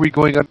why are we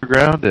going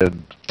underground,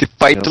 and To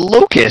fight the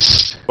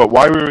locusts. but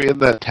why were we in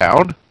that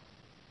town?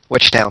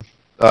 Which town?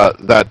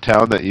 That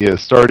town that you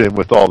started in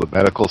with all the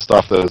medical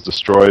stuff that was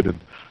destroyed, and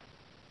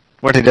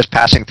Weren't they just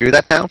passing through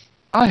that town?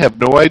 I have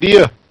no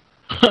idea.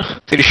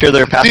 Pretty sure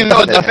they're passing See, through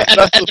no, that town. that's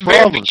At the the very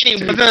problem. beginning,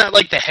 wasn't that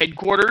like the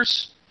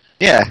headquarters?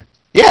 Yeah.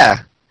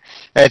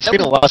 It's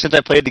been a while since I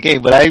played the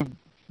game, but I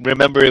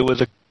remember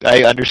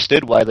I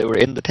understood why they were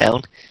in the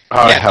town.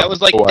 I Yeah, have that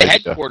was like no the idea.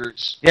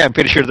 headquarters. Yeah, I'm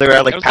pretty sure they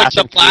were like That was like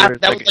passing the last. through.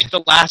 That was like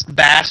the last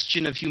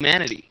bastion of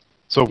humanity.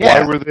 So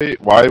Yeah.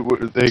 why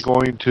were they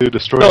going to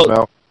destroy No, the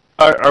mountain?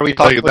 Are we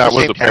talking Like, about that the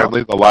was same apparently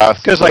town? the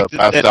last 'Cause, like, at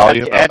bastion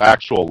the of end-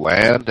 actual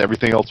land.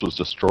 Everything else was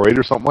destroyed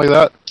or something like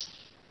that.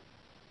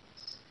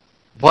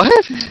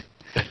 What?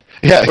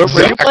 Yeah,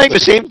 Were you playing the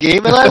same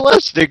game as I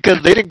was?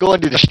 Because they didn't go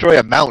in to destroy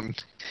a mountain.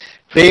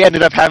 They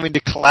ended up having to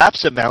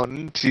collapse a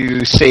mountain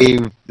to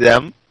save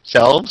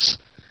themselves.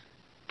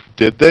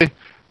 Did they?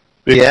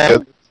 Yeah.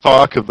 Because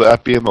talk of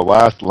that being the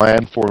last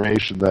land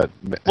formation that.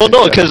 Well,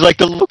 no, because like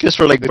the locusts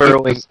were like they didn't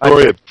burrowing.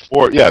 destroy it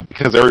before. Yeah,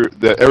 because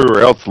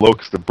everywhere else the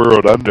locusts have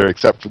burrowed under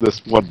except for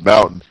this one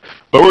mountain.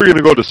 But we're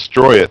gonna go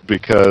destroy it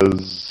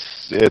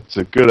because it's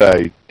a good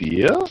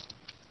idea.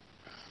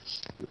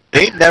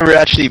 They never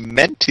actually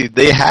meant to.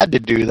 They had to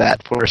do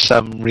that for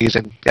some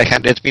reason.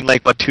 It's been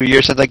like, 2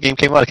 years since that game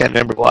came out? I can't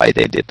remember why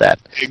they did that.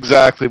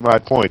 Exactly my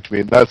point. I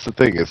mean, that's the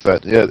thing, is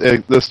that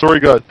the story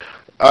got...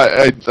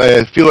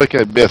 I feel like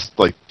I missed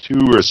like 2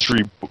 or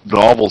 3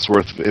 novels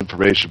worth of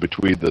information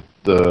between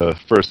the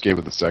first game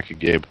and the second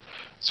game.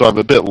 So I'm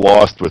a bit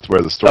lost with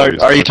where the story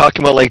is. Are you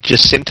talking about like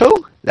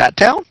Jacinto? That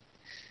town?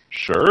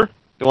 Sure.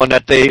 The one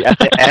that they, at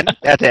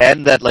the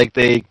end, that like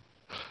they...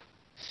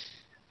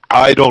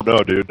 I don't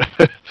know, dude.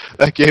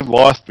 That game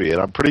lost me, and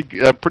I'm pretty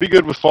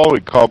good with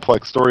following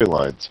complex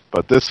storylines.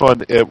 But this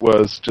one, it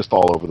was just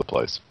all over the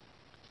place.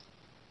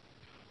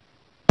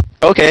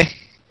 Okay.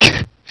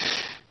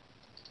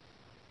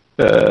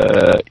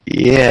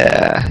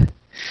 Yeah.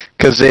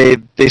 Because they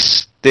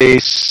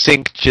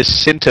sink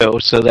Jacinto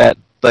so that,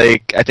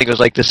 like, I think it was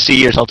like the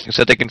sea or something,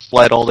 so they can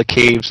flood all the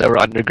caves that were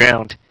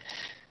underground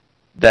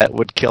that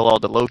would kill all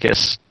the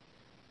locusts.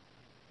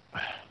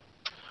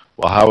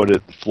 Well, how would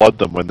it flood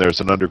them when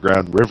there's an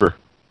underground river?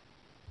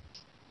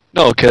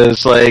 No,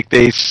 because, like,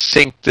 they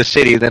sink the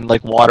city, then,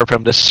 like, water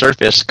from the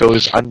surface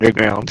goes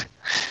underground.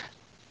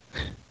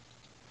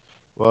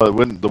 Well,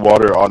 wouldn't the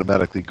water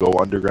automatically go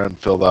underground and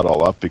fill that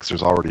all up, because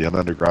there's already an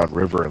underground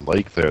river and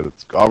lake there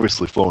that's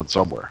obviously flowing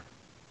somewhere?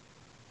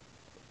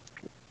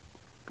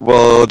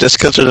 Well, just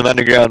because there's an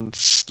underground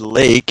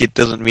lake, it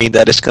doesn't mean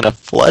that it's going to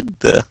flood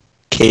the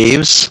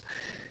caves.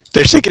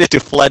 They're sinking it to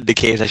flood the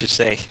caves, I should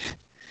say.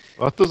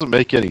 Well, that doesn't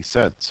make any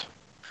sense.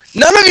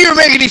 None of you are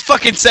making any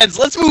fucking sense.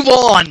 Let's move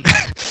on.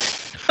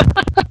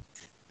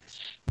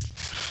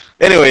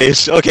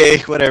 Anyways, okay,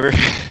 whatever.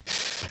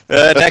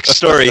 Next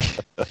story.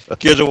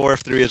 Gears of War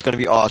 3 is going to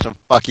be awesome.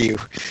 Fuck you.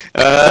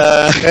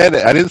 And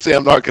I didn't say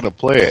I'm not going to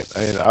play it.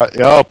 I mean,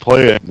 I'll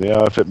play it,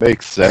 if it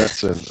makes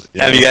sense. And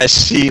have you guys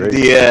seen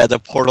the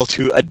Portal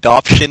 2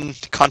 adoption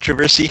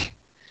controversy?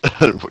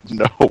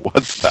 No,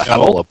 what's that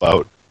all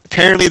about?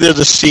 Apparently there's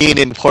a scene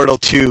in Portal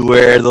 2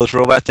 where those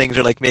robot things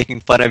are like making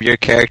fun of your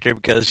character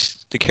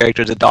because the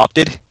character's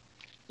adopted.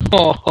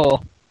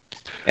 Oh.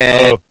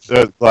 And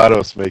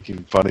GLaDOS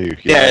making fun of you.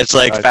 Yeah, it's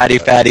like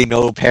fatty,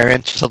 no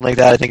parents, or something like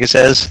that, I think it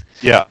says.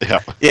 Yeah.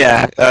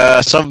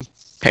 Yeah, some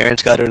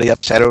parents got really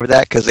upset over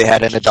that because they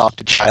had an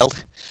adopted child.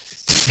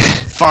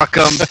 Fuck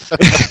them.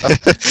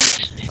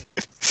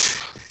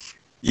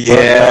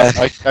 Yeah.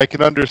 I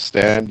can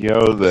understand,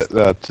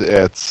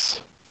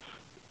 that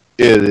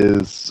it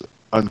is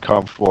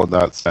uncomfortable in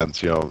that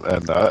sense,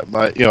 and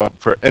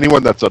for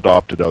anyone that's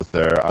adopted out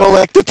there. Well,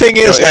 like the thing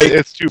is,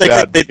 it's too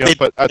bad.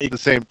 But at the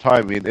same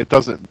time, I mean, it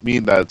doesn't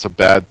mean that it's a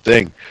bad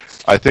thing.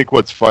 I think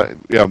what's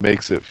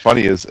makes it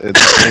funny is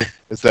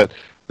that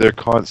they're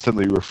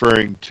constantly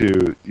referring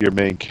to your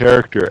main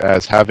character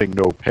as having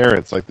no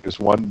parents. Like there's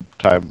one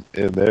time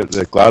in there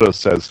that GLaDOS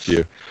says to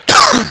you,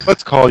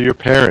 "Let's call your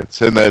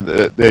parents," and then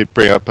they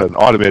bring up an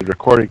automated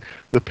recording.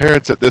 The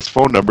parents at this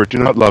phone number do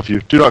not love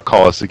you. Do not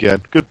call us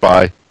again.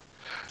 Goodbye.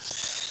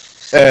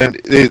 And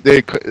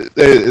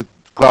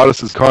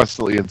GLaDOS is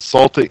constantly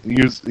insulting,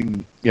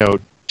 using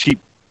cheap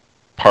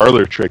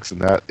parlor tricks in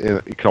that. You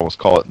can almost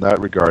call it in that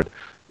regard,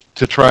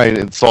 to try and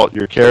insult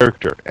your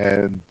character.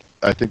 And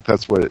I think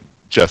that's what it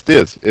just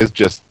is. It's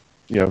just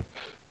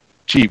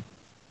cheap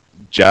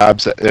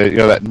jabs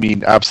that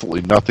mean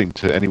absolutely nothing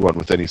to anyone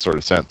with any sort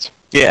of sense.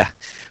 Yeah.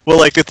 Well,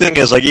 like the thing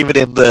is, like even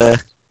in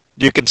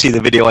you can see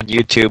the video on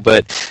YouTube,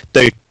 but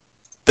they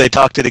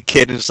talk to the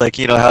kid and it's like,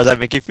 how does that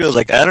make you feel? It's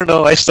like, I don't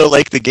know, I still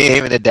like the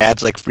game, and the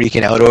dad's like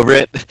freaking out over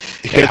it.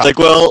 Yeah. And it's like,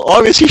 well,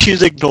 obviously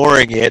she's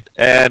ignoring it,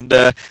 and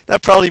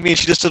that probably means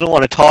she just doesn't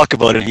want to talk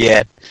about it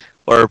yet,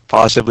 or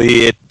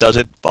possibly it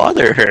doesn't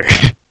bother her.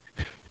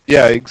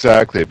 Yeah,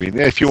 exactly. I mean,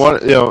 if you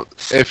want,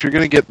 if you're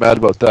going to get mad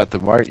about that,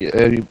 then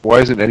why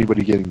isn't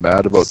anybody getting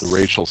mad about the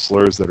racial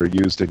slurs that are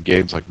used in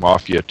games like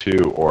Mafia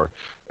 2 or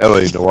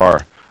LA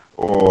Noire,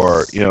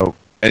 or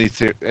any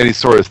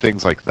sort of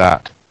things like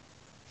that?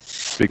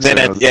 Then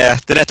at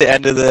the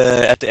end of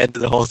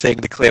the whole thing,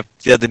 the clip,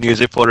 the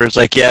news reporter is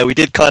like, "Yeah, we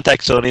did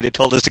contact Sony. They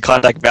told us to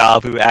contact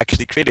Valve, who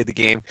actually created the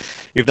game.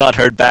 We've not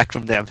heard back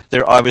from them.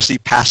 They're obviously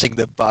passing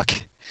the buck."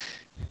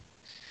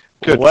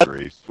 Good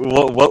grief.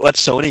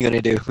 What's Sony going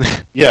to do?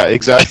 Yeah,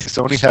 exactly.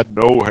 Sony had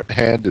no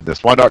hand in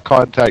this. Why not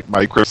contact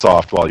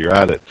Microsoft while you're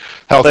at it?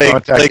 Hell,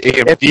 contact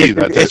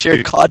AMD. If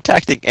you're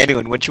contacting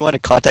anyone, wouldn't you want to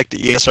contact the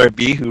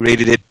ESRB, who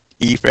rated it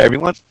E for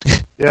everyone?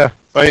 Yeah,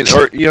 right.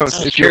 Or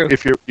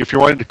if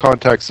you're wanting to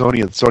contact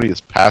Sony and Sony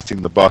is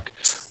passing the buck,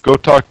 go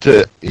talk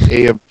to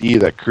AMD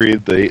that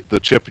created the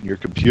chip in your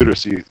computer,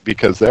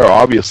 because they're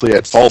obviously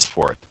at fault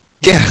for it.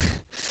 Yeah,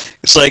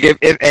 it's like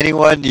if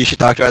anyone, you should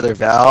talk to either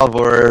Valve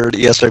or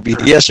the ESRB.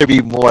 The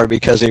ESRB more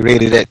because they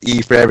rated it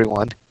E for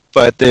everyone,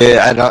 but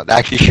I'm not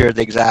actually sure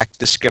the exact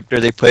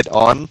descriptor they put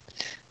on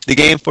the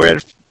game for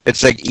it.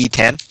 It's like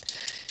E10.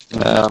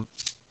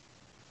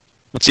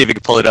 Let's see if we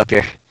can pull it up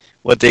here.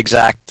 What the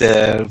exact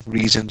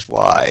reasons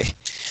why.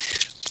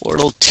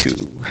 Portal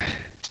 2.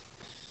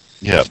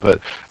 Yeah,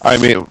 but I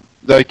mean,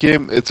 that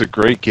game, it's a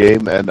great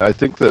game, and I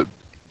think that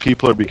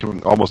people are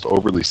becoming almost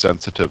overly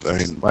sensitive. I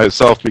mean,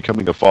 myself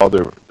becoming a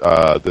father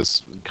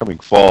this coming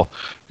fall,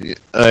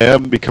 I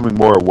am becoming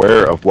more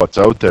aware of what's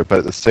out there, but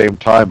at the same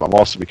time, I'm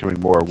also becoming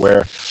more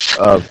aware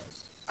of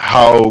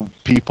how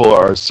people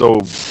are so,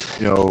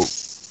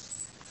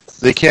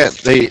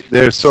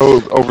 they're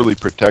so overly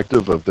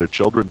protective of their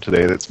children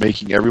today that it's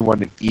making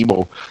everyone an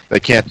emo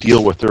that can't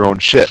deal with their own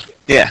shit.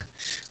 Yeah.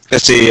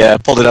 Let's see,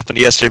 pulled it up on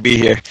the SRB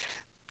here.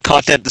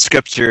 Content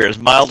descriptors,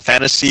 mild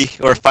fantasy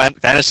or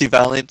fantasy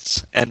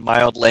violence, and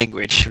mild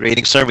language.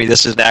 Rating summary,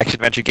 this is an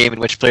action-adventure game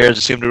in which players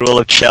assume the role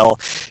of Chell.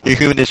 A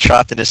human is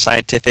trapped in a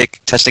scientific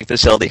testing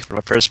facility. From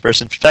a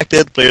first-person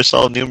perspective, players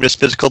solve numerous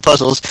physical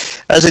puzzles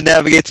as they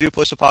navigate through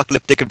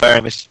post-apocalyptic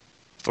environments.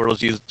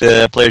 Players use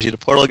a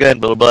portal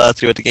gun, blah, blah, blah.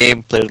 Throughout the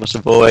game, players must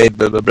avoid,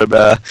 blah, blah, blah,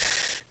 blah.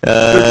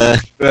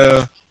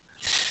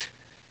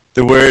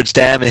 The words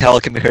damn and hell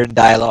can be heard in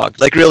dialogue.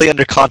 Like, really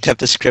under content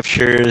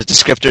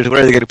descriptors, what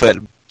are they going to put?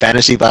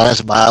 Fantasy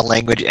violence, mild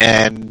language,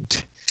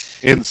 and...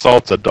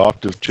 Insults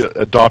adopted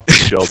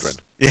children.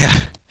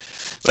 Yeah.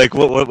 Like,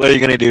 what are you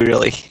going to do,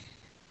 really?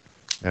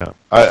 Yeah.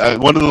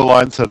 One of the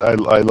lines that I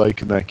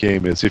like in that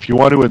game is, if you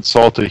want to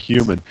insult a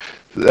human,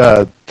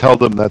 tell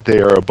them that they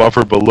are above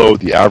or below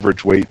the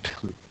average weight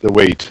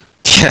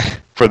Yeah.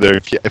 for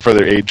their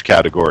age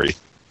category.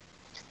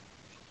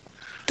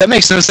 That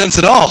makes no sense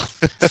at all.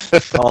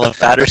 Call them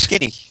fat or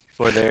skinny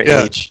for their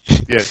age.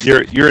 Yeah,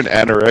 you're an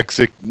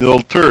anorexic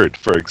little turd,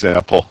 for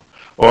example,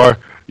 or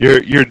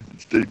you're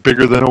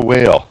bigger than a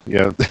whale.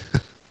 Yeah,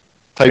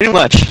 Pretty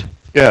much.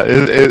 Yeah,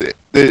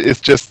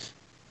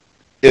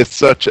 it's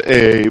such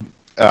a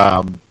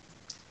not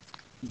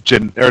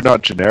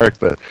generic,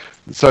 but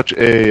such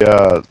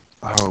a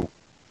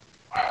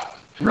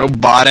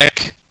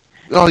Robotic.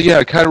 oh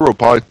yeah, kind of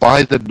robotic,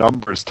 by the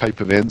numbers type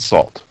of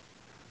insult.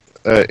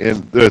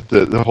 In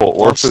the whole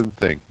orphan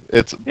thing,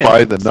 it's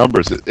by the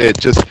numbers. It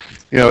just,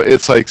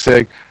 it's like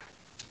saying.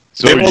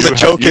 So the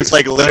joke is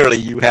like literally,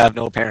 you have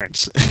no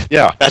parents.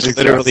 Yeah, That's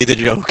exactly. literally the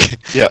joke.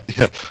 Yeah.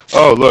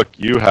 Oh, look,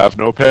 you have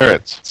no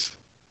parents.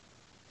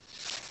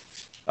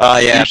 Yeah.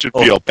 You should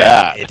feel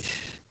bad.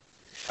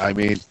 I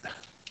mean,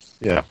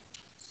 yeah.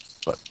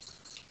 But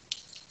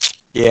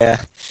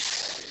yeah.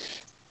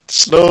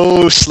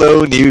 Slow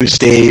news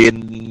day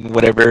and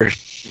whatever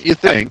you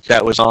think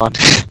that was on.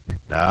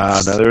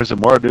 Nah, there's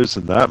more news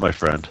than that, my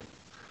friend.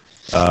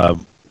 For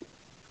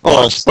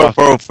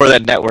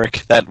that network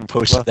that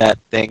posted that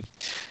thing.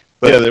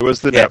 But yeah, there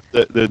was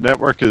the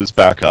network is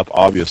back up,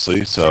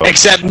 obviously. So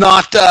Except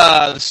not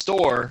the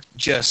store,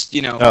 just,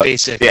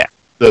 basic. Yeah.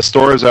 the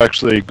store is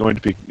actually going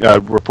to be,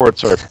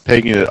 reports are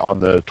pegging it on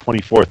the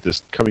 24th,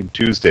 this coming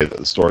Tuesday, that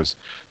the store is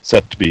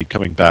set to be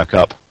coming back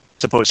up.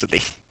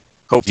 Supposedly.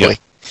 Hopefully.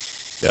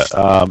 Yeah.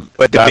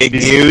 But the big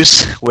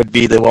news would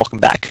be the Welcome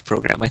Back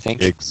program, I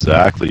think.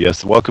 Exactly,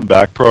 yes, the Welcome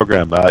Back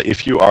program.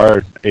 If you are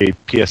a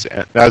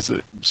PSN, as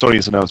Sony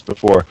has announced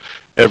before,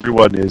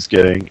 everyone is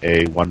getting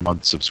a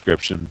 1-month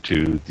subscription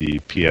to the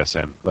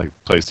PSN, like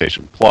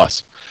PlayStation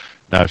Plus.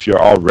 Now, if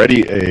you're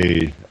already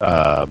a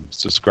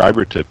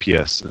subscriber to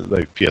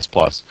PS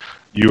Plus,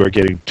 you are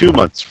getting 2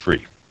 months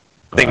free.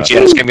 I think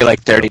it's going to be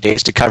like 30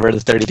 days to cover the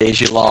 30 days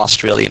you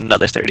lost, really, in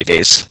another 30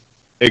 days.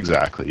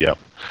 Exactly, yep.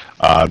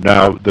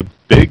 Now, the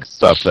big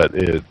stuff that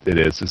it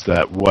is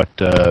that what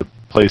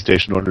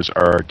PlayStation owners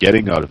are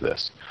getting out of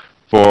this.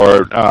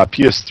 For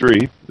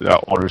PS3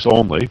 owners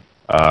only,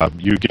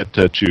 you get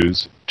to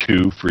choose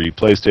 2 free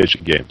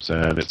PlayStation games,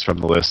 and it's from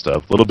the list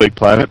of Little Big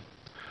Planet,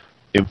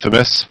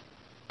 Infamous,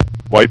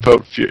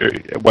 Wipeout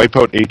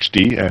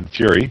HD and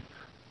Fury,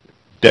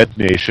 Dead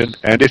Nation,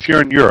 and if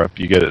you're in Europe,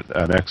 you get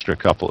an extra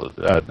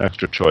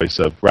choice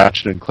of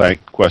Ratchet and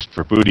Clank Quest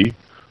for Booty.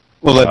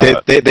 Well,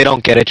 they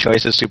don't get a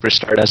choice of Super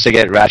Stardust. They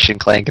get Ratchet and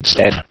Clank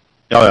instead.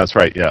 Oh, that's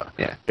right. Yeah.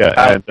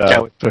 And I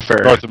would prefer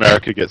North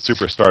America gets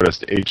Super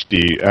Stardust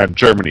HD, and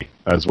Germany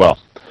as well.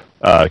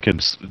 You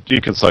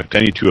can select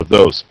any 2 of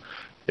those.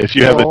 If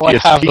you have a PSP,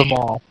 I have them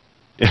all.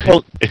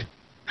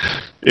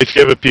 If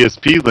you have a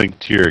PSP linked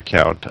to your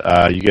account,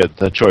 you get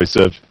the choice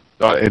of.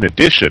 In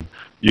addition,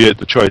 you get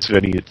the choice of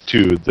any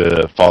 2 of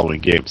the following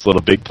games: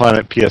 Little Big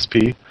Planet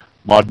PSP,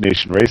 Mod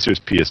Nation Racers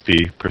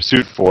PSP,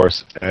 Pursuit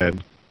Force,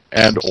 and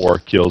or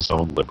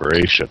Killzone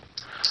Liberation.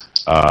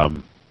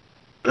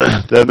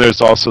 Then there's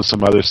also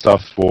some other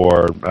stuff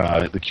for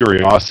the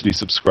Curiosity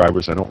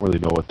subscribers. I don't really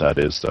know what that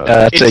is.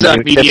 It's a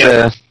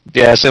media.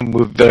 It's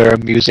a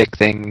music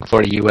thing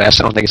for the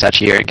US. I don't think it's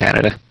actually here in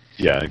Canada.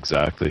 Yeah,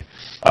 exactly.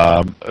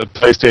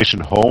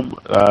 PlayStation Home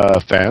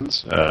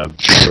fans,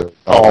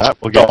 all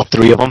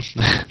 3 of them.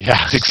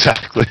 Yeah,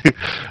 exactly.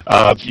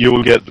 You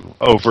will get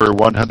over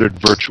 100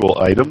 virtual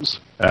items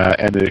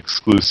and an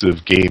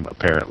exclusive game,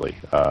 apparently.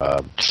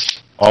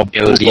 All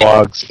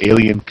Bulldogs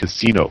Alien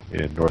Casino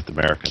in North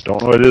America.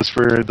 Don't know what it is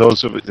for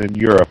those in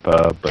Europe.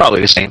 But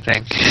probably the same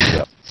thing.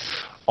 Yeah.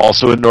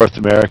 Also in North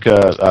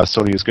America,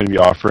 Sony is going to be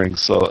offering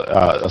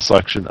a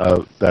selection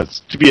of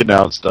that's to be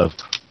announced of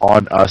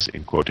on us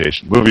in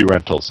quotation movie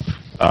rentals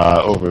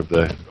over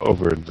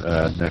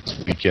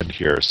next weekend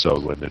here. So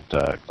when it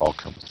all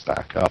comes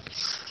back up.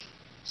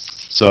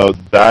 So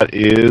that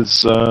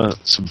is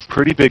some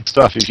pretty big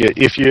stuff.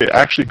 If you're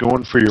actually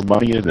going for your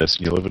money in this,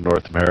 and you live in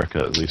North America,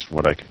 at least from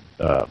what I can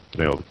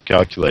been able to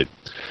calculate,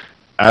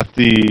 at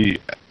the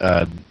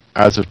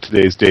as of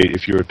today's date,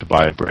 if you were to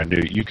buy it brand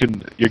new,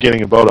 you're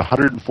getting about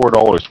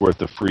 $104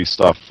 worth of free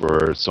stuff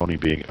for Sony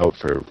being out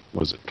for,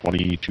 was it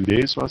 22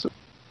 days? Was it?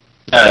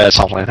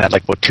 Something like that,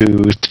 like what,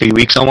 2-3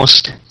 weeks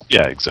almost.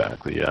 Yeah,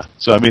 exactly. Yeah.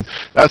 So I mean,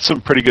 that's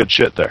some pretty good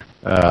shit there.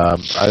 I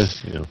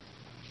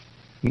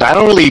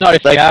don't really Not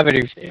if like you have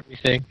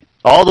everything.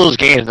 all those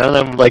games. None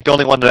of them. Like the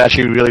only one that I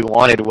actually really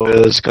wanted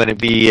was going to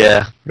be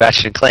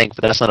Ratchet and Clank,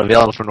 but that's not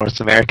available for North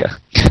America.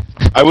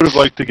 I would have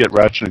liked to get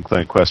Ratchet and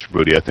Clank Quest for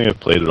Booty. I think I've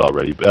played it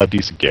already. A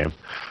decent game.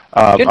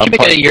 Didn't you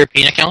make it a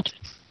European account?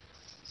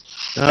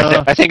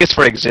 I think it's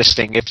for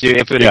existing. If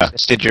it Yeah.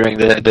 existed during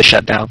the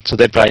shutdown, so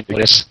they'd probably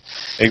notice.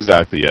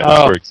 Exactly. Yeah.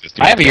 Oh, for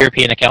existing. I have a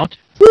European account.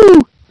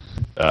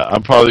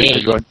 I'm probably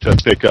Yay. going to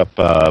pick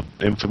up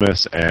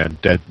Infamous and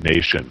Dead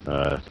Nation.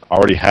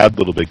 Already had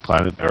Little Big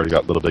Planet. I already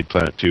got Little Big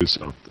Planet 2,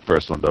 so the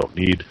first one don't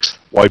need.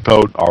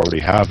 Wipeout,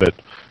 already have it.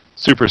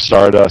 Super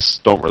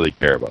Stardust, don't really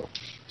care about.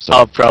 So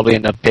I'll probably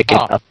end up picking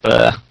up.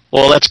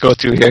 Well, let's go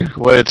through here.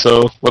 What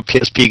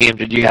PSP game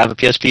did you have? A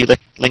PSP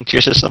linked to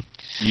your system?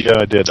 yeah,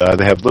 I did.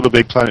 They have Little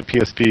Big Planet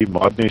PSP,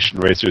 Mod Nation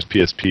Racers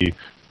PSP,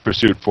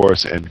 Pursuit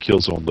Force, and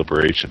Killzone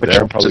Liberation. Which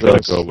There, I'm ones probably are going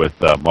to those? go with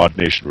Mod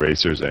Nation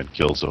Racers and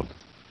Killzone.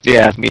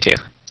 Yeah, me too.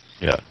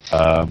 Yeah.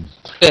 The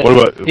What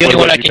about only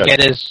one I you can guys?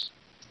 get is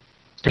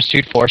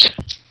Pursuit Force,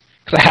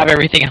 because I have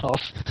everything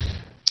else.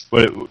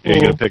 What are you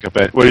going to pick up?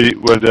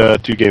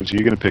 What 2 games are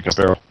you going to pick up,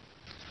 Errol?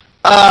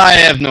 I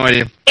have no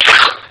idea.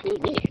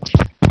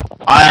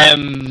 I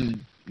don't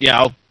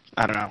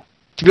know.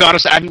 To be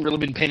honest, I haven't really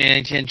been paying any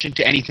attention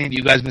to anything that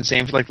you guys have been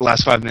saying for like the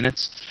last 5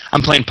 minutes.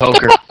 I'm playing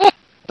poker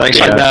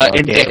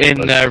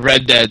in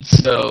Red Dead,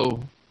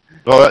 so...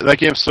 Well, that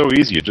game's so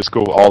easy. You just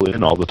go all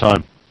in all the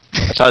time.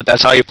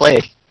 That's how you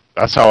play.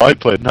 That's how I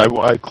played, and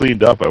I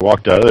cleaned up. I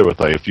walked out of there with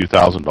like a few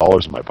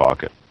 $1,000s in my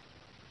pocket.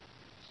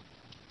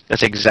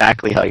 That's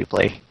exactly how you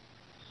play.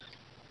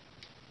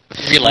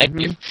 Real life,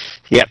 you.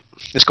 Yep.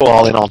 Just go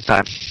all in all the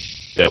time.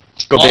 Yep.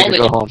 Go All big or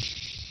go in. home.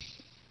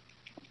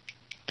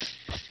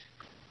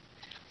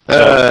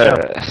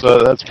 So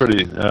that's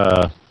pretty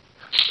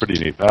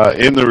neat.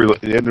 In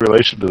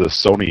relation to the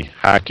Sony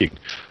hacking,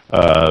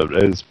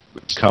 it has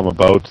come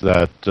about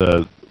that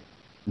the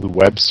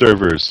web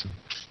servers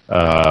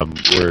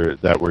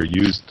that were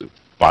used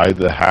by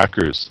the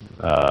hackers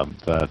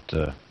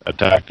that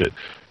attacked it.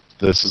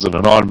 This is an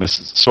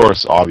anonymous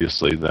source,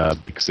 obviously,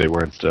 because they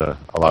weren't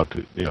allowed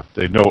to.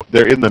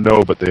 They're in the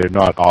know, but they're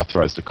not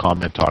authorized to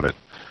comment on it.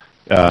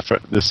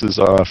 This is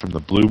from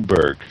the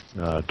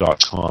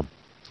Bloomberg.com.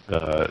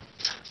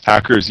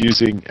 Hackers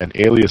using an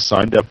alias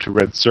signed up to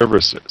rent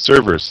servers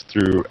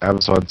through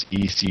Amazon's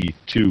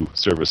EC2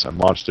 service and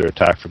launched their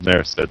attack from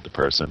there, said the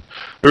person,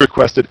 who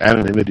requested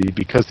anonymity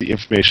because the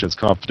information is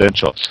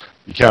confidential.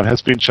 The account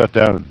has been shut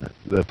down,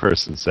 the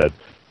person said.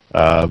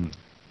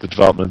 The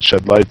development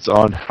shed lights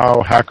on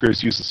how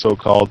hackers use the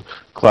so-called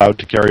cloud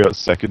to carry out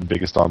second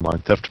biggest online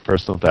theft of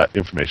personal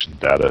information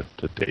data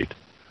to date.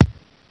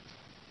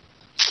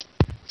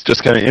 It's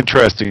just kind of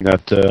interesting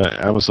that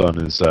Amazon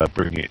is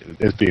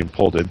being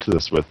pulled into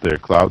this with their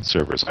cloud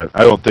servers.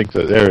 I don't think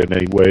that they're in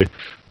any way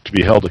to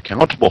be held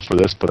accountable for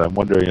this, but I'm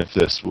wondering if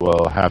this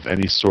will have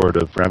any sort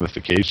of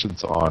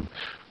ramifications on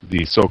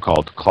the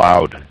so-called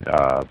cloud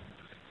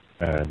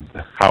and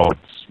how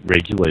it's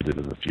regulated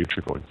in the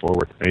future going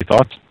forward. Any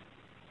thoughts?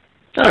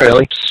 Not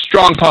really.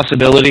 Strong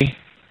possibility.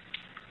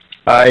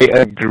 I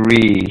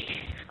agree.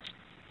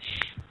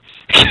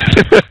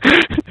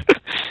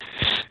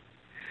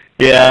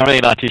 Yeah, I'm really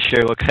not too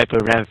sure what type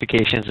of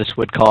ramifications this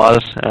would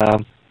cause.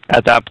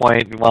 At that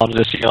point, well,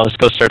 just let's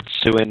go start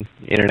suing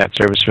internet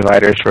service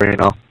providers for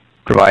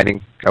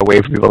providing a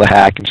way for people to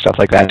hack and stuff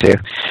like that too.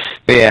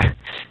 But yeah,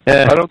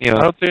 I don't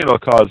think it'll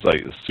cause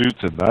like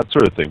suits and that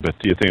sort of thing. But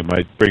do you think it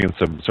might bring in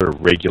some sort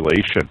of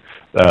regulation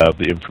of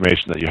the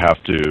information that you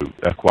have to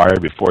acquire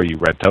before you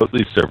rent out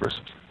these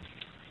servers?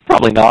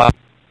 Probably not.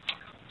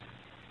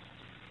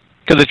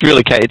 Because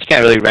you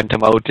can't really rent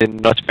them out in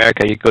North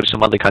America. You go to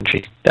some other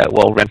country that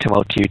will rent them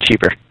out to you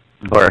cheaper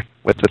or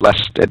with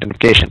less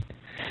identification.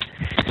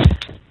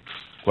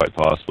 Quite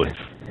possibly.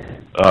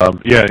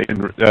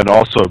 And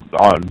also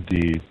on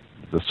the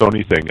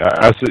Sony thing,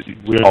 as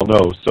we all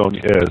know,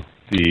 Sony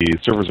the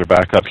servers are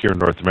back up here in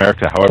North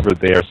America. However,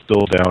 they are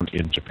still down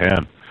in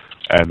Japan,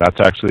 and that's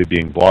actually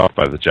being blocked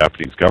by the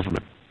Japanese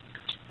government.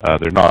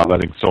 They're not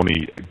letting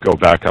Sony go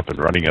back up and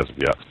running as of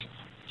yet.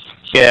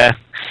 Yeah.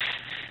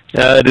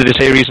 Did they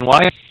say a reason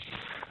why?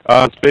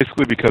 It's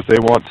basically because they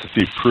want to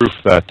see proof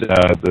that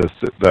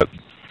that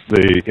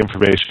the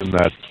information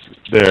that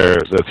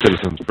the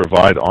citizens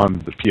provide on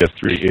the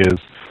PS3 is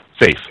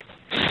safe.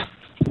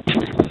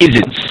 Is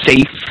it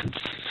safe?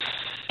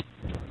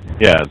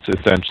 Yeah, it's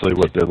essentially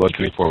what they're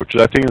looking for, which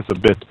I think is a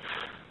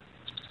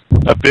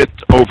bit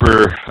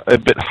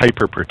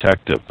hyper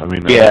protective. I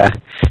mean, Yeah,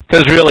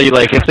 because really,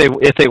 like if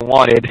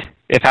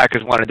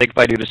hackers wanted, they could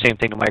probably do the same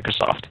thing to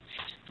Microsoft.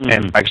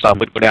 and Microsoft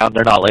would go down.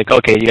 They're not like,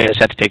 okay, you guys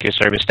have to take your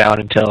service down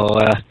until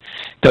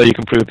you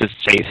can prove it's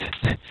safe.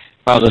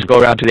 I'll just go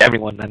around to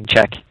everyone and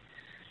check.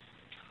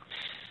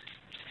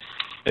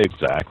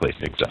 Exactly.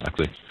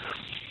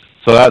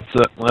 So that's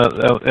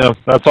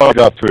that's all I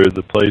got for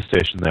the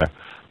PlayStation there.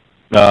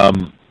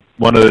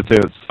 One other thing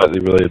that's slightly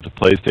related to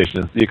PlayStation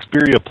is the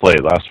Xperia Play.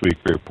 Last week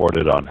we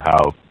reported on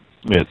how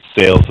its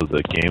sales of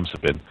the games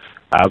have been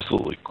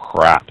absolutely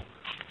crap.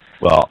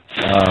 Well,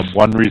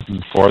 one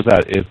reason for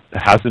that, it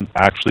hasn't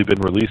actually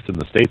been released in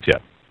the States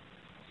yet,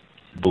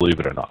 believe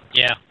it or not.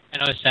 Yeah, I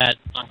noticed that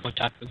on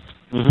Kotaku.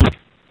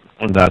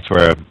 And that's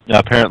where,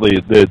 apparently,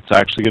 it's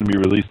actually going to be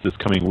released this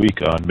coming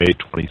week on May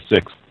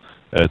 26th.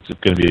 It's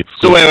going to be...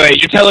 So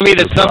wait, you're telling me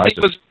that something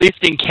was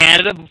released in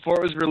Canada before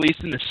it was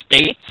released in the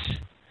States?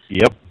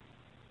 Yep.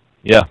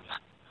 Yeah.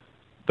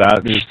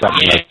 That is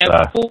something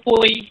that's...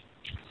 boy.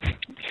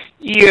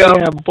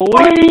 Yeah,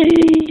 boy.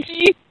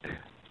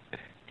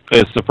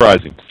 It's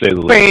surprising, to say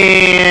the least.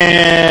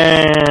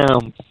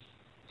 Bam!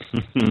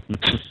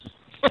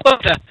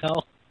 What the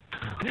hell?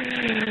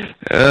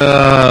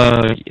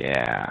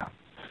 Yeah.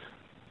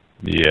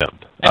 Yeah.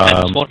 I've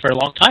had this phone for a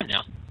long time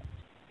now.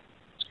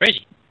 It's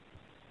crazy.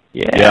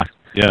 Yeah.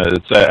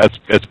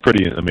 It's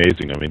pretty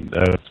amazing. I mean,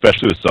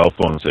 especially with cell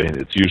phones,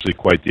 it's usually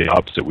quite the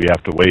opposite. We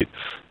have to wait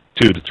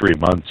 2 to 3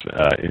 months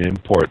in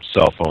import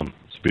cell phones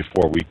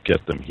before we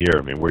get them here.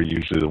 I mean, we're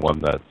usually the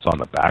one that's on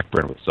the back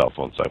burner with cell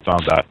phones. So I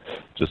found that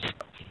just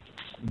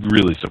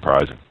really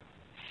surprising.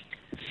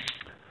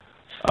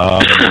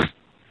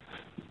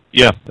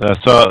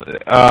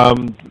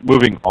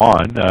 Moving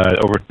on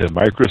over to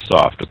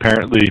Microsoft.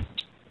 Apparently,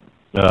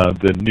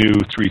 the new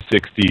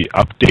 360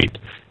 update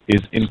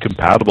is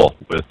incompatible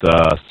with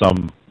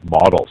some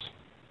models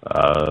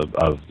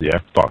of the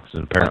Xbox,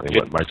 and apparently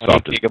what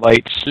Microsoft is...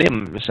 Gigabyte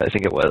Slims, I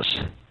think it was.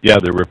 Yeah,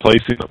 they're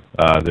replacing them.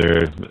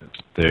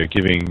 They're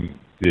giving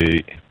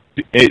the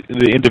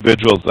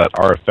individuals that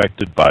are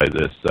affected by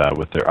this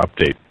with their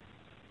update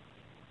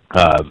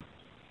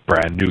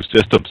brand new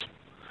systems,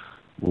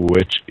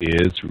 which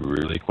is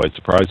really quite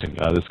surprising.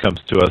 This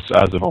comes to us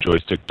as of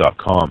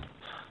joystick.com.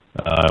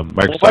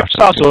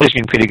 Microsoft's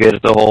looking pretty good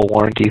at the whole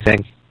warranty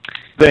thing.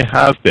 They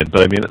have been,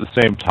 but I mean, at the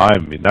same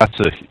time, I mean,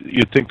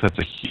 you'd think that's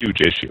a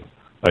huge issue,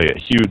 like a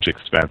huge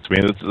expense. I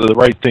mean, it's the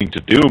right thing to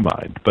do,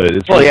 mind, but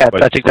it's well, really yeah,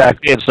 that's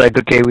exactly. It's like,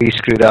 okay, we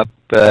screwed up.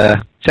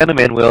 Send them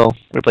in, we'll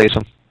replace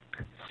them.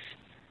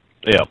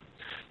 Yeah.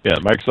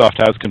 Microsoft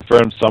has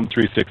confirmed some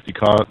 360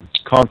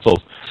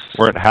 consoles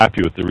weren't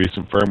happy with the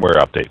recent firmware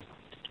update.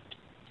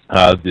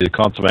 The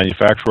console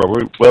manufacturer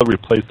will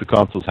replace the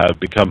consoles have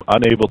become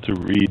unable to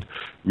read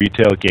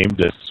retail game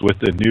discs with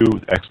the new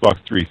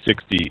Xbox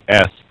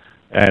 360S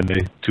and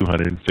a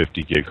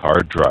 250 gig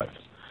hard drive.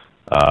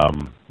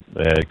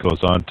 It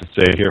goes on to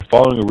say here,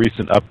 following a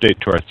recent update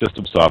to our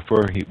system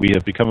software, we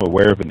have become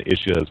aware of an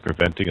issue that is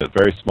preventing a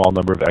very small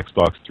number of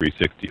Xbox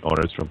 360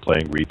 owners from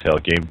playing retail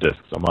game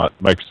discs. A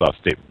Microsoft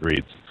statement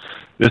reads,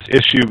 this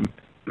issue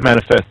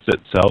manifests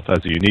itself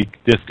as a unique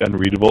disk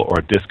unreadable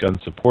or disk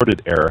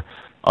unsupported error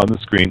on the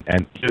screen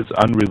and is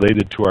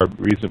unrelated to our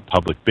recent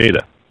public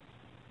beta.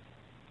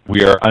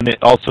 We are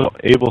also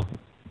able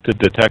to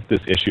detect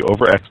this issue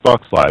over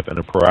Xbox Live and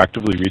are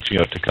proactively reaching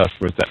out to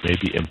customers that may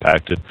be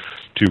impacted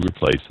to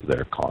replace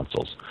their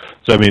consoles.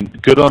 So, I mean,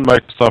 good on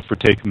Microsoft for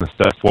taking the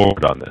step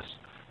forward on this.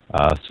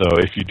 So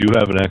if you do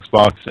have an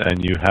Xbox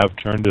and you haven't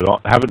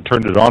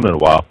turned it on in a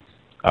while,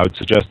 I would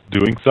suggest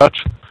doing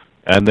such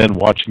and then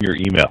watching your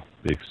email,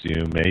 because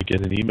you may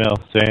get an email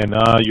saying,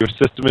 your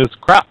system is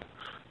crap,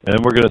 and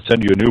then we're going to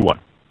send you a new one.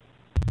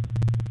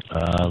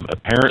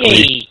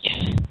 Apparently,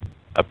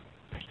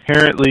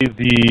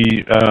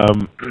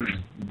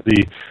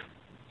 the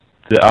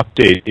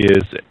update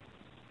is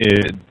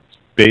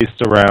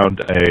based around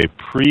a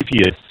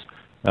previous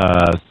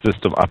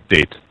system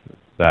update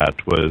that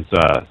was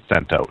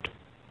sent out,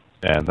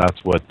 and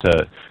that's what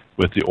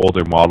with the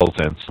older models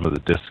and some of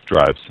the disk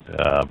drives,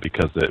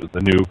 because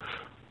the new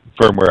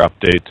firmware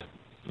update,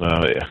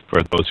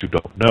 for those who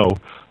don't know,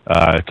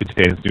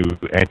 contains new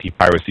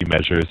anti-piracy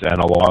measures and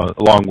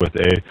along with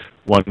a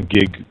 1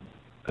 gig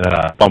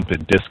bump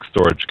in disk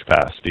storage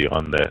capacity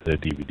on the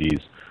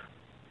DVDs.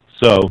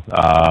 So,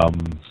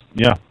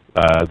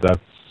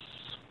 that's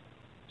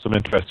some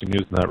interesting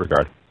news in that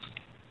regard.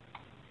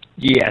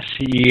 Yes,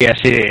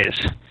 it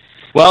is.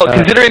 Well,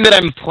 considering that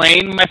I'm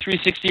playing my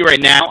 360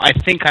 right now, I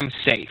think I'm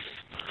safe.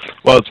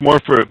 Well, it's more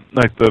for,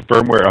 like, the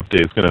firmware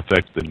update is going to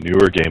affect the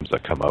newer games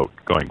that come out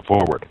going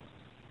forward.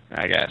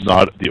 I guess.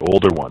 Not the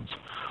older ones.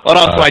 Well,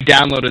 also, I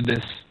downloaded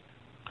this.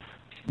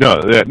 No,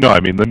 I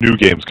mean, the new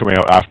games coming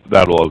out after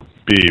that will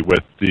be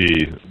with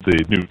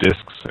the new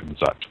discs and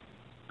such.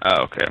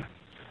 Oh, okay.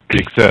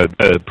 Being said,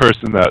 a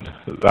person that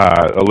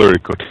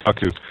alerted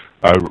Kotaku,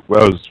 I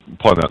was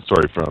pulling that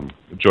story from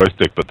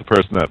Joystick, but the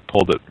person that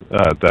pulled it,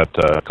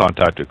 that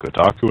contacted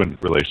Kotaku in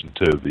relation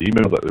to the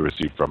email that they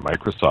received from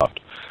Microsoft,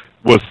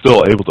 was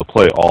still able to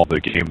play all the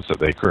games that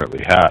they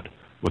currently had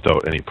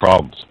without any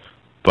problems.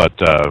 But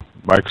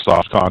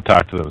Microsoft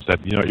contacted them and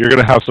said, you're going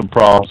to have some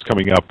problems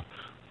coming up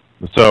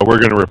So we're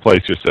going to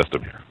replace your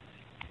system here.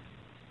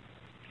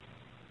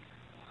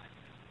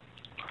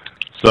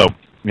 So,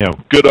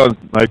 good on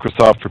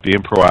Microsoft for being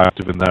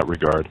proactive in that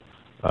regard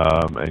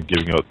and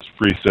giving out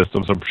free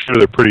systems. I'm sure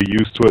they're pretty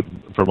used to it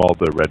from all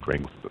the red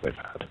rings that they've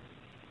had.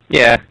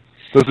 Yeah.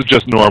 This is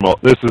just normal.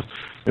 This is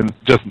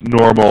just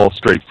normal,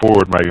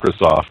 straightforward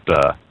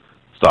Microsoft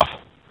stuff.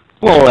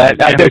 Well,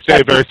 they say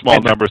a very small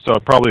number, so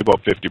probably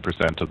about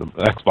 50% of the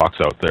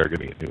Xbox out there are going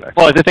to get new Xbox.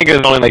 Well, I think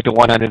it's only like the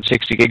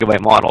 160 gigabyte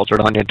models or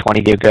the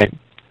 120 gigabyte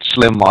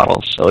slim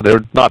models, so there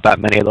are not that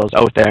many of those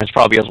out there. It's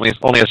probably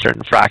only a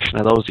certain fraction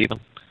of those even.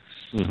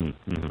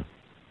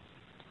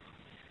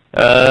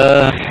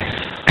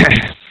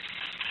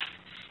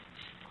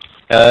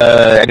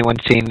 Anyone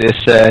seen this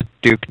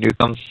Duke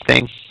Nukem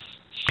thing?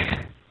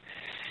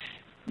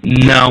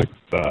 No.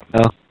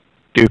 No,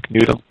 Duke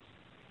Nukem.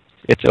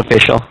 It's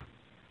official.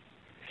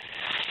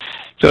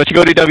 So if you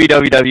go to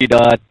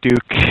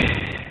www.duke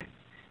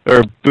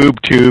or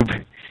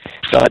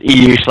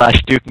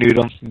boobtube.eu/Duke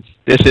Nukem,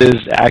 this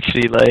is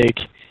actually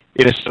like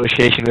in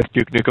association with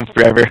Duke Nukem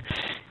Forever.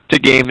 It's a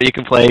game that you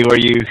can play where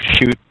you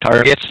shoot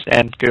targets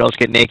and girls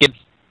get naked.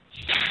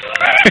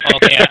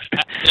 Okay,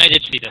 I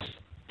did see this.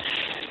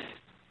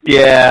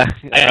 Yeah.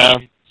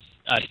 I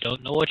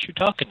don't know what you're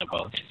talking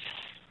about.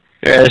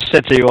 Yeah, I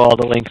sent you all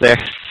the link there.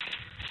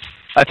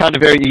 I found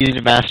it very easy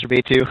to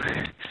masturbate to.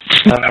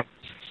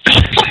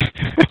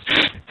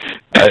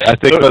 I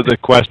think the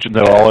question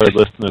that all our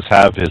listeners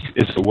have is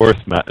it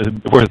worth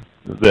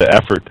the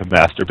effort to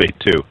masturbate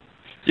to?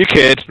 You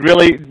could.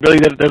 Really,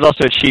 there's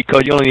also a cheat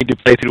code. You only need to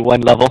play through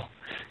one level.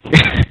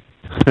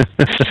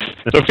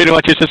 So pretty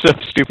much it's just a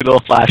stupid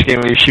little flash game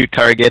where you shoot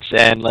targets,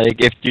 and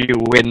like if you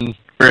win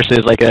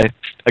versus like a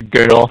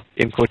girl,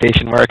 in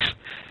quotation marks,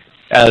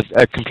 as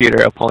a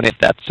computer opponent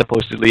that's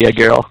supposedly a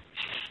girl,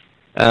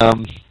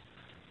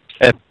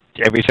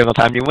 every single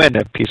time you win,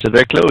 a piece of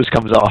their clothes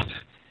comes off.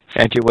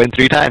 And if you win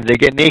 3 times, they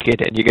get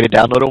naked, and you get to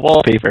download a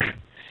wallpaper.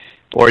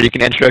 Or you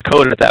can enter a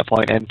code at that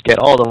point and get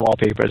all the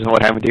wallpapers and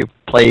what having to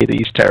play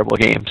these terrible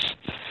games.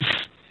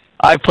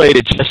 I played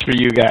it just for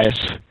you guys.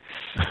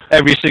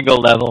 Every single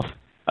level.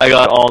 I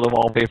got all the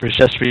wallpapers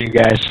just for you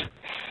guys.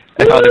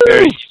 I found it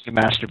very easy to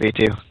masturbate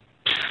to.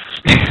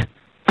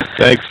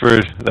 Thanks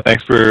for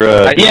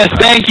yes,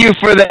 thank you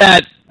for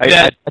that.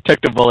 I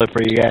took the bullet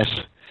for you guys.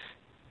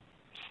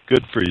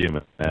 Good for you,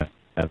 man.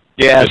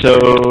 Yeah,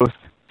 so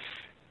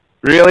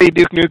really,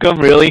 Duke Nukem,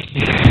 really?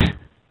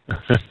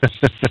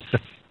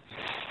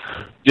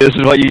 This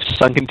is what you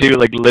sunk into,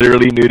 like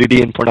literally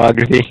nudity and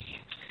pornography?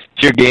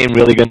 Is your game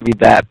really going to be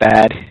that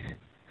bad?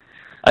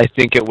 I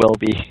think it will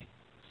be.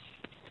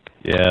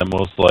 Yeah,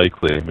 most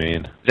likely. I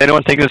mean, does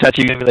anyone think this is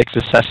actually going to be like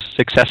a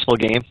successful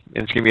game?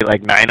 It's going to be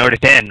like 9 out of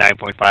 10,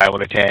 9.5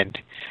 out of 10.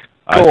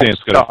 I think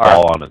it's going to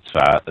fall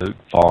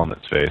on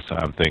its face.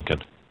 I'm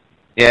thinking.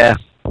 Yeah.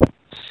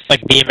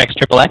 Like BMX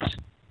XXX?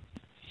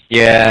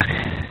 Yeah.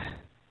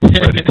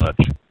 Pretty much.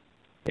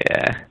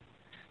 Yeah.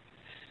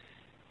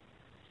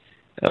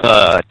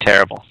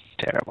 Terrible.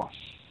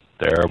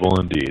 Terrible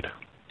indeed.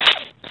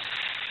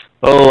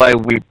 Oh, I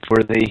weep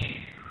for the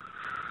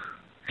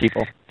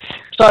people.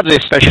 It's not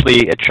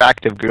especially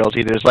attractive girls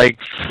either. There's like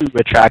 2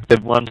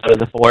 attractive ones out of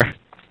the 4.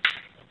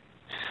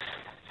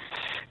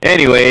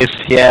 Anyways,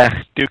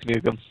 yeah, Duke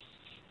Nukem.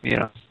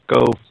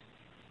 Go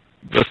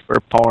look for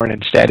porn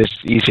instead. It's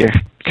easier.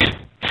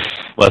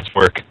 Less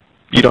work.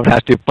 You don't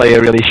have to play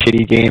a really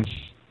shitty game.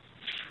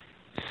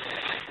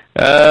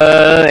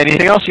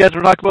 Anything else you guys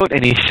want to talk about?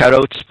 Any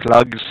shoutouts,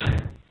 plugs?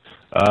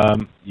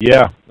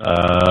 Yeah.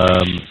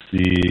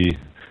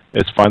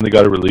 It's finally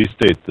got a release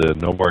date. The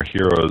No More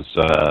Heroes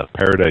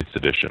Paradise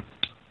Edition.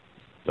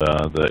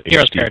 The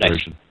Heroes HD Paradise.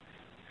 version.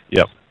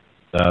 Yep.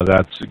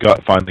 That's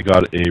finally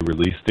got a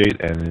release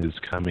date and is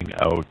coming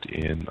out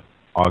in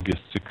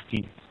August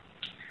 16th.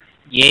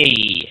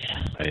 Yay!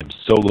 I am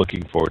so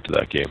looking forward to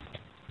that game.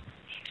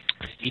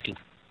 Me too.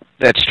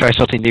 Let's try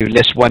something new.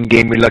 List one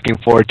game you're looking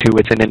forward to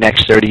within the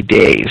next 30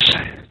 days.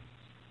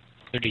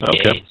 30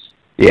 Okay. days.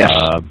 Yes.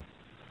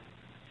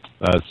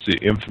 Let's see,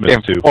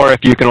 Infamous 2. Or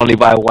if you can only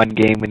buy one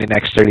game in the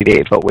next 30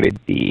 days, what would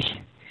it be?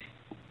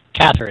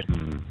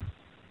 Catherine.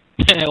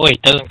 Wait,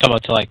 it doesn't come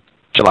out till like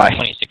July.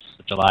 26th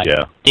of July.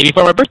 Yeah. Day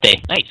before my birthday.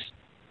 Nice.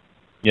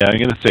 Yeah, I'm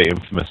going to say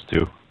Infamous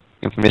 2.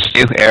 Infamous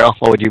 2. Errol,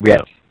 what would you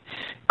get?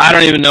 I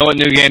don't even know what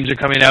new games are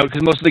coming out,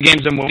 because most of the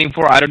games I'm waiting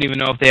for, I don't even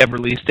know if they have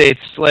release dates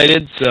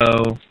slated,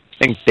 so... I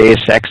think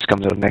Deus Ex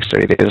comes out next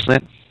 30 days, isn't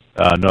it?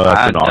 No,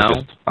 that's in no.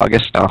 August.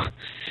 August? No.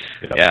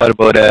 Yeah. What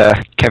about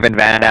Kevin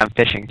Van Damme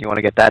fishing? You want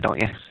to get that,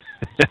 don't you?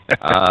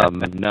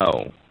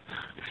 no.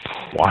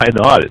 Why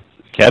not? It's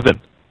Kevin.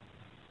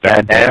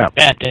 Van Damme.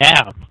 God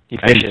damn. He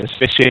fishes.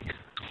 Fishing.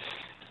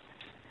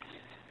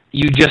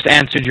 You just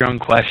answered your own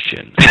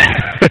question.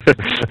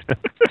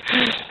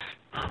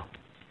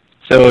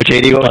 So,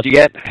 JD, what would you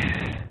get?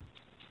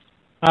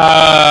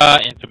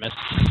 Infamous.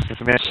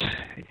 Infamous.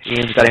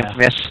 Ian's got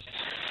Infamous.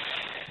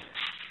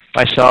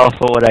 Myself,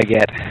 what would I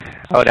get?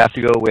 I would have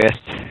to go with,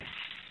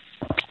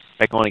 if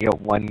I can only get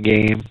one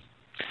game,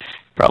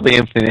 probably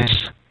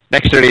Infamous.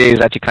 Next 30 days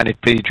actually kind of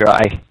pretty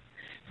dry.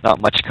 Not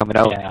much coming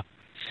out. Yeah.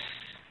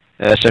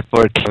 Except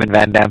for Kevin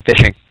Van Dam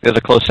fishing. It was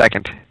a close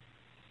second.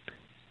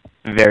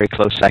 Very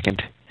close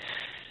second.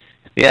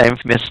 Yeah,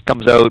 Infamous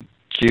comes out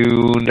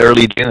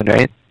early June,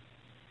 right?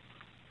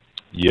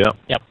 Yep.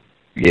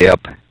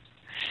 Yep.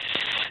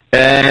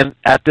 And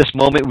at this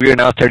moment, we are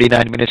now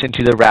 39 minutes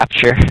into the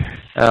Rapture.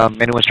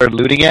 Anyone started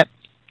looting yet?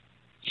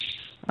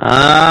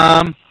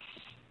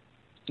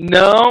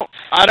 No,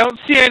 I don't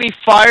see any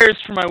fires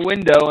from my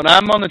window, and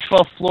I'm on the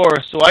 12th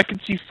floor, so I can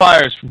see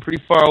fires from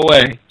pretty far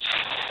away.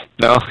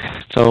 No,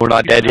 so we're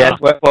not dead yet.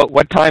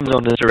 What time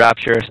zone does the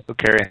Rapture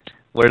occur in?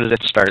 Where does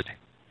it start?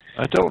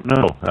 I don't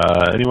know.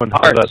 Anyone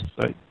have Hard. that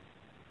site?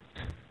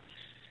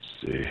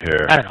 Let's see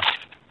here. I don't know.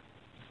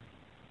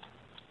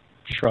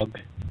 Shrug.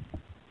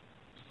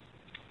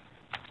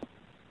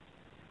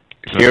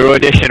 Hero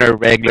Edition or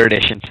regular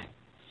edition?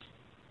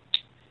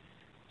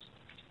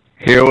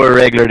 Hero or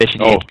regular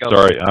edition? Oh,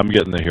 sorry, I'm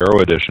getting the Hero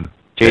Edition.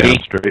 JD?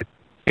 Damn straight.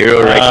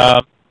 Hero or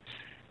regular?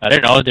 I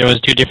don't know. There was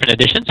 2 different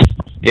editions.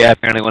 Yeah,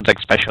 apparently one's like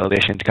special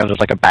edition. It comes with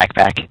like a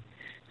backpack.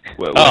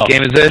 What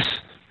game is this?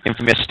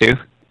 Infamous 2.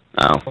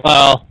 Oh.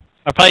 Well,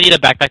 I probably need a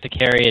backpack to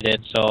carry it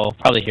in, so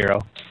probably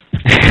Hero.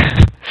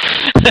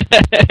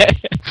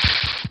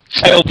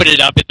 I opened it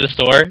up at the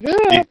store.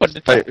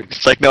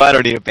 It's like, no, I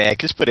don't need a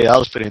bag. I'll just put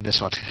it in this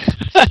one.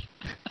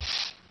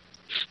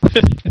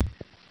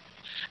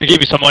 They gave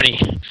me some money.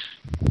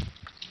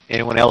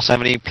 Anyone else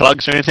have any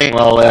plugs or anything?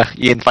 Well,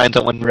 Ian finds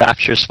out when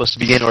Rapture is supposed to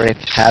begin, or it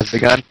has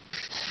begun.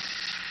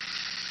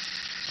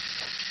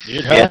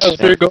 It has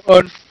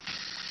begun.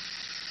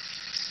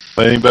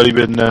 Anybody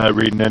been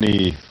reading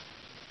any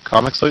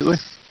comics lately?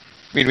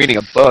 I've been reading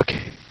a book,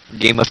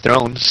 Game of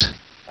Thrones.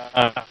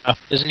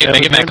 There's a new Yeah, Mega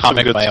there's Man been some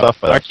comic good by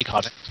stuff out. Archie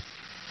Comics.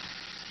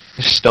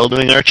 Still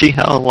doing Archie?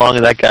 How long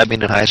has that guy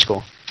been in high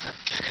school?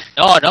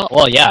 No.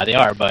 Well, yeah, they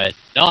are, but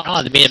no,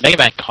 they made a Mega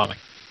Man comic.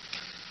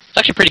 It's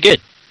actually pretty good.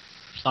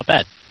 It's not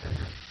bad.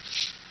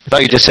 I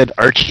thought you just said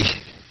Archie.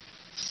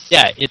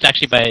 Yeah, it's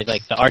actually by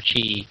like the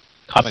Archie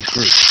Comics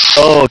group.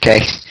 Oh, okay.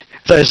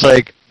 So it's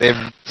like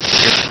they're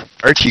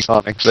Archie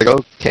comics. Like,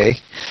 okay.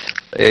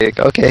 Like,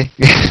 okay.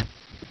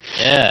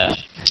 Yeah.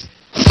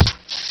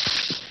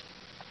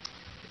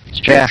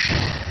 Yeah.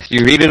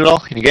 You read it at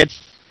all? Any good?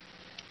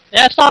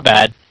 Yeah, it's not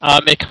bad.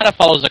 It kind of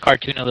follows the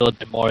cartoon a little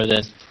bit more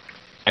than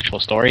actual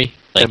story.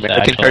 Like The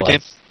American actual,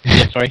 cartoon?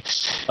 Yeah, sorry.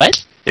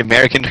 What? The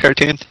American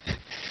cartoon?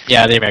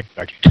 Yeah, the American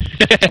cartoon.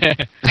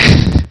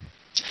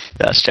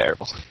 That's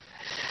terrible.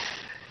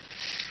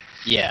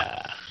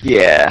 Yeah.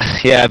 Yeah.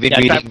 Yeah, I've been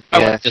reading.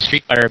 Yeah, The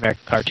Street Fighter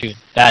American cartoon.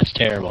 That's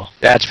terrible.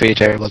 that's pretty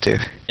terrible too.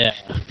 Yeah.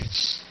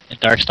 And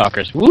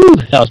Darkstalkers. Woo!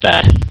 That was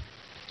bad.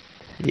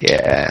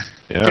 Yeah.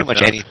 Yeah. Pretty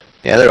much any.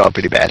 Yeah, they're all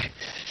pretty bad.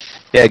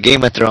 Yeah,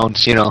 Game of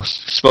Thrones,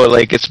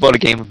 it's about a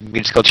game of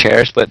musical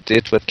chairs, but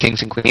it's with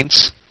kings and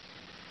queens.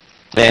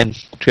 And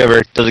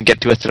whoever doesn't get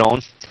to a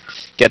throne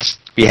gets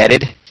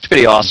beheaded. It's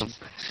pretty awesome.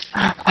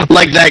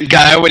 Like that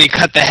guy when he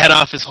cut the head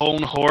off his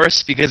own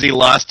horse because he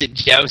lost at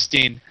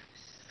jousting.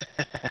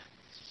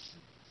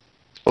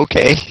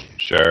 Okay.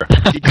 Sure.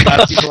 He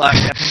got the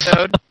last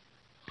episode,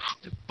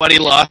 but he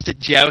lost at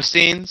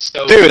jousting.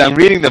 So Dude, I'm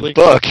reading the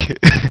book.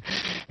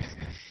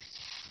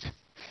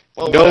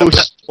 No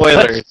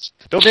spoilers.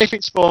 Don't make me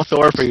spoil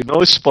Thor for you.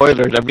 No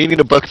spoilers. I'm reading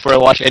the book before I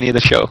watch any of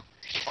the show.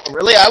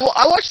 Really? I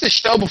watch the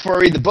show before I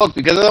read the book,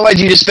 because otherwise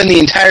you just spend the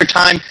entire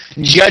time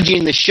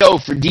judging the show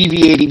for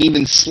deviating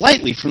even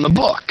slightly from the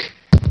book.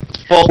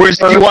 Well, whereas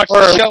if you watch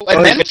the show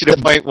and or then get to the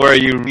point where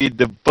you read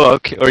the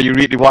book or you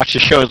watch the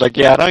show, it's like,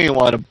 yeah, I don't even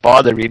want to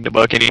bother reading the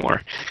book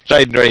anymore. Because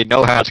I already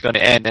know how it's going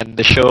to end, and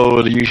the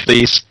show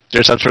usually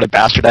there's some sort of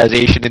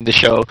bastardization in the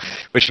show,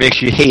 which makes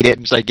you hate it.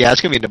 And it's like, yeah,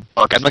 it's going to be in the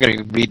book. I'm not going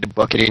to read the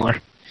book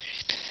anymore.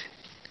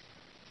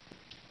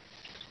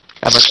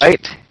 Am I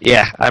right?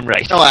 Yeah, I'm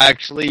right. No,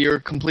 actually, you're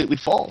completely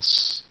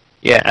false.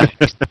 Yeah.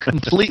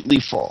 Completely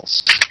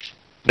false.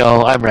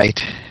 No, I'm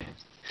right.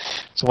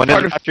 So when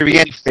does Rapture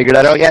begin? Figure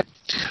that out yet?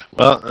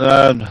 Well,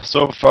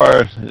 so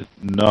far,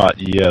 not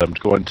yet. I'm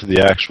going to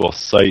the actual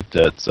site.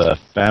 That's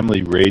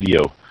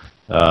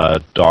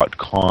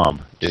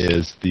familyradio.com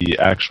is the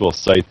actual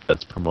site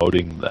that's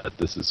promoting that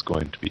this is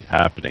going to be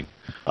happening.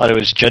 Oh, it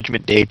was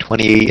Judgment Day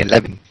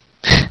 2011.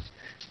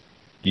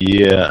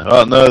 Yeah.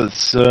 Oh, no,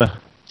 it's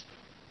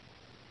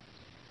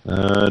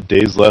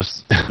days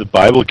left. The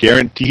Bible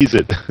guarantees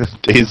it.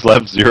 Days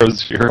left 0.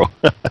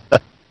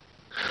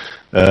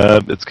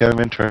 It's kind of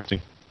interesting.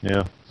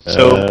 Yeah.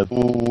 So,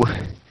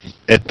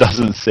 it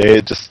doesn't say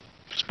it's just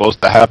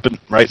supposed to happen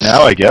right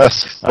now, I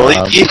guess.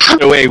 well,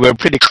 either way, we're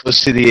pretty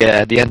close to the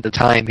end of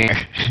time here.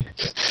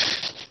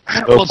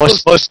 Well,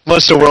 most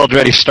of the world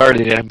already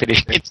started it, I'm pretty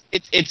sure.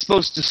 It's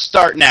supposed to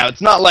start now.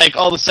 It's not like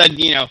all of a sudden,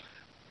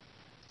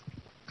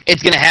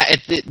 it's going to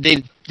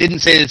they didn't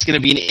say that it's going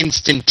to be an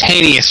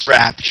instantaneous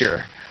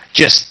rapture.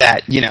 Just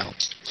that, Anyone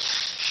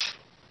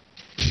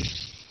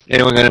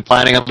going to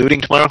planning on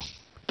looting tomorrow?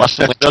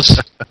 Busting windows?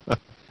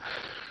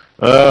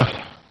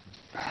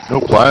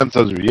 No plans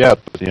as of yet,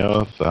 but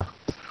if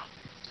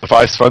if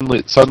I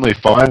suddenly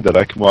find that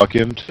I can walk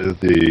into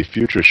the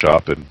Future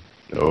Shop and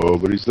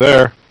nobody's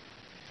there,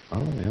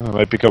 oh yeah, I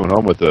might be coming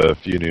home with a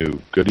few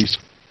new goodies.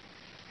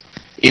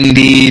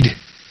 Indeed.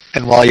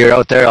 And while you're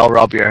out there, I'll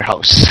rob your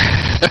house.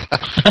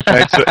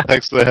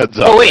 Thanks for the heads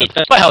up. Oh wait,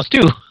 that's my house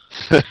too.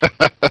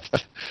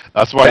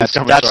 That's why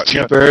That's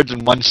two birds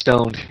and one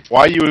stone.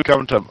 Why you would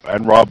come to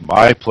and rob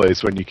my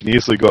place when you can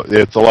easily go?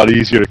 It's a lot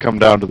easier to come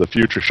down to the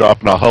Future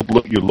Shop and I'll help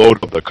you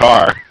load up the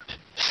car.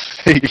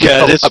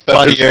 Because it's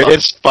funnier.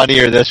 It's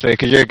funnier this way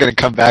because you're going to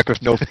come back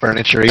with no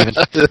furniture even.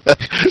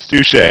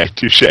 Touche.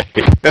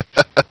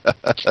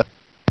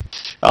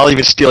 I'll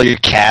even steal your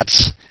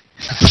cats.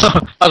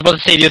 I was about to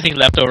say, do you think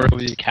left over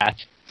with your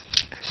cat?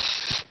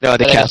 No,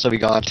 the cats will be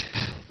gone.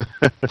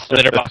 The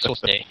letterbox will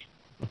stay.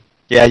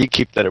 Yeah, you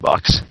keep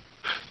Letterbox.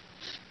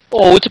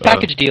 Oh, it's a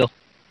package deal.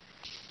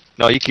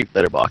 No, you keep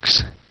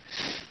Letterbox.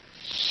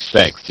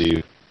 Thanks,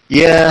 Steve.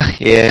 Yeah.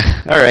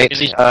 All right.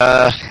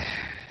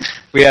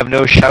 We have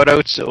no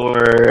shout-outs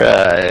or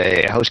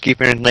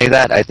housekeeping or anything like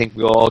that. I think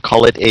we'll all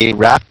call it a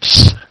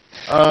wraps.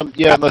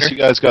 Yeah, unless you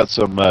guys got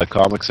some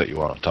comics that you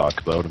want to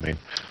talk about. I mean,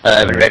 I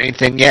haven't read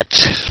anything yet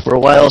for a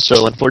while,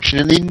 so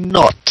unfortunately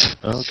not.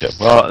 Okay.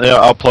 Well, yeah,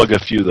 I'll plug a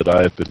few that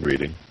I've been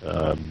reading.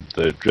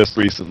 Just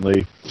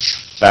recently,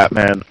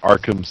 Batman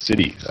Arkham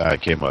City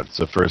came out. It's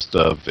the first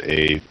of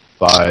a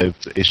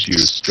 5-issue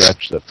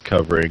stretch that's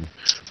covering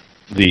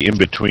the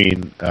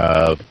in-between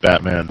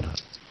Batman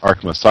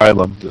Arkham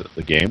Asylum,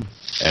 the game,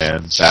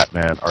 and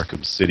Batman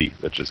Arkham City,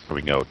 which is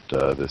coming out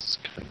this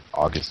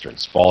August or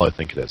fall, I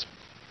think it is.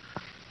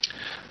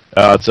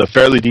 It's a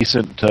fairly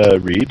decent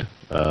read,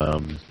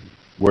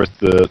 worth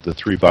the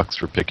 $3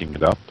 for picking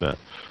it up.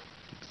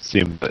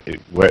 Seemed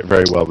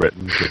very well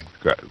written,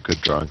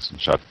 good drawings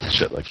and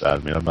shit like that. I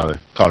mean, I'm not a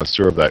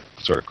connoisseur of that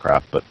sort of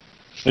crap, but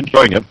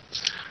enjoying it.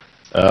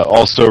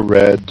 Also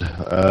read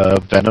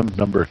Venom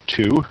number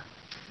 2,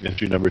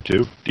 issue number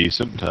 2,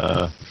 decent,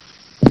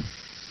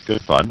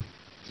 good fun.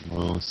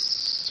 Well,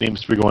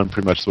 seems to be going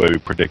pretty much the way we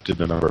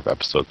predicted a number of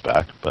episodes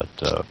back, but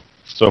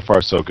so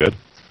far so good.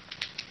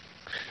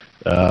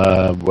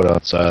 What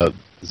else?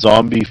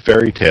 Zombie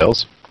Fairy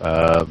Tales.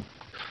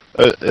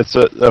 It's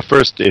a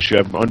first issue.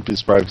 I wouldn't be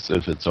surprised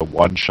if it's a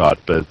one-shot,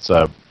 but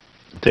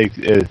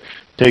it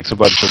takes a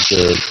bunch of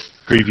the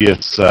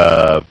previous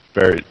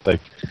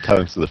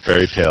tellings of the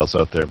fairy tales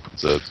out there and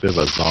puts a bit of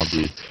a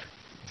zombie,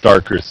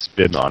 darker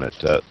spin on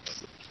it.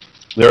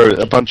 There are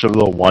a bunch of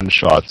little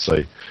one-shots,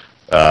 like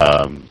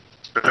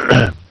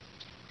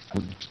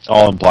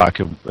all in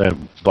black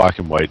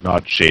and white,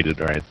 not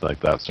shaded or anything like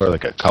that. Sort of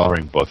like a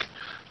coloring book.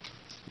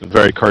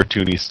 Very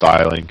cartoony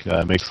styling,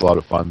 makes a lot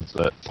of fun,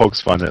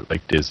 pokes fun at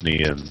like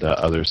Disney and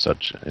other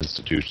such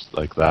institutions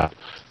like that.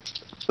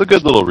 It's a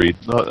good little read,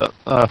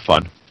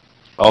 fun.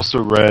 Also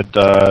read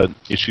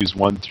issues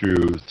 1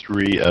 through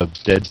 3 of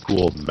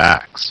Deadpool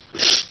Max.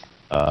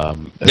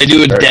 They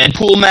do a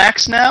Deadpool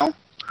Max now?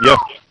 Yeah.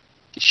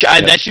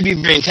 That should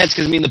be very intense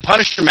because I mean the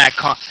Punisher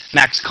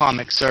Max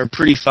comics are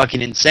pretty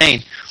fucking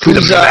insane.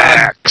 Who's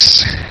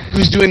Max?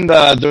 Who's doing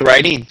the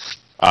writing?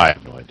 I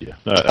have no idea.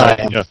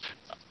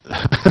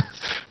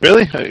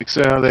 Really?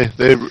 So they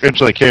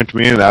eventually came to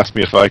me and asked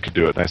me if I could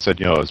do it, and I said,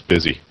 I was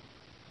busy.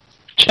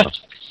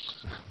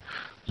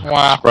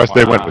 Wow. Surprised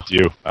they went with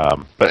you.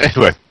 But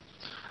anyway,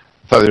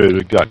 I thought they would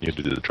have gotten you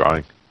to do the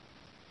drawing.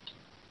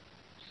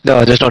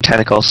 No, there's no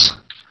tentacles.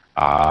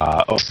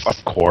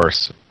 Of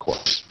course.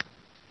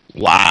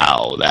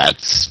 Wow,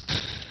 that's...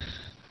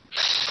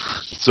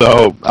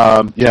 So,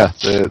 yeah,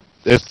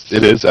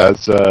 it is,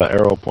 as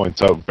Errol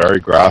points out, very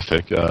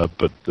graphic,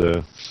 but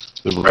the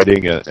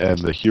writing and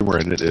the humor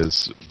in it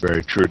is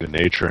very true to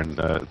nature, and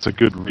it's a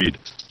good read.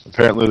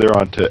 Apparently they're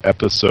on to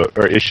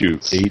issue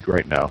 8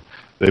 right now.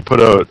 They put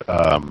out,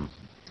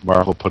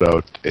 Marvel put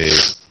out a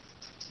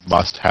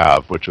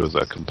must-have, which was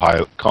a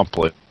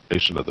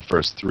compilation of the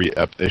first 3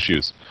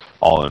 issues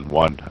all in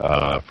one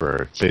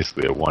for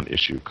basically a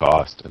 1-issue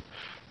cost. And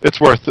it's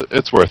worth it.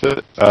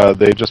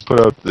 They just put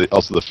out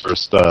also the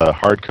first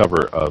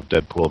hardcover of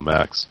Deadpool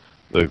Max,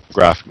 the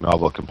graphic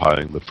novel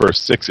compiling the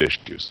first 6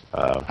 issues.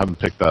 Haven't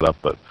picked that up,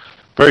 but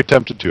very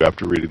tempted to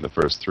after reading the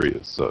first 3.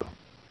 It's a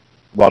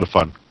lot of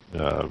fun.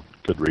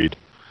 Good read.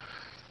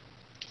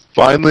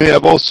 Finally,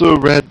 I've also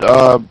read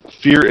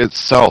Fear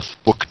Itself,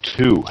 Book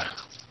 2.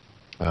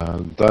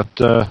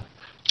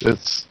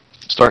 It's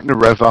starting to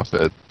rev up.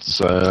 It's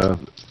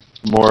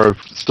more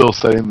still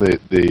setting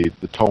the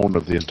tone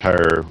of the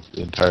entire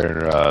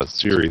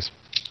series,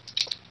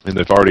 and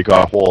they've already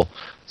got a whole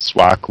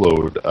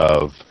swackload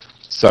of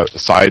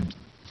side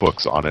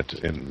books on it,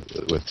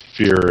 with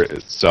Fear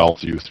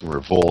Itself, Youth and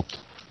Revolt,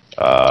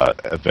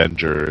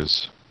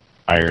 Avengers,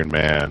 Iron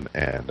Man,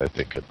 and I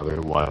think another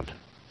one.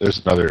 There's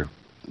another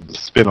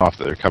spin-off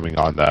that they're coming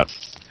on that.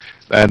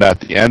 And at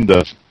the end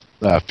of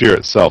Fear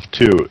Itself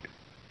 2,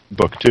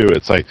 Book 2,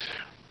 it's like,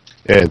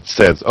 it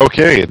says,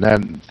 okay, and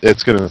then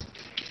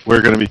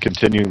we're going to be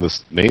continuing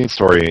this main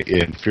story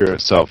in Fear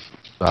Itself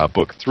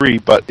Book 3,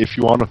 but if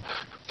you want to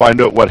find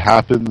out what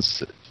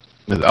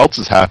else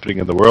is happening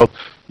in the world,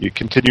 you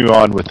continue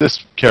on with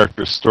this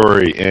character's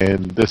story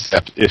in this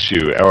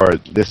issue, or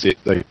this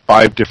like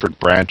 5 different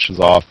branches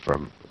off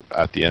from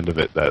at the end of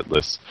it that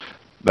lists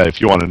that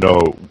if you want to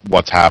know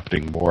what's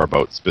happening more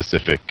about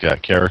specific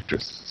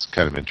characters, it's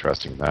kind of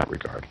interesting in that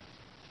regard.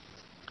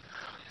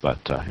 But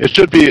it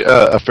should be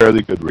a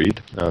fairly good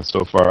read.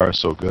 So far,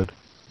 so good.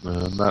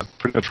 And that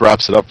pretty much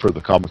wraps it up for the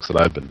comics that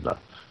I've been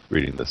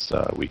reading this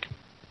week.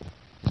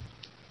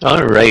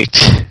 All right.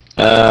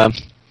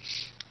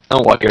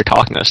 While you were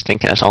talking, I was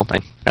thinking of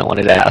something I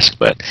wanted to ask,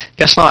 but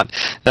guess not.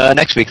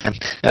 Next week, then.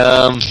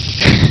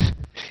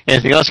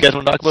 Anything else you guys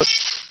want to talk about?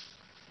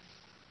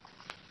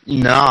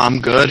 No, I'm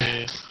good.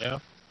 Yeah.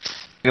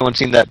 Anyone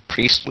seen that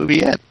Priest movie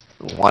yet?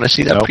 Want to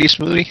see that No. Priest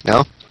movie?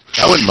 No?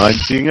 I wouldn't mind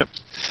seeing it.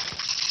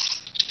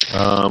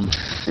 Yeah,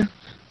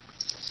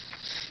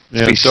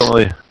 I don't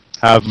really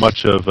have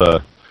much of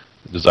a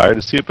desire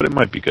to see it, but it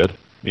might be good.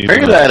 Maybe I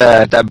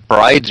heard that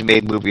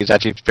Bridesmaid movie is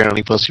actually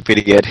apparently supposed to be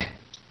pretty good.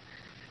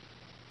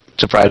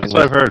 Surprisingly. That's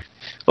what I've heard.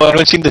 Well,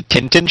 anyone seen the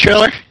Tintin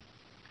trailer?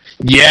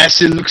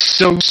 Yes, it looks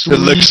so sweet. It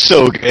looks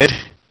so good.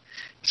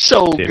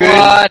 So Okay. good.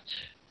 What?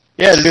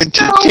 Yeah, they're doing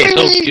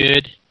Tintin. So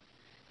good.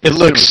 It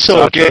looks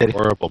so Such a good.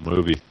 horrible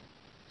movie.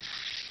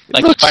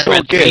 Like looks so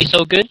Spider-Man good. 3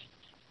 so good?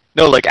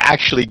 No, like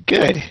actually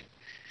good.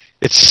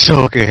 It's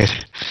so good.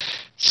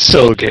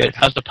 So good.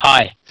 How's the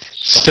pie?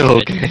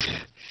 So good.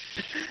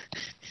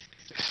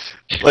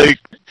 Like,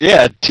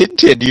 yeah,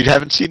 Tintin, you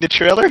haven't seen the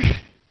trailer?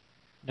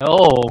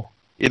 No.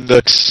 It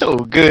looks so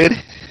good.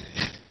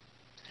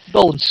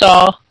 Bone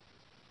saw.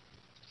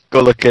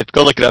 Go look it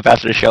up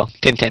after the show.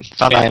 Tintin.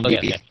 It's on Okay, IMDb.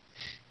 okay.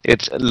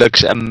 It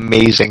looks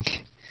amazing.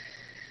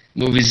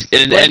 Movies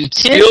and Where's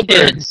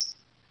Spielberg. Tintin?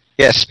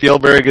 Yeah,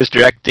 Spielberg is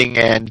directing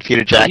and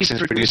Peter He's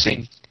Jackson's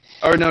producing.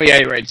 Or no, yeah,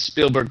 you're right.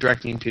 Spielberg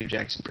directing and Peter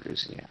Jackson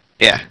producing. Yeah.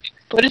 Yeah.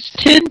 But it's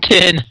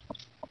Tintin.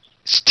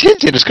 It's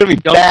Tintin. It's going to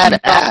be Don't-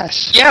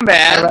 badass. Yeah,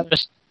 man.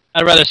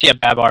 I'd rather see a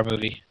Babar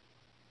movie.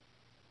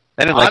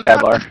 I didn't like I'm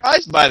Babar. not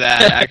surprised by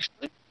that,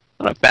 actually.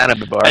 I'm not a fan of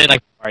Babar. I didn't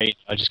like Babar either.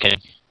 I'm just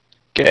kidding.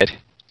 Good.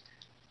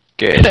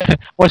 Good.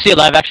 Want to see a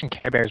live-action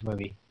Care Bears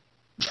movie?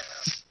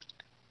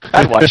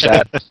 I'd watch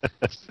that.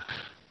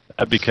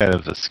 That'd be kind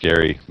of a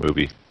scary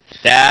movie.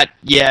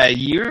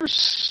 You're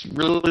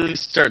really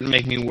starting to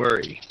make me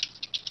worry.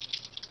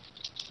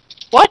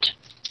 What?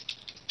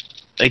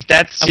 Like,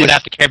 that's I'm gonna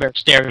have to Care Bear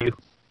stare at you.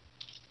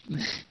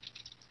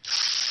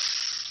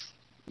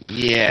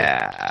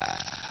 Yeah.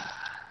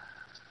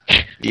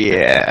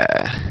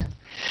 Yeah.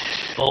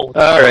 Oh,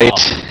 All right.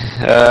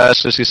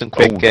 So let's do some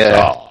quick.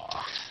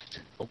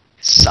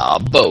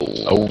 Sabo.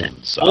 Oh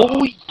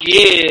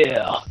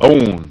yeah.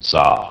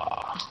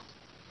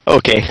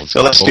 Okay,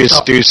 so let's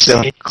do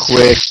some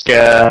quick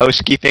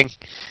housekeeping.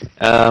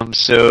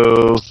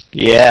 So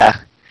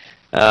yeah,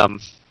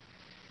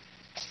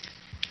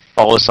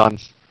 follow us on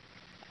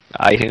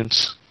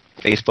iTunes,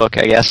 Facebook,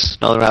 I guess.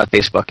 No, they're not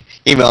Facebook.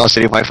 Email us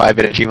at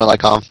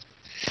 8.5bit@gmail.com.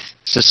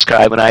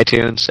 Subscribe on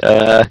iTunes.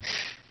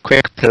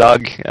 Quick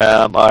plug,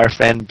 our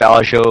friend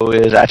Balajo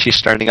is actually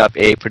starting up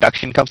a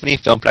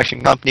film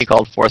production company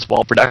called Fourth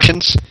Wall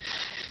Productions.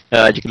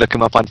 You can look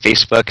him up on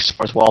Facebook, it's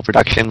Fourth Wall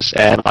Productions,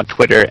 and on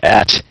Twitter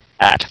at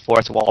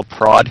Fourth Wall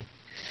Prod.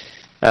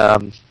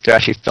 They're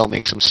actually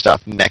filming some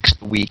stuff next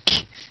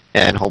week,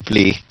 and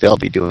hopefully they'll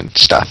be doing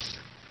stuff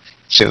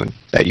soon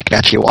that you can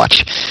actually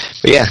watch.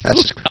 But yeah,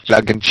 that's just a quick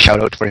plug and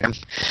shout out for him.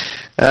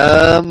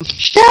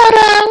 Shout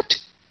out!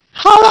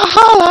 Holla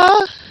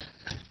holla!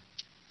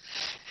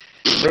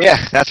 But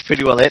yeah, that's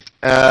pretty well it.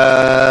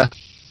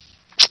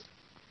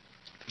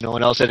 No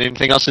one else had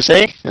anything else to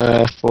say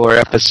for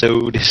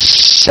episode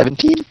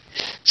 17?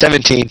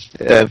 17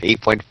 of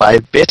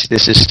 8.5-bit.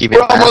 This is Steven.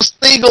 We're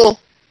almost legal.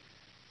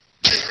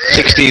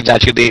 16 is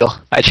actually legal.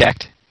 I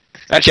checked.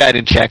 Actually, I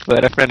didn't check,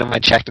 but a friend of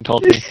mine checked and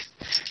told me.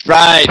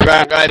 Right.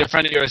 A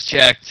friend of yours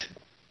checked.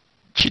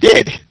 She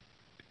did.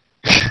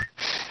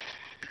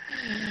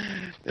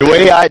 The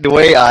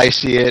way I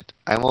see it,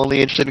 I'm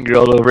only interested in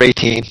girls over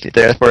 18.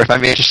 Therefore, if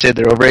I'm interested,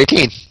 they're over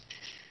 18.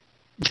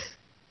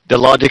 The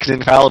logic is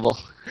infallible.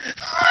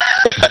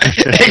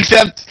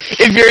 Except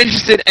if you're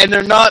interested and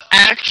they're not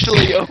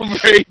actually over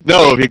 18.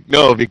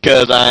 No,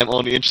 because I'm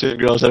only interested in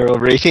girls that are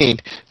over 18.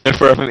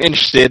 Therefore, if I'm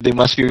interested, they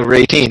must be over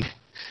 18.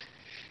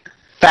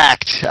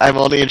 Fact, I'm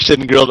only interested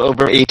in girls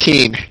over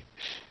 18.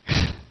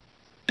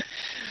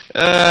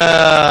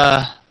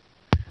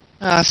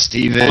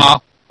 Steven.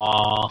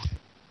 Aw.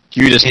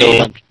 You just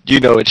know,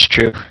 you know it's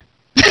true.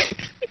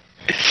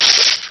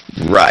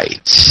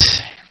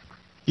 Right.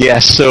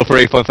 Yes, so for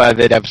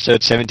 8.5-bit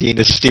episode 17,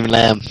 this is Stephen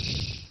Lamb.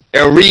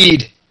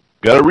 Reed.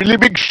 Got a really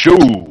big show.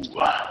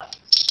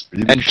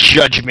 And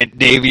Judgment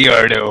Day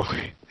Viardo.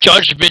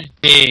 Judgment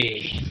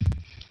Day.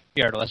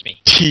 Yardo, that's me.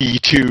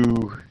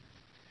 T2.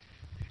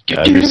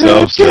 Have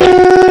yourselves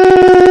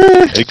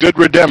a good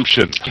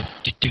redemption.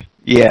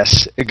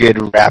 Yes, a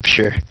good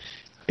rapture.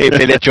 Hey,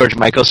 play that George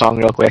Michael song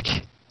real quick.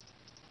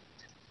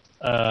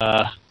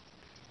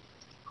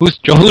 Who's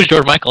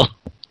George Michael?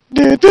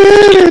 You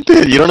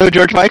don't know who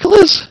George Michael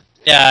is?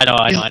 Yeah,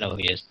 I know who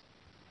he is.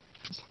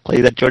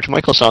 play that George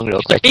Michael song real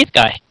The quick. Faith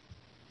guy.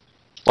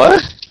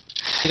 What?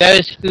 The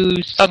guy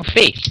who sung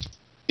Faith.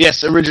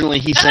 Yes, originally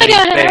he I sang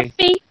got her Faye.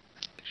 Faith.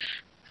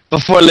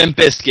 Before Limp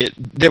Bizkit,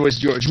 there was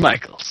George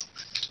Michaels.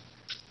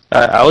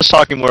 I was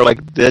talking more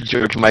like the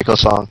George Michael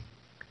song.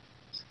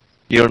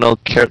 You don't know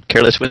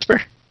Careless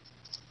Whisper?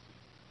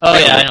 Oh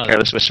yeah, I know.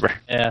 Careless Whisper.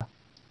 Yeah.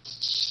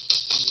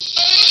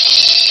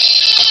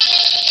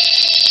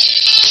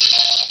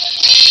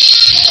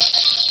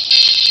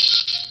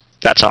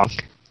 That song.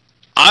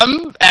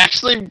 I'm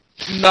actually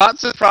not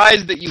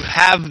surprised that you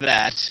have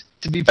that,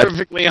 to be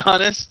perfectly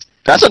honest.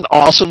 That's an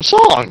awesome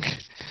song.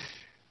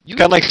 You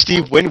Kind of like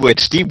Steve Winwood.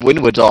 Steve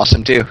Winwood's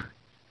awesome too.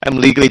 I'm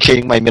legally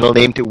changing my middle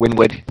name to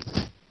Winwood.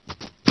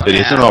 It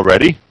isn't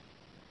already?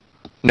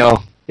 No,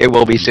 it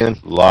will be soon.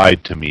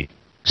 Lied to me.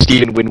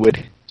 Stephen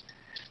Winwood.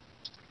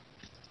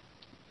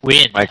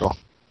 Win. Michael.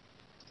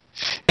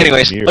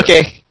 Anyways, Near.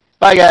 okay.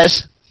 Bye,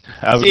 guys.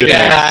 Have a See you good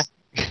night.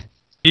 guys.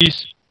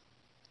 Peace.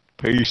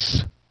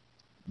 Peace.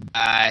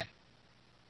 Bye.